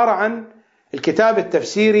هو عبارة عن الكتاب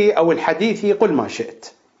التفسيري أو الحديثي، قل ما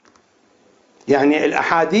شئت، يعني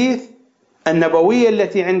الأحاديث النبوية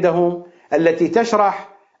التي عندهم التي تشرح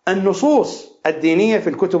النصوص الدينية في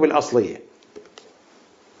الكتب الأصلية.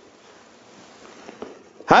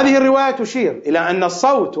 هذه الرواية تشير إلى أن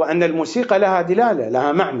الصوت وأن الموسيقى لها دلالة،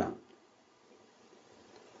 لها معنى.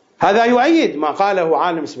 هذا يؤيد ما قاله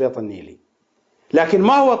عالم سبيط-النيلي، لكن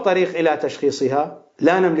ما هو الطريق إلى تشخيصها؟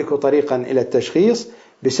 لا نملك طريقا إلى التشخيص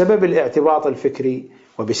بسبب الاعتباط الفكري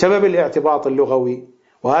وبسبب الاعتباط اللغوي،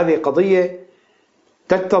 وهذه قضية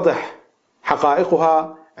تتضح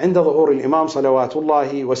حقائقها عند ظهور الإمام صلوات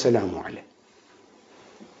الله وسلامه عليه.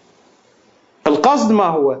 القصد ما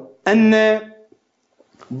هو؟ أن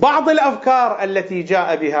بعض الأفكار التي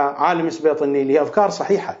جاء بها عالم سبيط-النيلي هي أفكار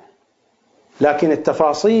صحيحة، لكن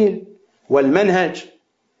التفاصيل والمنهج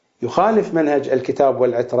يخالف منهج الكتاب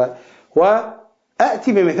والعترة.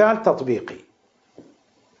 وأتي بمثال تطبيقي،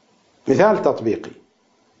 مثال تطبيقي،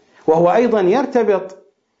 وهو أيضا يرتبط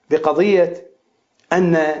بقضية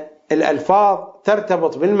أن الألفاظ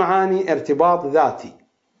ترتبط بالمعاني ارتباط ذاتي.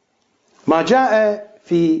 ما جاء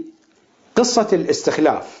في قصة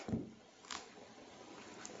الاستخلاف،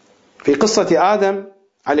 في قصة آدم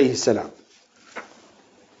عليه السلام،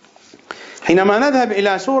 حينما نذهب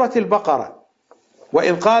إلى سورة البقرة،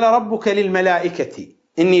 وإذ قال ربك للملائكة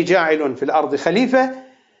إني جاعل في الأرض خليفة،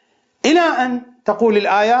 إلى أن تقول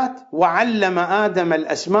الآيات وعلم آدم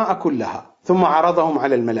الأسماء كلها ثم عرضهم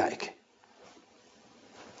على الملائكة.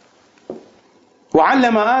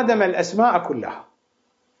 وعلم آدم الأسماء كلها.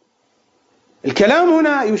 الكلام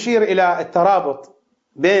هنا يشير إلى الترابط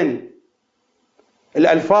بين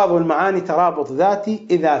الألفاظ والمعاني، ترابط ذاتي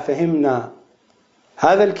إذا فهمنا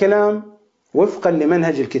هذا الكلام وفقا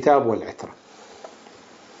لمنهج الكتاب والعترة.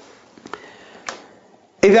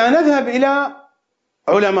 إذا نذهب إلى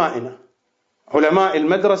علمائنا، علماء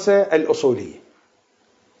المدرسة الأصولية،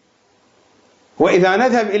 وإذا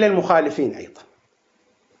نذهب إلى المخالفين أيضا،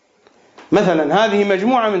 مثلا هذه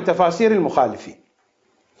مجموعة من تفاسير المخالفين،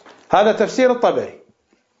 هذا تفسير الطبري،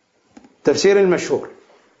 تفسير المشهور،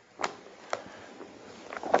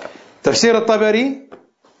 تفسير الطبري،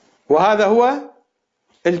 وهذا هو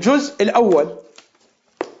الجزء الأول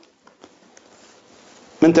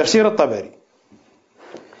من تفسير الطبري.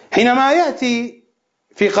 حينما يأتي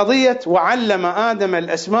في قضية وعلم آدم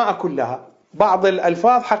الأسماء كلها، بعض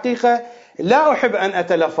الألفاظ حقيقة لا أحب أن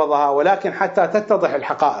أتلفظها، ولكن حتى تتضح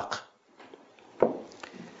الحقائق.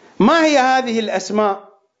 ما هي هذه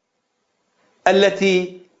الأسماء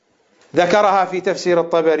التي ذكرها في تفسير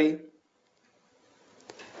الطبري؟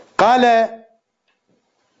 قال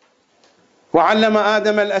وعلم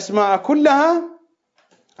آدم الأسماء كلها،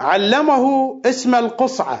 علمه اسم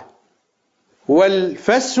القصعة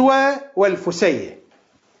والفسوة والفسية.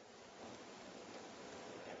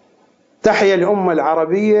 تحيا الأمة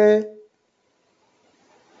العربية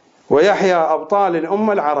ويحيا أبطال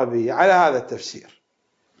الأمة العربية على هذا التفسير.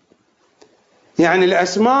 يعني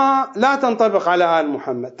الأسماء لا تنطبق على آل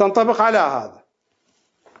محمد، تنطبق على هذا.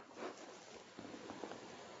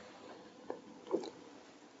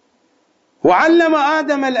 وعلم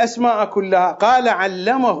آدم الأسماء كلها، قال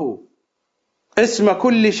علمه اسم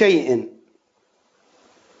كل شيء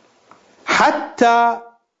حتى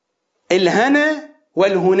الهنا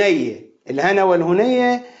والهنية. الهنا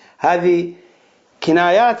والهنية هذه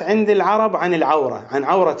كنايات عند العرب عن العورة، عن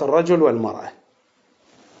عورة الرجل والمرأة.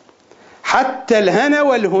 حتى الهنا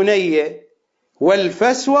والهنية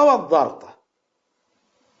والفسوة والضرطة.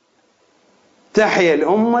 تحيا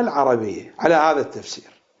الأمة العربية على هذا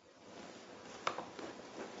التفسير.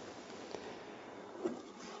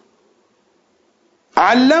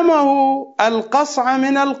 علمه القصع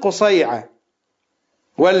من القصيعة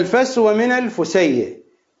والفسوة من الفسية.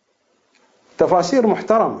 تفاسير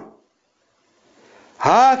محترمة.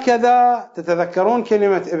 هكذا تتذكرون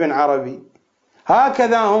كلمة ابن عربي،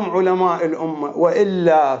 هكذا هم علماء الأمة،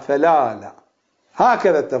 وإلا فلا لا.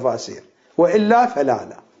 هكذا التفاسير، وإلا فلا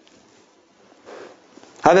لا.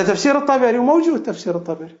 هذا تفسير الطبري، وموجود تفسير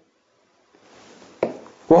الطبري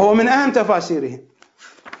وهو من أهم تفاسيره،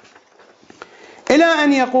 إلى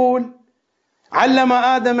أن يقول علم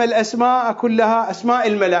آدم الأسماء كلها، أسماء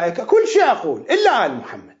الملائكة، كل شيء أقول إلا آل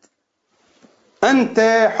محمد.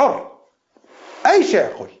 أنت حر، أي شيء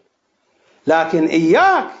قل، لكن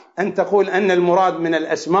إياك أن تقول أن المراد من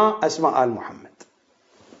الأسماء أسماء آل محمد.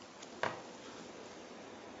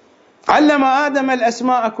 علم آدم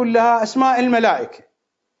الأسماء كلها، أسماء الملائكة،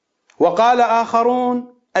 وقال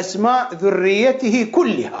آخرون أسماء ذريته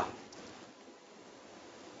كلها،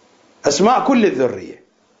 أسماء كل الذرية.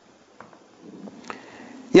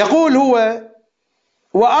 يقول هو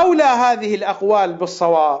وأولى هذه الأقوال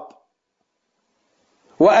بالصواب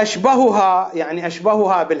وأشبهها، يعني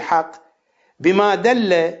أشبهها بالحق، بما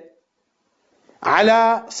دل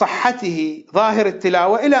على صحته ظاهر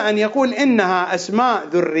التلاوة، إلى أن يقول إنها أسماء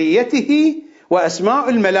ذريته وأسماء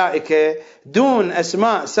الملائكة دون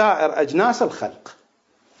أسماء سائر أجناس الخلق.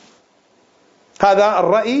 هذا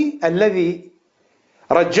الرأي الذي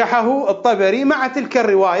رجحه الطبري مع تلك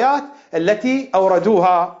الروايات التي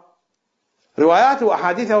أوردوها، روايات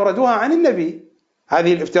وأحاديث أوردوها عن النبي،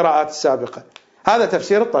 هذه الافتراءات السابقة. هذا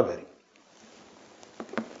تفسير الطبري،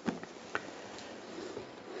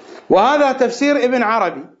 وهذا تفسير ابن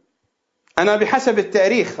عربي. أنا بحسب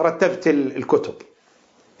التاريخ رتبت الكتب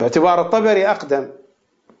باعتبار الطبري أقدم.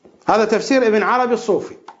 هذا تفسير ابن عربي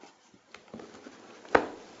الصوفي،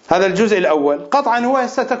 هذا الجزء الأول. قطعا هو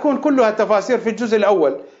ستكون كلها التفاسير في الجزء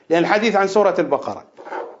الأول، لأن الحديث عن سورة البقرة.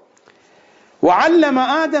 وعلم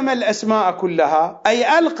آدم الأسماء كلها،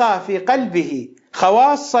 أي ألقى في قلبه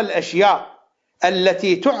خواص الأشياء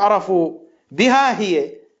التي تعرف بها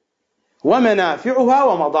هي ومنافعها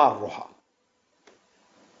ومضارها.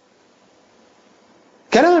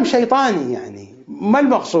 كلام شيطاني، يعني ما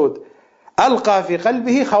المقصود؟ ألقى في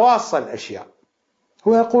قلبه خواص الأشياء.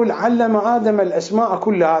 هو يقول علم آدم الأسماء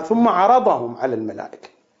كلها ثم عرضهم على الملائكة،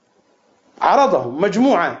 عرضهم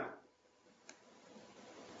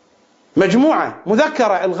مجموعة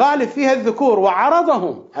مذكرة الغالب فيها الذكور،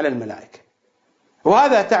 وعرضهم على الملائكة.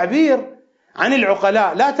 وهذا تعبير عن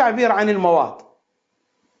العقلاء، لا تعبير عن المواد.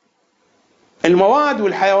 المواد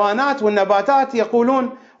والحيوانات والنباتات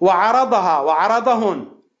يقولون وعرضها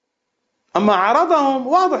وعرضهن، أما عرضهم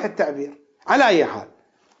واضح التعبير. على أي حال،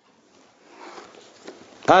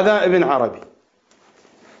 هذا ابن عربي.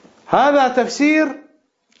 هذا تفسير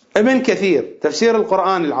ابن كثير، تفسير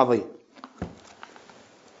القرآن العظيم.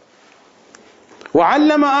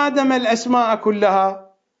 وعلم آدم الأسماء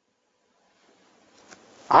كلها،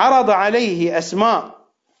 عرض عليه أسماء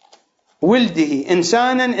ولده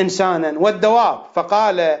إنسانا والدواب،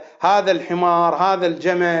 فقال هذا الحمار، هذا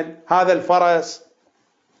الجمل، هذا الفرس.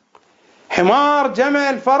 حمار،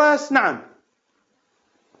 جمل، فرس، نعم.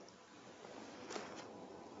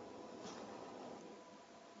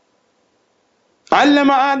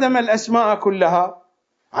 علم آدم الأسماء كلها،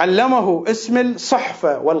 علمه اسم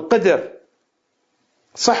الصحفة والقدر.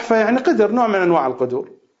 صحفة يعني قدر، نوع من أنواع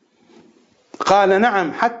القدور. قال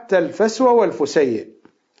نعم حتى الفسوة والفسيء.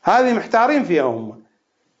 هذه محتارين فيها، هم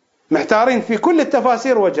محتارين في كل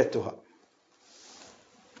التفاسير وجدتها.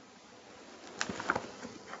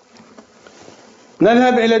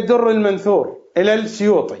 نذهب إلى الدر المنثور، إلى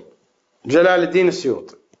السيوطي، جلال الدين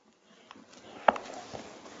السيوطي،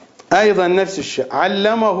 أيضا نفس الشيء.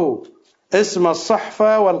 علمه اسم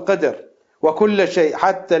الصحفة والقدر وكل شيء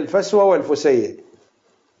حتى الفسوة والفسيء.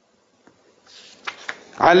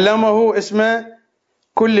 علمه اسم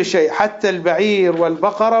كل شيء حتى البعير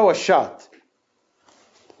والبقرة والشاة.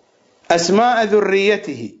 أسماء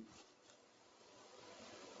ذريته،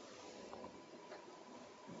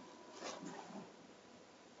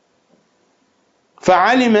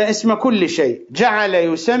 فعلم اسم كل شيء، جعل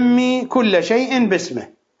يسمي كل شيء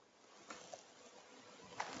باسمه.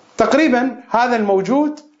 تقريبا هذا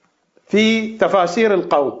الموجود في تفاسير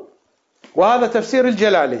القوم، وهذا تفسير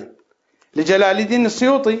الجلالين لجلال الدين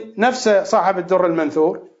السيوطي نفسه صاحب الدر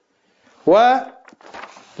المنثور، ولجلال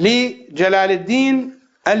الدين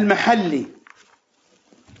المحلي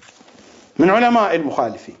من علماء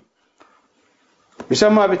المخالفين،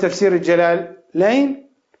 يسمى بتفسير الجلالين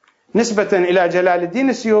نسبة إلى جلال الدين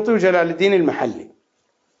السيوطي وجلال الدين المحلي.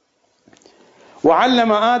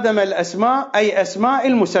 وعلم آدم الأسماء، أي أسماء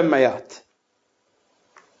المسميات،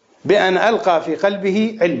 بأن ألقى في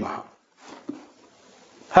قلبه علمها.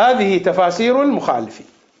 هذه تفاسير المخالفين.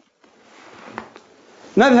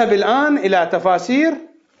 نذهب الآن إلى تفاسير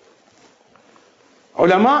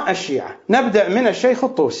علماء الشيعة. نبدأ من الشيخ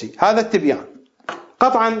الطوسي، هذا التبيان،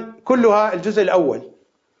 قطعا كلها الجزء الأول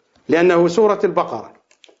لأنه سورة البقرة.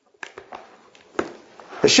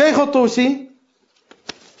 الشيخ الطوسي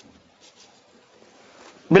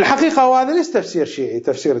بالحقيقة وهذا ليس تفسير شيعي،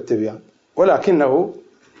 تفسير التبيان، ولكنه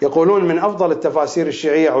يقولون من أفضل التفاسير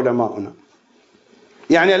الشيعية علماؤنا.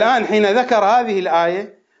 يعني الآن حين ذكر هذه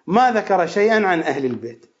الآية ما ذكر شيئا عن أهل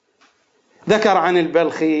البيت، ذكر عن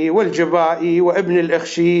البلخي والجبائي وابن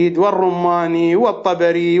الإخشيد والرماني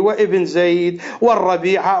والطبري وابن زيد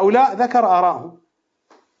والربيع، هؤلاء ذكر آراءهم،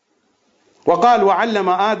 وقال وعلم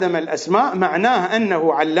آدم الأسماء، معناه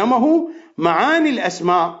أنه علمه معاني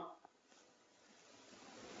الأسماء.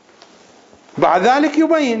 بعد ذلك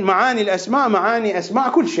يبين معاني الأسماء معاني أسماء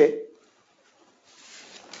كل شيء،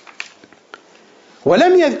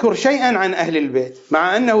 ولم يذكر شيئا عن أهل البيت،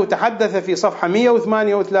 مع أنه تحدث في صفحة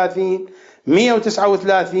 138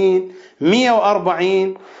 139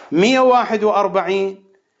 140 141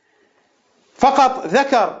 فقط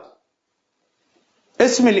ذكر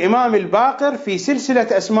اسم الإمام الباقر في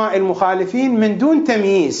سلسلة أسماء المخالفين من دون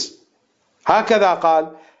تمييز. هكذا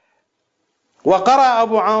قال: وقرأ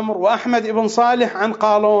أبو عمرو وأحمد بن صالح عن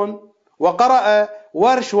قالون، وقرأ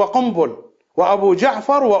ورش وقنبل وأبو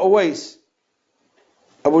جعفر وأويس.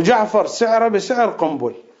 أبو جعفر سعر بسعر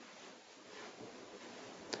قنبل.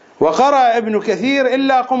 وقرأ ابن كثير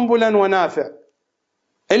إلا قنبلا ونافع،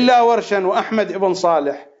 إلا ورشا وأحمد بن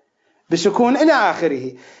صالح بسكون إلى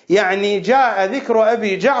آخره. يعني جاء ذكر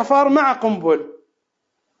أبي جعفر مع قنبل،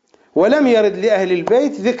 ولم يرد لأهل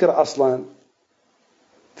البيت ذكر أصلا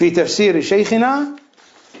في تفسير شيخنا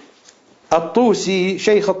الطوسي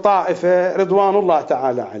شيخ الطائفة رضوان الله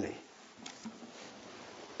تعالى عليه.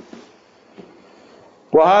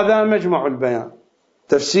 وهذا مجمع البيان،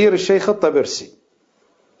 تفسير الشيخ الطبرسي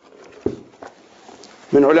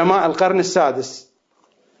من علماء القرن السادس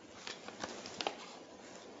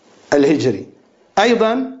الهجري.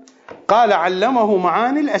 أيضا قال: علمه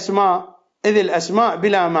معاني الأسماء، إذ الأسماء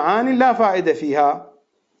بلا معاني لا فائدة فيها.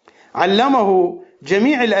 علمه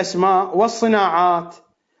جميع الأسماء والصناعات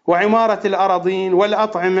وعمارة الأراضين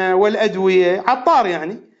والأطعمة والأدوية، عطار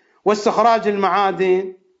يعني، واستخراج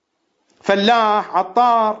المعادن، فلاح،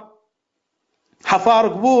 عطار، حفار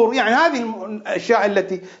قبور، يعني هذه الأشياء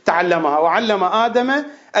التي تعلمها. وعلم آدم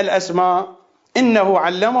الأسماء، إنه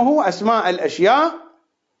علمه أسماء الأشياء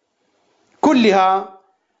كلها،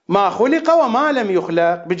 ما خلق وما لم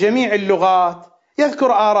يخلق، بجميع اللغات.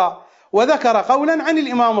 يذكر آراء، وذكر قولا عن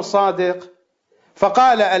الإمام الصادق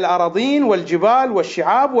فقال: الأراضين والجبال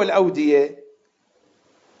والشعاب والأودية.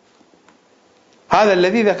 هذا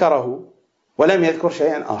الذي ذكره، ولم يذكر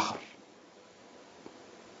شيئا آخر،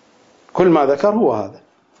 كل ما ذكر هو هذا.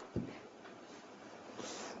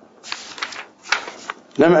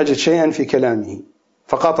 لم أجد شيئا في كلامه،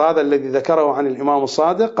 فقط هذا الذي ذكره عن الإمام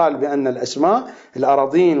الصادق، قال بأن الأسماء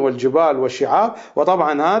الأراضين والجبال والشعاب.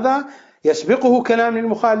 وطبعا هذا يسبقه كلام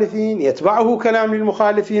للمخالفين، يتبعه كلام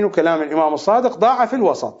للمخالفين، وكلام الإمام الصادق ضاع في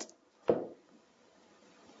الوسط.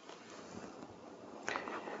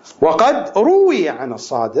 وقد روي عن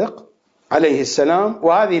الصادق عليه السلام،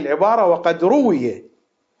 وهذه العبارة وقد روي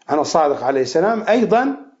عن الصادق عليه السلام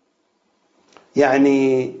أيضا،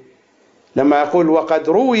 يعني لما يقول وقد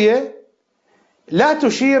روي لا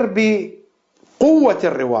تشير بقوة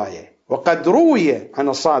الرواية. وقد روي عن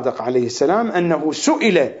الصادق عليه السلام أنه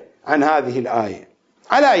سئل عن هذه الآية.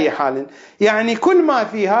 على أي حال، يعني كل ما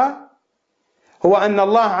فيها هو أن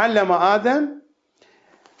الله علم آدم،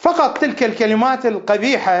 فقط تلك الكلمات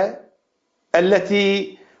القبيحة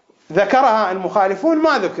التي ذكرها المخالفون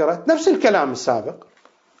ما ذكرت، نفس الكلام السابق.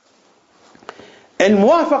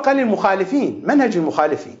 الموافقة للمخالفين، منهج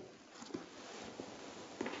المخالفين.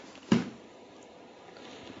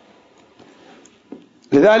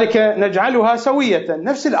 لذلك نجعلها سوية،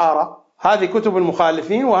 نفس الآراء، هذه كتب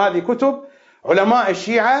المخالفين وهذه كتب علماء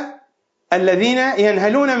الشيعة الذين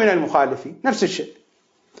ينهلون من المخالفين، نفس الشيء.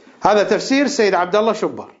 هذا تفسير السيد عبد الله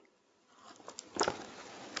شبر.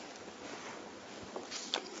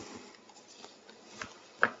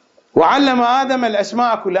 وعلم آدم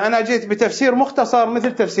الأسماء كلها. أنا جيت بتفسير مختصر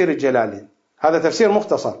مثل تفسير الجلالين، هذا تفسير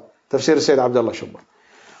مختصر، تفسير السيد عبد الله شبر.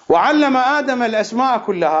 وعلم آدم الأسماء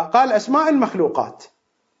كلها، قال أسماء المخلوقات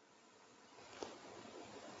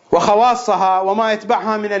وخواصها وما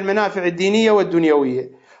يتبعها من المنافع الدينية والدنيوية.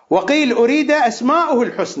 وقيل أريد أسماؤه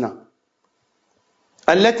الحسنى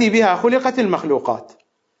التي بها خلقت المخلوقات،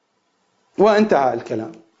 وانتهى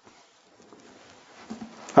الكلام.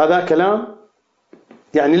 هذا كلام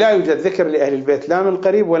يعني لا يوجد ذكر لأهل البيت لا من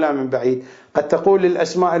قريب ولا من بعيد. قد تقول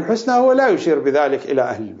الأسماء الحسنى، هو لا يشير بذلك إلى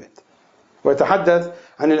أهل البيت، ويتحدث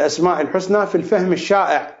عن الأسماء الحسنى في الفهم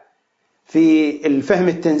الشائع، في الفهم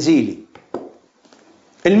التنزيلي.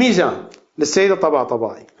 الميزان للسيد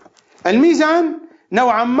الطباطبائي، الميزان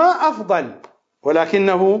نوعا ما أفضل،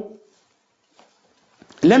 ولكنه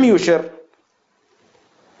لم يشر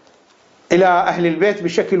إلى أهل البيت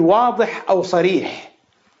بشكل واضح أو صريح.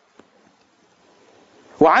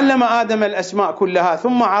 وعلم آدم الأسماء كلها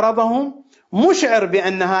ثم عرضهم، مشعر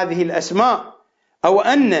بأن هذه الأسماء أو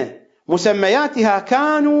أن مسمياتها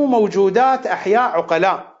كانوا موجودات أحياء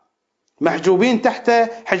عقلاء محجوبين تحت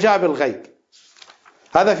حجاب الغيب.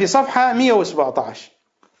 هذا في صفحة 117.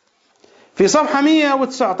 في صفحة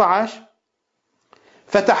 119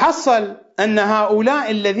 فتحصل أن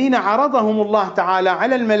هؤلاء الذين عرضهم الله تعالى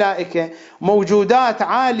على الملائكة موجودات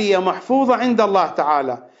عالية محفوظة عند الله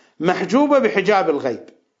تعالى محجوبة بحجاب الغيب.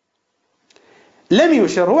 لم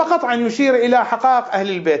يشر، هو قطعا يشير إلى حقائق أهل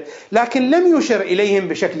البيت، لكن لم يشر إليهم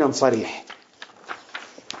بشكل صريح.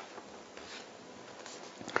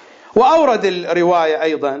 وأورد الرواية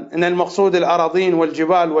أيضا أن المقصود الأراضين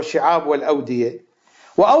والجبال والشعاب والأودية.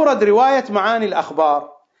 وأورد رواية معاني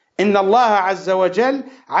الأخبار إن الله عز وجل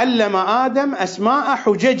علم آدم أسماء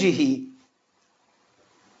حججه،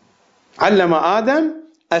 علم آدم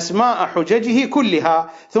أسماء حججه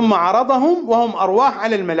كلها ثم عرضهم وهم أرواح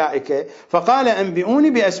على الملائكة فقال أنبئوني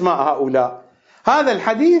بأسماء هؤلاء. هذا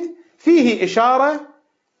الحديث فيه إشارة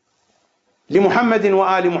لمحمد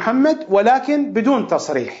وآل محمد ولكن بدون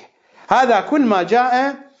تصريح. هذا كل ما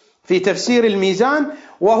جاء في تفسير الميزان،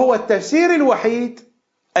 وهو التفسير الوحيد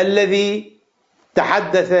الذي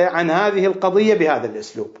تحدث عن هذه القضية بهذا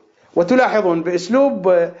الأسلوب، وتلاحظون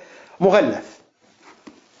بأسلوب مغلف.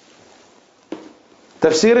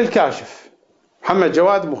 تفسير الكاشف محمد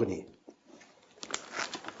جواد مغني.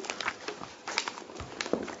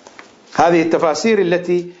 هذه التفاسير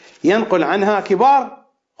التي ينقل عنها كبار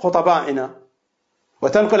خطبائنا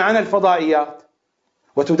وتنقل عنها الفضائيات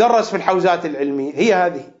وتدرس في الحوزات العلمية هي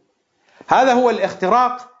هذه. هذا هو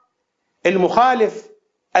الاختراق المخالف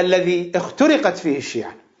الذي اخترقت فيه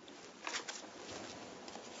الشيعة.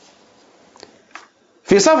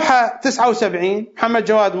 في صفحة 79 محمد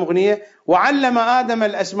جواد مغنية وعلم آدم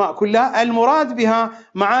الأسماء كلها، المراد بها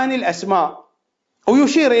معاني الأسماء،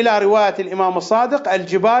 ويشير إلى رواية الإمام الصادق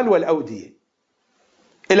الجبال والأودية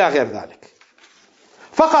إلى غير ذلك.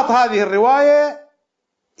 فقط هذه الرواية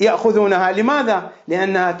يأخذونها. لماذا؟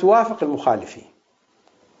 لأنها توافق المخالفين،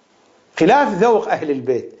 خلاف ذوق أهل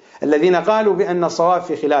البيت الذين قالوا بأن الصواب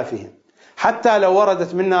في خلافهم. حتى لو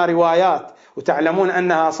وردت منا روايات وتعلمون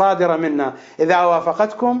أنها صادرة منا،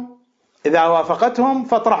 إذا وافقتهم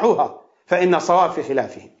فاطرحوها فإن الصواب في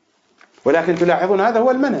خلافهم. ولكن تلاحظون هذا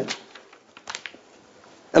هو المنهج.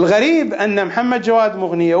 الغريب أن محمد جواد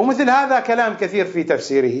مغنية، ومثل هذا كلام كثير في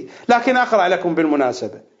تفسيره، لكن أقرأ لكم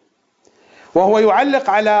بالمناسبة، وهو يعلق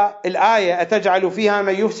على الآية أتجعل فيها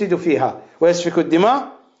من يفسد فيها ويسفك الدماء،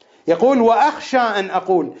 يقول وأخشى أن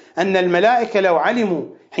أقول أن الملائكة لو علموا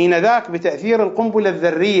حين ذاك بتأثير القنبلة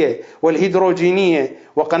الذرية والهيدروجينية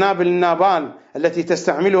وقنابل النابال التي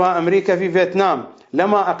تستعملها أمريكا في فيتنام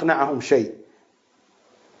لما أقنعهم شيء.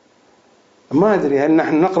 ما أدري هل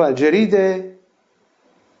نحن نقرأ جريدة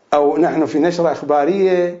أو نحن في نشرة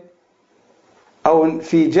إخبارية أو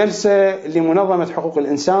في جلسة لمنظمة حقوق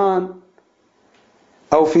الإنسان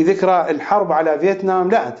أو في ذكرى الحرب على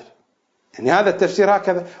فيتنام، لا أدري. يعني هذا التفسير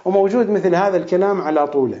هكذا، وموجود مثل هذا الكلام على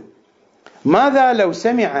طوله. ماذا لو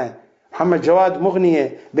سمع محمد جواد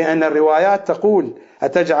مغنية بأن الروايات تقول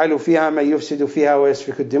أتجعل فيها من يفسد فيها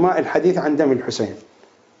ويسفك الدماء، الحديث عن دم الحسين،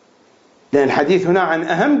 لأن الحديث هنا عن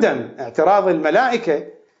أهم دم، اعتراض الملائكة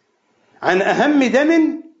عن أهم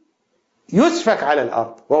دم يسفك على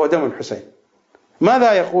الأرض وهو دم الحسين.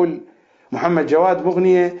 ماذا يقول محمد جواد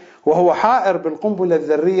مغنية وهو حائر بالقنبلة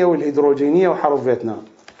الذرية والهيدروجينية وحرب فيتنام؟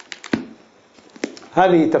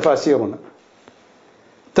 هذه تفاسيرنا.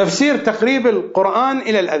 تفسير تقريب القرآن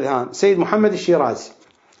إلى الأذهان سيد محمد الشيرازي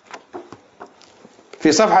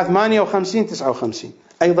في صفحة 58-59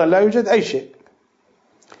 أيضا لا يوجد أي شيء.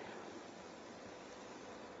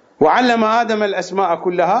 وعلم آدم الأسماء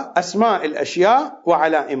كلها، أسماء الأشياء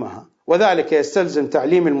وعلائمها، وذلك يستلزم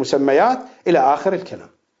تعليم المسميات إلى آخر الكلام.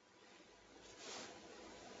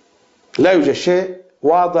 لا يوجد شيء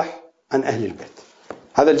واضح عن أهل البيت.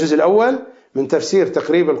 هذا الجزء الأول من تفسير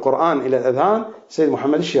تقريب القرآن إلى الأذهان سيد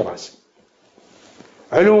محمد الشيرازي.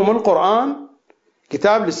 علوم القرآن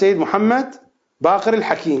كتاب للسيد محمد باقر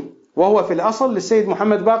الحكيم، وهو في الأصل للسيد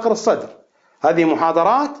محمد باقر الصدر. هذه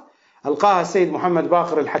محاضرات ألقاها السيد محمد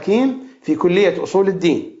باقر الحكيم في كلية أصول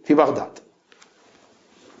الدين في بغداد.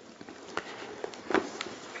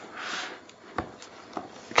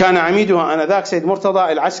 كان عميدها آنذاك سيد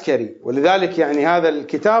مرتضى العسكري، ولذلك يعني هذا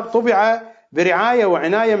الكتاب طبع برعاية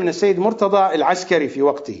وعناية من السيد مرتضى العسكري في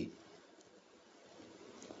وقته.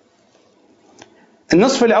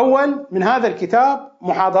 النصف الأول من هذا الكتاب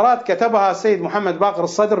محاضرات كتبها السيد محمد باقر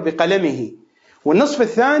الصدر بقلمه، والنصف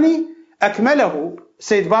الثاني أكمله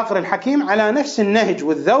السيد باقر الحكيم على نفس النهج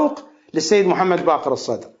والذوق للسيد محمد باقر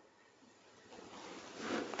الصدر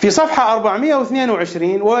في صفحة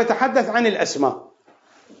 422 وهو يتحدث عن الأسماء.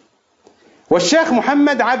 والشيخ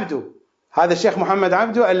محمد عبده، هذا الشيخ محمد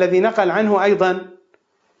عبده الذي نقل عنه أيضا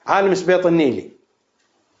عالم سبيط النيلي،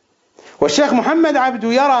 والشيخ محمد عبده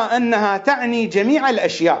يرى أنها تعني جميع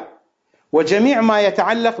الأشياء وجميع ما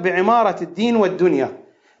يتعلق بعمارة الدين والدنيا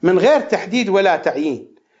من غير تحديد ولا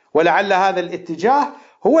تعيين، ولعل هذا الاتجاه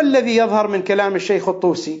هو الذي يظهر من كلام الشيخ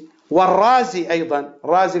الطوسي والرازي أيضا،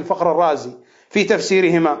 رازي الفخر الرازي في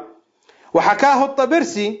تفسيرهما، وحكاه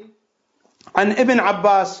الطبرسي عن ابن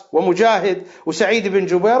عباس ومجاهد وسعيد بن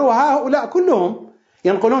جبير، وهؤلاء كلهم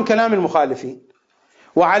ينقلون كلام المخالفين،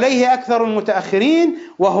 وعليه أكثر المتأخرين،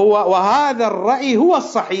 وهذا الرأي هو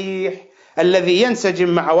الصحيح الذي ينسجم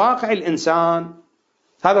مع واقع الإنسان.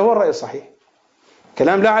 هذا هو الرأي الصحيح،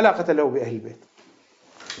 كلام لا علاقة له بأهل البيت.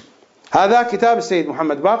 هذا كتاب السيد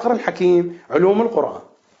محمد باقر الحكيم علوم القرآن،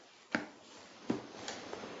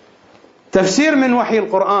 تفسير من وحي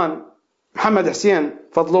القرآن محمد حسين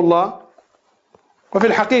فضل الله. وفي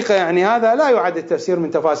الحقيقة يعني هذا لا يعد التفسير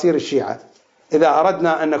من تفاسير الشيعة إذا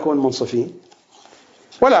أردنا أن نكون منصفين،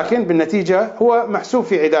 ولكن بالنتيجة هو محسوب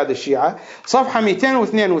في عداد الشيعة. صفحة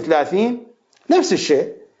 232 نفس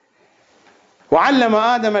الشيء، وعلم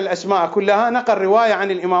آدم الأسماء كلها، نقل رواية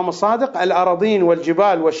عن الإمام الصادق الأراضين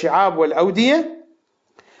والجبال والشعاب والأودية،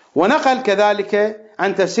 ونقل كذلك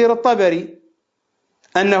عن تفسير الطبري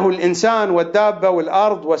أنه الإنسان والدابة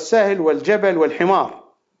والأرض والسهل والجبل والحمار.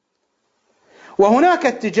 وهناك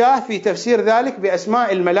اتجاه في تفسير ذلك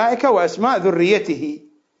بأسماء الملائكة وأسماء ذريته،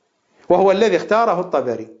 وهو الذي اختاره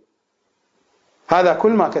الطبري. هذا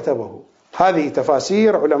كل ما كتبه، هذه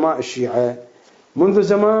تفاسير علماء الشيعة منذ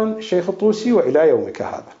زمان الشيخ الطوسي وإلى يومك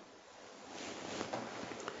هذا.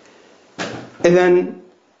 إذن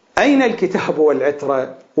أين الكتاب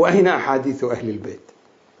والعترة وأين أحاديث أهل البيت؟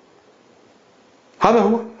 هذا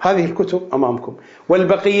هو، هذه الكتب أمامكم،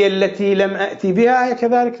 والبقية التي لم أأتي بها هي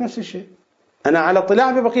كذلك نفس الشيء. أنا على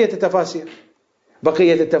اطلاع ببقية التفاسير،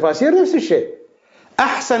 بقية التفاسير نفس الشيء.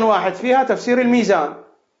 أحسن واحد فيها تفسير الميزان،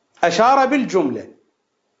 أشار بالجملة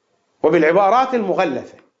وبالعبارات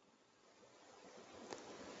المغلفة.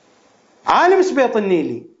 عالم سبيط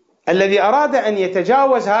النيلي الذي أراد أن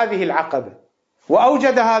يتجاوز هذه العقبة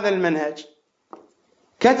وأوجد هذا المنهج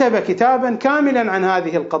كتب كتابا كاملا عن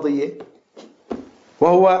هذه القضية،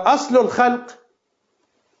 وهو أصل الخلق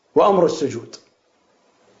وأمر السجود.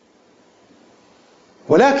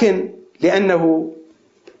 ولكن لأنه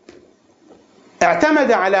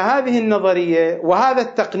اعتمد على هذه النظرية وهذا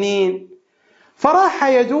التقنين فراح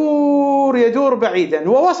يدور بعيدا،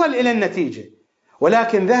 ووصل إلى النتيجة،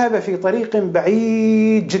 ولكن ذهب في طريق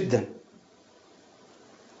بعيد جدا،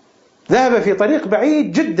 ذهب في طريق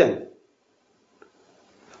بعيد جدا،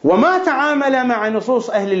 وما تعامل مع نصوص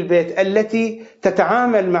أهل البيت التي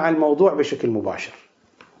تتعامل مع الموضوع بشكل مباشر.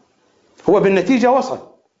 هو بالنتيجة وصل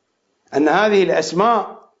أن هذه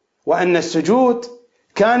الأسماء وأن السجود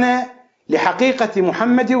كان لحقيقة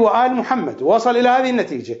محمد وآل محمد، وصل إلى هذه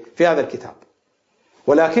النتيجة في هذا الكتاب،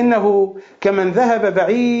 ولكنه كمن ذهب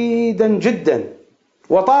بعيدا جدا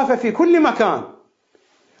وطاف في كل مكان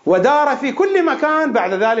ودار في كل مكان،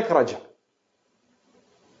 بعد ذلك رجع.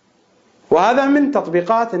 وهذا من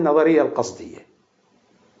تطبيقات النظرية القصدية.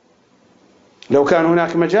 لو كان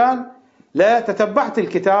هناك مجال لا تتبعت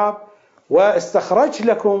الكتاب واستخرج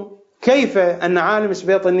لكم كيف أن عالم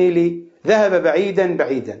سبيط النيلي ذهب بعيدا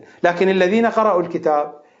بعيدا، لكن الذين قرأوا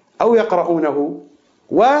الكتاب أو يقرؤونه،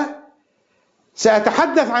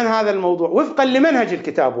 وسأتحدث عن هذا الموضوع وفقا لمنهج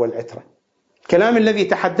الكتاب والعترة، الكلام الذي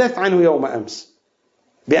تحدثت عنه يوم أمس،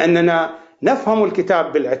 بأننا نفهم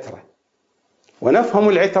الكتاب بالعترة، ونفهم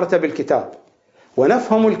العترة بالكتاب،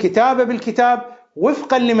 ونفهم الكتاب بالكتاب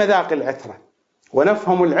وفقا لمذاق العترة،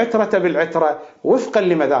 ونفهم العترة بالعترة وفقا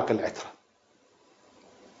لمذاق العترة.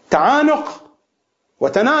 تعانق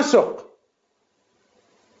وتناسق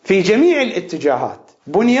في جميع الاتجاهات،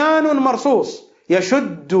 بنيان مرصوص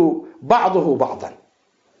يشد بعضه بعضا،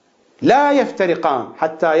 لا يفترقان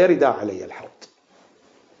حتى يرد علي الحوض.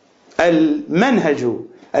 المنهج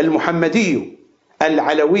المحمدي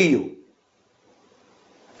العلوي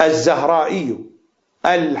الزهرائي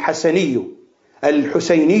الحسني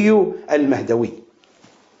الحسيني المهدوي.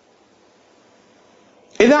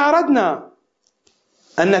 إذا أردنا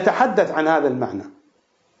أن نتحدث عن هذا المعنى،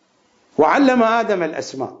 وعلم آدم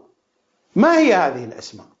الأسماء، ما هي هذه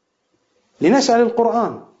الأسماء؟ لنسأل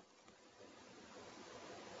القرآن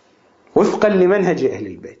وفقا لمنهج أهل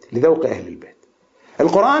البيت، لذوق أهل البيت.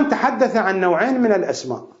 القرآن تحدث عن نوعين من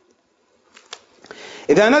الأسماء.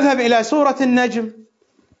 إذا نذهب إلى سورة النجم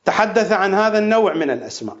تحدث عن هذا النوع من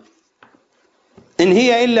الأسماء: إن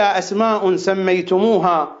هي إلا أسماء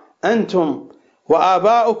سميتموها أنتم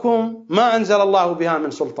وآباؤكم ما أنزل الله بها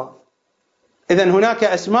من سلطان. إذن هناك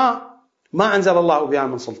أسماء ما أنزل الله بها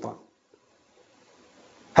من سلطان.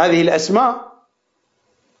 هذه الأسماء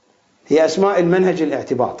هي أسماء المنهج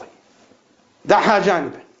الاعتباطي، دعها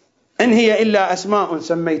جانبا. إن هي إلا أسماء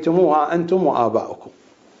سميتموها أنتم وآباؤكم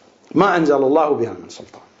ما أنزل الله بها من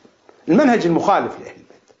سلطان، المنهج المخالف لأهل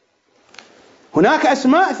البيت. هناك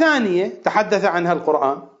أسماء ثانية تحدث عنها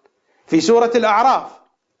القرآن في سورة الأعراف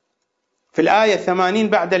في الآية 80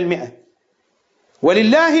 بعد 100: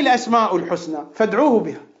 ولله الأسماء الحسنى فادعوه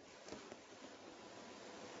بها.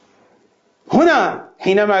 هنا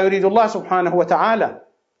حينما يريد الله سبحانه وتعالى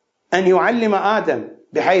أن يعلم آدم،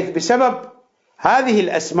 بحيث بسبب هذه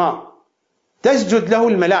الأسماء تسجد له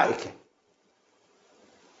الملائكة،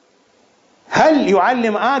 هل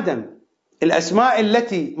يعلم آدم الأسماء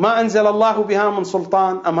التي ما أنزل الله بها من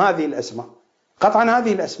سلطان أم هذه الأسماء؟ قطعا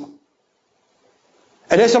هذه الأسماء.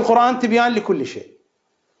 أليس القرآن تبيان لكل شيء؟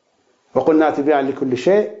 وقلنا تبيان لكل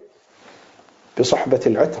شيء بصحبة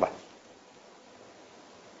العترة.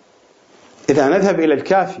 إذا نذهب إلى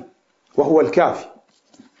الكافي وهو الكافي،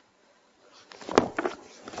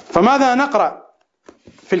 فماذا نقرأ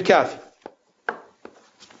في الكافي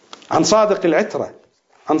عن صادق العترة،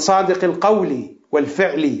 عن صادق القول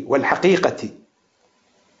والفعل والحقيقة؟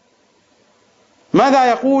 ماذا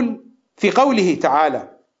يقول في قوله تعالى: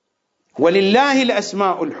 ولله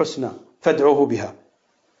الأسماء الحسنى فادعوه بها؟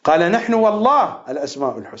 قال: نحن والله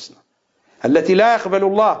الأسماء الحسنى التي لا يقبل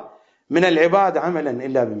الله من العباد عملا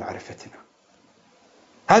إلا بمعرفتنا.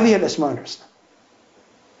 هذه الأسماء الحسنى.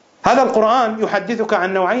 هذا القرآن يحدثك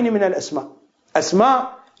عن نوعين من الأسماء: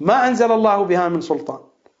 أسماء ما أنزل الله بها من سلطان،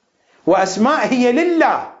 وأسماء هي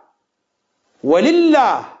لله،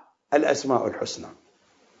 ولله الأسماء الحسنى.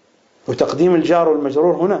 وتقديم الجار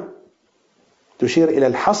والمجرور هنا تشير إلى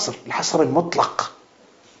الحصر المطلق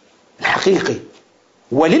الحقيقي: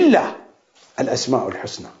 ولله الأسماء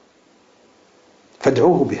الحسنى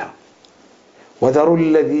فادعوه بها وذروا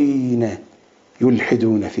الذين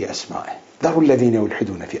يلحدون في أسمائه. ذروا الذين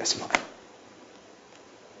يلحدون في أسمائه.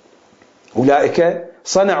 أولئك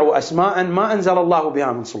صنعوا أسماء ما أنزل الله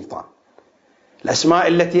بها من سلطان. الأسماء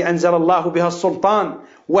التي أنزل الله بها السلطان،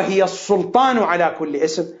 وهي السلطان على كل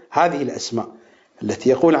اسم، هذه الأسماء التي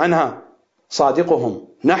يقول عنها صادقهم: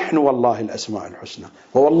 نحن والله الأسماء الحسنى،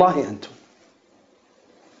 ووالله أنتم.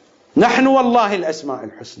 نحن والله الأسماء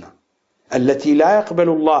الحسنى التي لا يقبل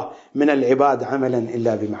الله من العباد عملا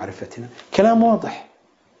إلا بمعرفتنا. كلام واضح،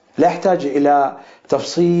 لا يحتاج إلى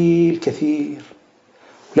تفصيل كثير،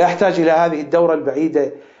 لا يحتاج إلى هذه الدورة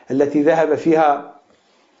البعيدة التي ذهب فيها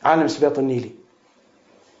عالم سبيط النيلي.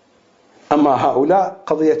 أما هؤلاء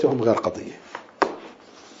قضيتهم غير قضية.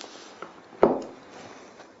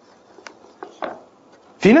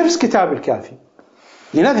 في نفس كتاب الكافي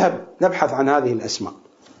لنذهب نبحث عن هذه الأسماء.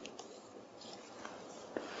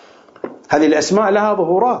 هذه الأسماء لها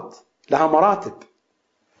ظهورات، لها مراتب.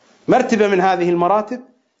 مرتبة من هذه المراتب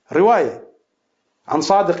رواية عن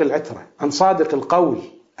صادق العترة، عن صادق القول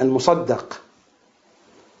المصدق،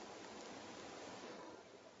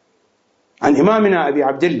 عن إمامنا أبي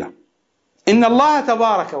عبد الله: إن الله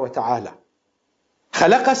تبارك وتعالى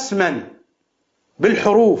خلق اسما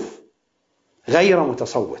بالحروف غير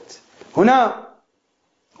متصوت.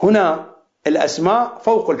 هنا الأسماء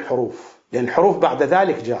فوق الحروف، لأن الحروف بعد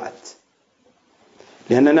ذلك جاءت.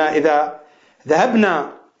 لأننا إذا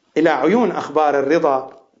ذهبنا إلى عيون أخبار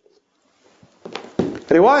الرضا،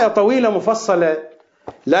 رواية طويلة مفصلة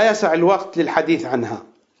لا يسع الوقت للحديث عنها،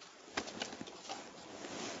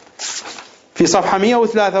 في صفحة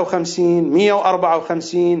 153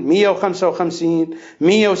 154 155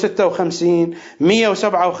 156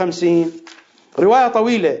 157، رواية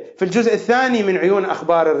طويلة في الجزء الثاني من عيون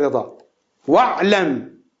أخبار الرضا: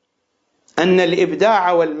 واعلم أن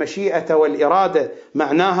الإبداع والمشيئة والإرادة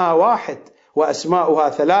معناها واحد وأسماؤها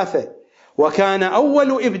ثلاثة، وكان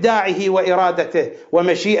أول إبداعه وإرادته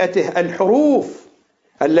ومشيئته الحروف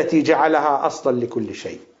التي جعلها أصلا لكل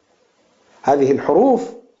شيء. هذه الحروف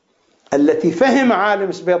التي فهم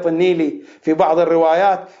عالم سبيط النيلي في بعض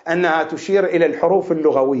الروايات أنها تشير إلى الحروف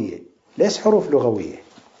اللغوية. ليس حروف لغوية،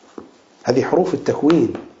 هذه حروف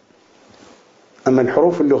التكوين. أما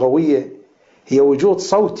الحروف اللغوية هي وجود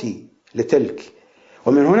صوتي لتلك.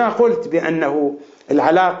 ومن هنا قلت بأنه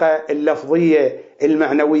العلاقة اللفظية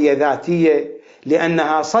المعنوية ذاتية،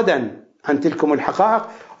 لأنها صدى عن تلكم الحقائق.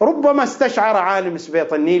 ربما استشعر عالم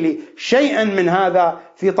سبيط النيلي شيئا من هذا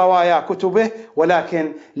في طوايا كتبه،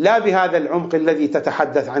 ولكن لا بهذا العمق الذي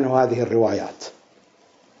تتحدث عنه هذه الروايات.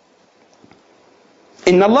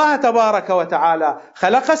 إن الله تبارك وتعالى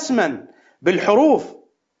خلق اسما بالحروف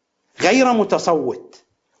غير متصوت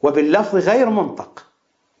وباللفظ غير منطق،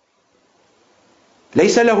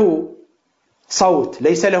 ليس له صوت،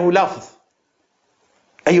 ليس له لفظ.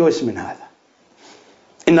 أي اسم هذا؟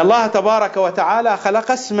 إن الله تبارك وتعالى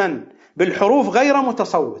خلق اسما بالحروف غير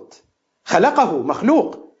متصوت، خلقه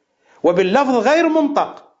مخلوق، وباللفظ غير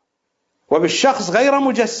منطق، وبالشخص غير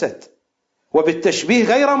مجسد، وبالتشبيه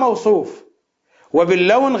غير موصوف،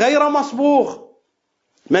 وباللون غير مصبوغ،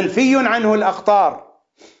 منفي عنه الأخطار،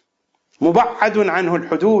 مبعد عنه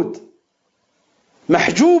الحدود،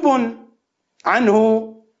 محجوب عنه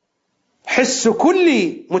حس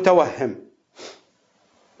كل متوهم،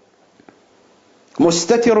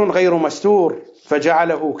 مستتر غير مستور،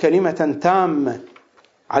 فجعله كلمة تامة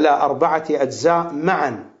على 4 أجزاء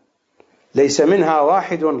معا ليس منها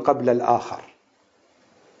واحد قبل الآخر.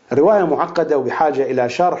 رواية معقدة وبحاجة إلى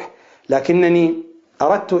شرح، لكنني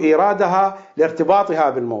أردت إيرادها لارتباطها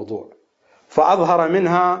بالموضوع، فأظهر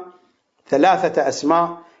منها 3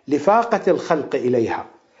 أسماء لفاقة الخلق إليها،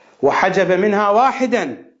 وحجب منها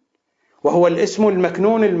واحدا وهو الاسم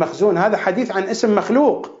المكنون المخزون. هذا حديث عن اسم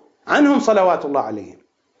مخلوق عنهم صلوات الله عليهم.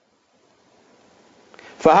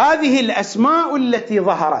 فهذه الأسماء التي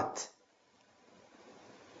ظهرت،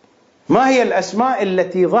 ما هي الأسماء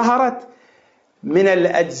التي ظهرت من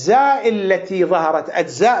الأجزاء التي ظهرت؟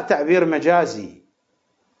 أجزاء تعبير مجازي،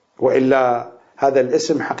 وإلا هذا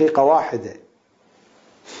الاسم حقيقة واحدة.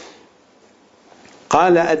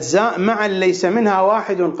 قال أجزاء معا ليس منها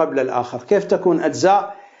واحد قبل الآخر. كيف تكون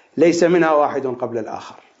أجزاء ليس منها واحد قبل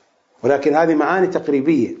الآخر؟ ولكن هذه معاني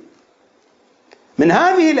تقريبية. من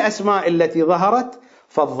هذه الأسماء التي ظهرت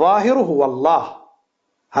فالظاهر هو الله.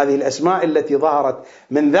 هذه الأسماء التي ظهرت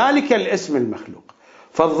من ذلك الاسم المخلوق،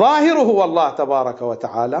 فالظاهر هو الله تبارك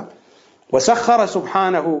وتعالى. وسخر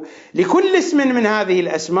سبحانه لكل اسم من هذه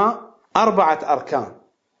الأسماء 4 أركان،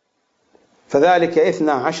 فذلك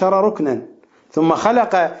 12 ركنا، ثم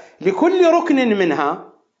خلق لكل ركن منها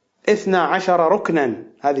 12 ركنا،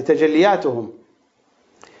 هذه تجلياتهم،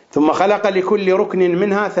 ثم خلق لكل ركن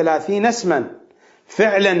منها 30 اسما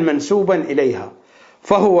فعلا منسوبا إليها،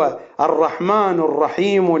 فهو الرحمن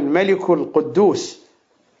الرحيم الملك القدوس.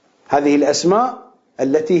 هذه الأسماء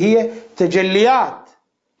التي هي تجليات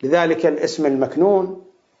لذلك الاسم المكنون،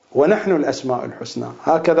 ونحن الأسماء الحسنى.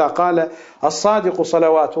 هكذا قال الصادق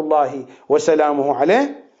صلوات الله وسلامه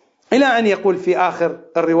عليه، إلى أن يقول في آخر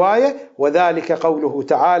الرواية: وذلك قوله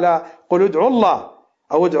تعالى: قل ادعوا الله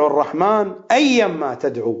أو ادعوا الرحمن أيما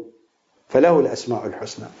تدعوا فله الأسماء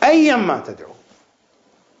الحسنى. أيما تدعوا،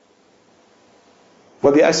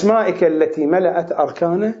 وبأسمائك التي ملأت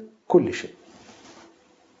أركان كل شيء،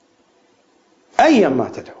 أيما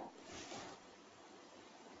تدعو.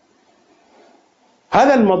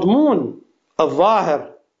 هذا المضمون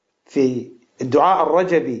الظاهر في الدعاء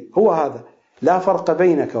الرجبي هو هذا: لا فرق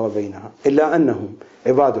بينك وبينها إلا أنهم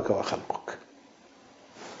عبادك وخلقك.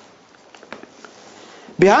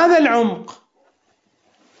 بهذا العمق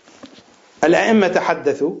الأئمة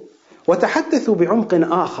تحدثوا، وتحدثوا بعمق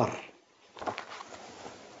آخر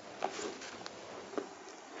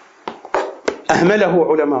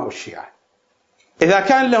أهمله علماء الشيعة. إذا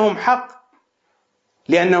كان لهم حق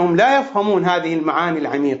لأنهم لا يفهمون هذه المعاني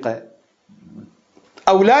العميقة،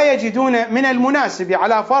 أو لا يجدون من المناسب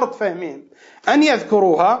على فرض فهمهم أن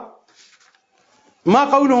يذكروها، ما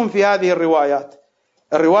قولهم في هذه الروايات؟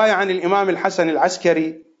 الرواية عن الإمام الحسن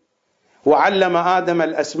العسكري: وعلم آدم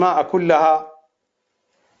الأسماء كلها،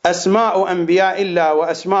 أسماء أنبياء الله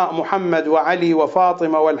وأسماء محمد وعلي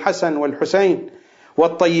وفاطمة والحسن والحسين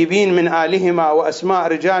والطيبين من آلهما، وأسماء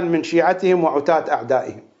رجال من شيعتهم وعتاة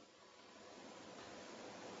أعدائهم.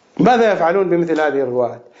 ماذا يفعلون بمثل هذه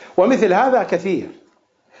الروايات؟ ومثل هذا كثير.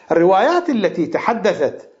 الروايات التي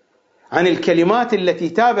تحدثت عن الكلمات التي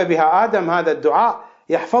تاب بها آدم هذا الدعاء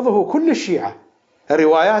يحفظه كل الشيعة.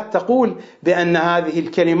 الروايات تقول بأن هذه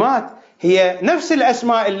الكلمات هي نفس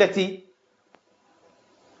الأسماء التي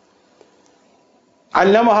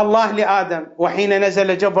علمها الله لآدم، وحين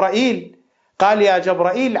نزل جبرائيل قال: يا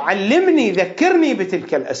جبرائيل علمني، ذكرني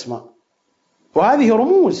بتلك الأسماء. وهذه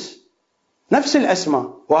رموز نفس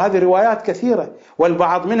الأسماء، وهذه روايات كثيرة،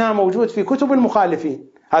 والبعض منها موجود في كتب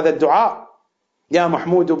المخالفين. هذا الدعاء يا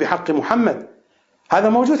محمود بحق محمد، هذا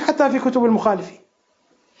موجود حتى في كتب المخالفين،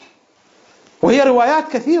 وهي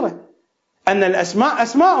روايات كثيرة أن الأسماء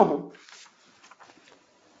أسماءهم.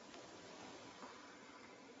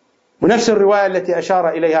 ونفس الرواية التي أشار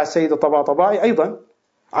إليها السيد الطباطبائي أيضا: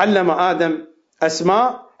 علم آدم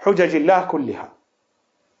أسماء حجج الله كلها.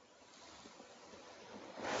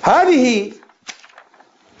 هذه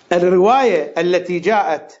الرواية التي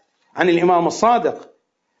جاءت عن الإمام الصادق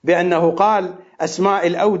بأنه قال أسماء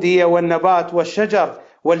الأودية والنبات والشجر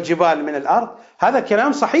والجبال من الأرض، هذا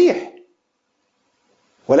كلام صحيح،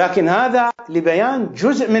 ولكن هذا لبيان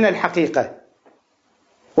جزء من الحقيقة،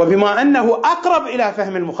 وبما أنه أقرب إلى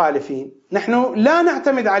فهم المخالفين نحن لا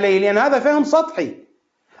نعتمد عليه لأن هذا فهم سطحي.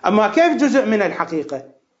 أما كيف جزء من الحقيقة؟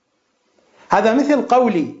 هذا مثل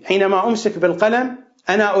قولي حينما أمسك بالقلم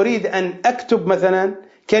أنا أريد أن أكتب مثلا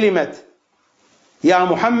كلمة يا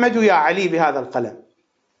محمد يا علي بهذا القلم،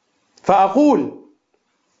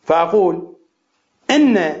 فأقول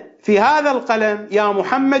إن في هذا القلم يا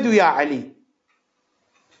محمد يا علي،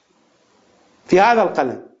 في هذا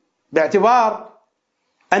القلم، باعتبار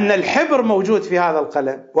أن الحبر موجود في هذا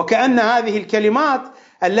القلم، وكأن هذه الكلمات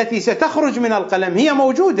التي ستخرج من القلم هي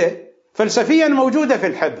موجودة فلسفيا، موجودة في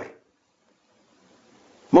الحبر،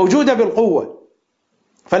 موجودة بالقوة.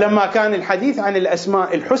 فلما كان الحديث عن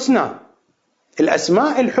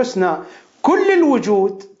الأسماء الحسنى كل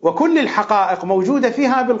الوجود وكل الحقائق موجودة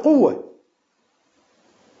فيها بالقوة،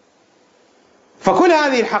 فكل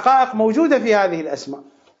هذه الحقائق موجودة في هذه الأسماء.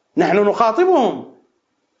 نحن نخاطبهم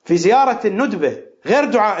في زيارة الندبة غير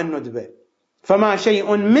دعاء الندبة، فما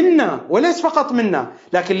شيء منا، وليس فقط منا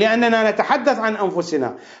لكن لأننا نتحدث عن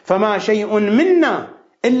أنفسنا، فما شيء منا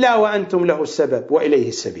إلا وأنتم له السبب وإليه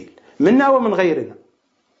السبيل، منا ومن غيرنا،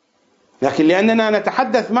 لكن لأننا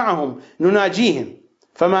نتحدث معهم نناجيهم،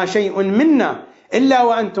 فما شيء منا إلا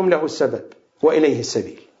وأنتم له السبب وإليه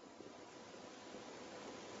السبيل.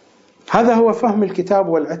 هذا هو فهم الكتاب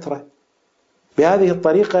والعترة بهذه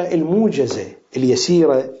الطريقة الموجزة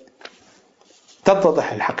اليسيرة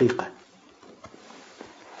تتضح الحقيقة.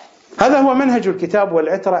 هذا هو منهج الكتاب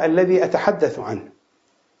والعترة الذي أتحدث عنه،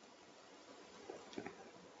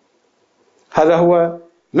 هذا هو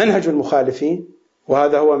منهج المخالفين،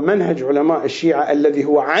 وهذا هو منهج علماء الشيعة الذي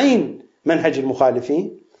هو عين منهج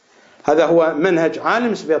المخالفين. هذا هو منهج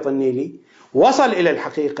عالم سبيط-النيلي، وصل إلى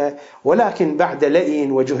الحقيقة ولكن بعد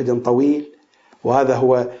لئي وجهد طويل، وهذا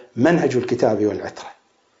هو منهج الكتاب والعترة،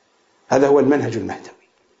 هذا هو المنهج المهدوي.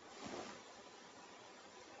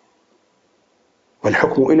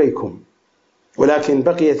 والحكم إليكم. ولكن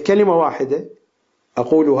بقيت كلمة واحدة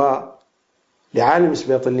أقولها لعالم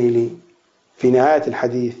سبيط-النيلي في نهاية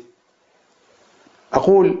الحديث،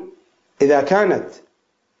 أقول إذا كانت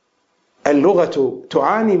اللغة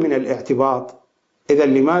تعاني من الاعتباط، إذا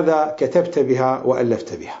لماذا كتبت بها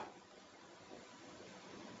وألفت بها؟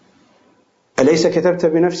 أليس كتبت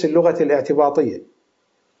بنفس اللغة الاعتباطية؟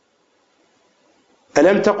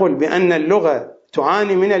 ألم تقل بأن اللغة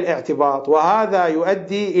تعاني من الاعتباط وهذا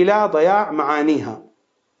يؤدي إلى ضياع معانيها؟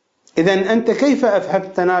 إذن أنت كيف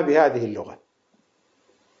أفهمتنا بهذه اللغة؟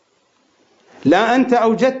 لا أنت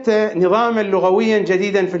أوجدت نظاما لغويا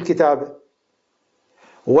جديدا في الكتابة،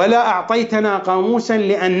 ولا أعطيتنا قاموسا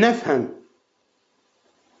لأن نفهم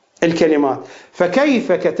الكلمات،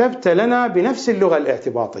 فكيف كتبت لنا بنفس اللغة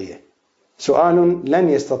الاعتباطية؟ سؤال لن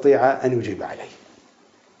يستطيع أن يجيب عليه.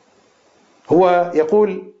 هو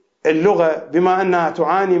يقول اللغة بما أنها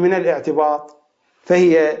تعاني من الاعتباط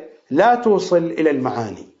فهي لا توصل إلى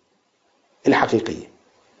المعاني الحقيقية.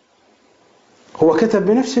 هو كتب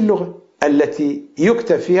بنفس اللغة التي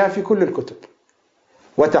يكتب فيها في كل الكتب،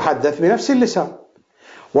 وتحدث بنفس اللسان،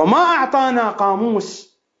 وما أعطانا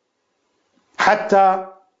قاموس حتى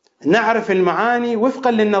نعرف المعاني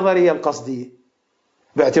وفقا للنظرية القصدية،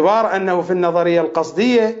 باعتبار أنه في النظرية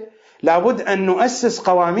القصدية لابد أن نؤسس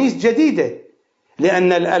قواميس جديدة،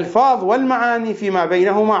 لأن الألفاظ والمعاني فيما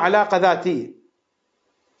بينهما علاقة ذاتية.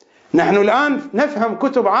 نحن الآن نفهم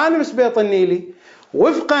كتب عالم سبيط-النيلي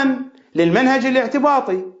وفقا للمنهج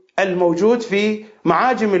الاعتباطي الموجود في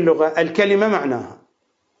معاجم اللغة، الكلمة معناها.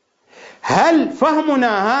 هل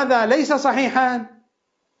فهمنا هذا ليس صحيحا؟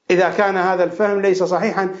 إذا كان هذا الفهم ليس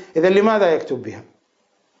صحيحا، إذا لماذا يكتب بها؟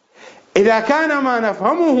 إذا كان ما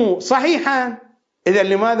نفهمه صحيحا، إذا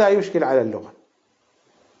لماذا يشكل على اللغة؟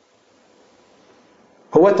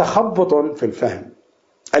 هو تخبط في الفهم.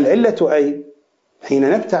 العلة أي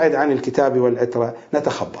حين نبتعد عن الكتاب والعترة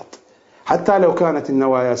نتخبط، حتى لو كانت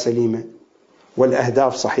النوايا سليمة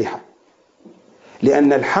والأهداف صحيحة،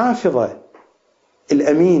 لأن الحافظة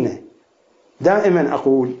الأمينة دائما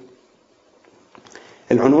أقول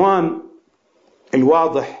العنوان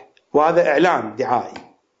الواضح، وهذا إعلان دعائي،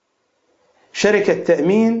 شركة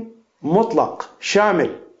تأمين مطلق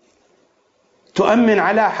شامل تؤمن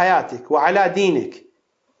على حياتك وعلى دينك،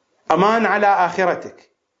 أمان على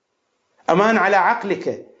آخرتك، أمان على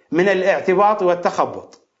عقلك من الاعتباط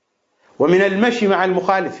والتخبط، ومن المشي مع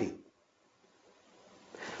المخالفين،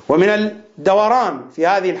 ومن الدوران في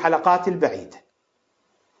هذه الحلقات البعيدة،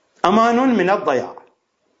 أمان من الضياع.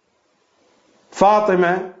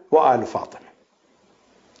 فاطمة وآل فاطمة.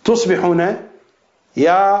 تصبحون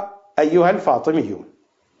يا أيها الفاطميون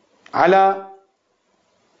على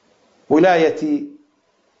ولاية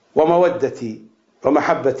ومودة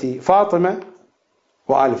ومحبة فاطمة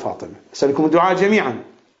وآل فاطمة. أسألكم الدعاء جميعا.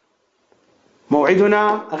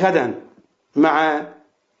 موعدنا غدا مع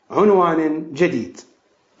عنوان جديد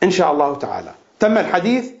إن شاء الله تعالى. تم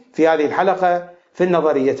الحديث في هذه الحلقة في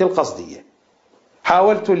النظرية القصدية.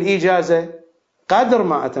 حاولت الإيجازة قدر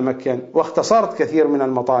ما أتمكن واختصرت كثير من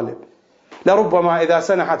المطالب، لربما إذا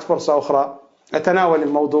سنحت فرصة أخرى أتناول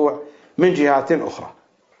الموضوع من جهات أخرى.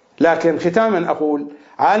 لكن ختاما أقول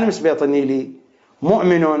عالم سبيط-النيلي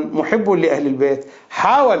مؤمن محب لأهل البيت،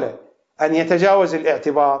 حاول أن يتجاوز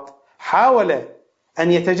الاعتباط، حاول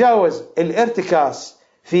أن يتجاوز الارتكاس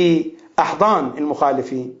في أحضان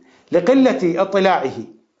المخالفين لقلة اطلاعه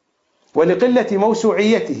ولقلة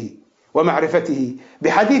موسوعيته ومعرفته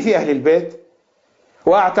بحديث أهل البيت،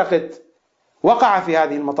 وأعتقد وقع في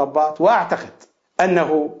هذه المطبات. وأعتقد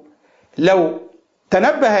أنه لو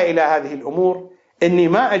تنبه إلى هذه الأمور إني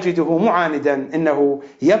ما أجده معاندا، إنه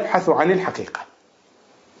يبحث عن الحقيقة.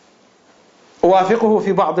 أوافقه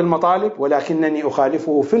في بعض المطالب ولكنني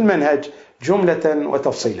أخالفه في المنهج جملة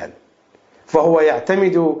وتفصيلا، فهو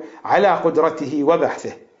يعتمد على قدرته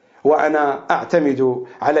وبحثه، وأنا أعتمد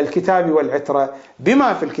على الكتاب والعترة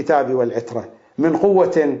بما في الكتاب والعترة من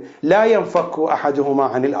قوة لا ينفك أحدهما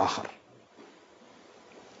عن الآخر.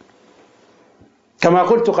 كما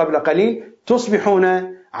قلت قبل قليل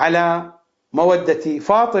تصبحون على مودة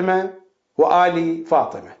فاطمة وآل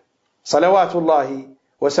فاطمة صلوات الله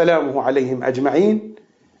وسلامه عليهم أجمعين.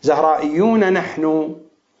 زهرائيون نحن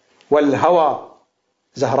والهوى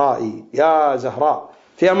زهرائي يا زهراء.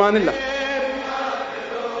 في أمان الله.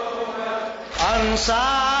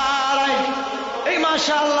 أنصارك إي ما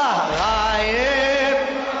شاء الله غايب،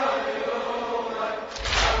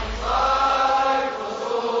 أنصارك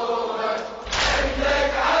خصومك،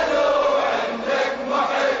 عندك عدو عندك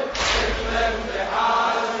محب من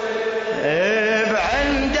تحاسب،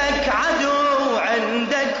 عندك عدو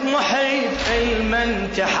عندك محب من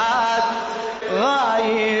تحاسب،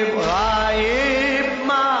 غايب غايب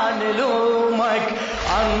ما نلومك.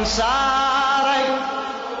 أنصارك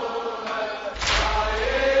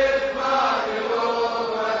غايب ما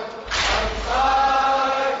نلومك،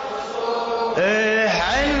 أنصارك خصومك،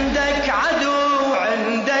 عندك عدو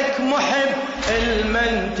عندك محب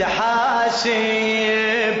المن تحاسب،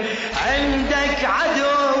 عندك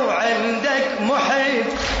عدو عندك محب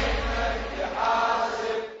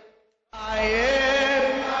غايب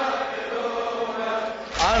ما نلومك.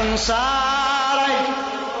 أنصارك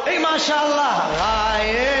إي ما شاء الله غايب.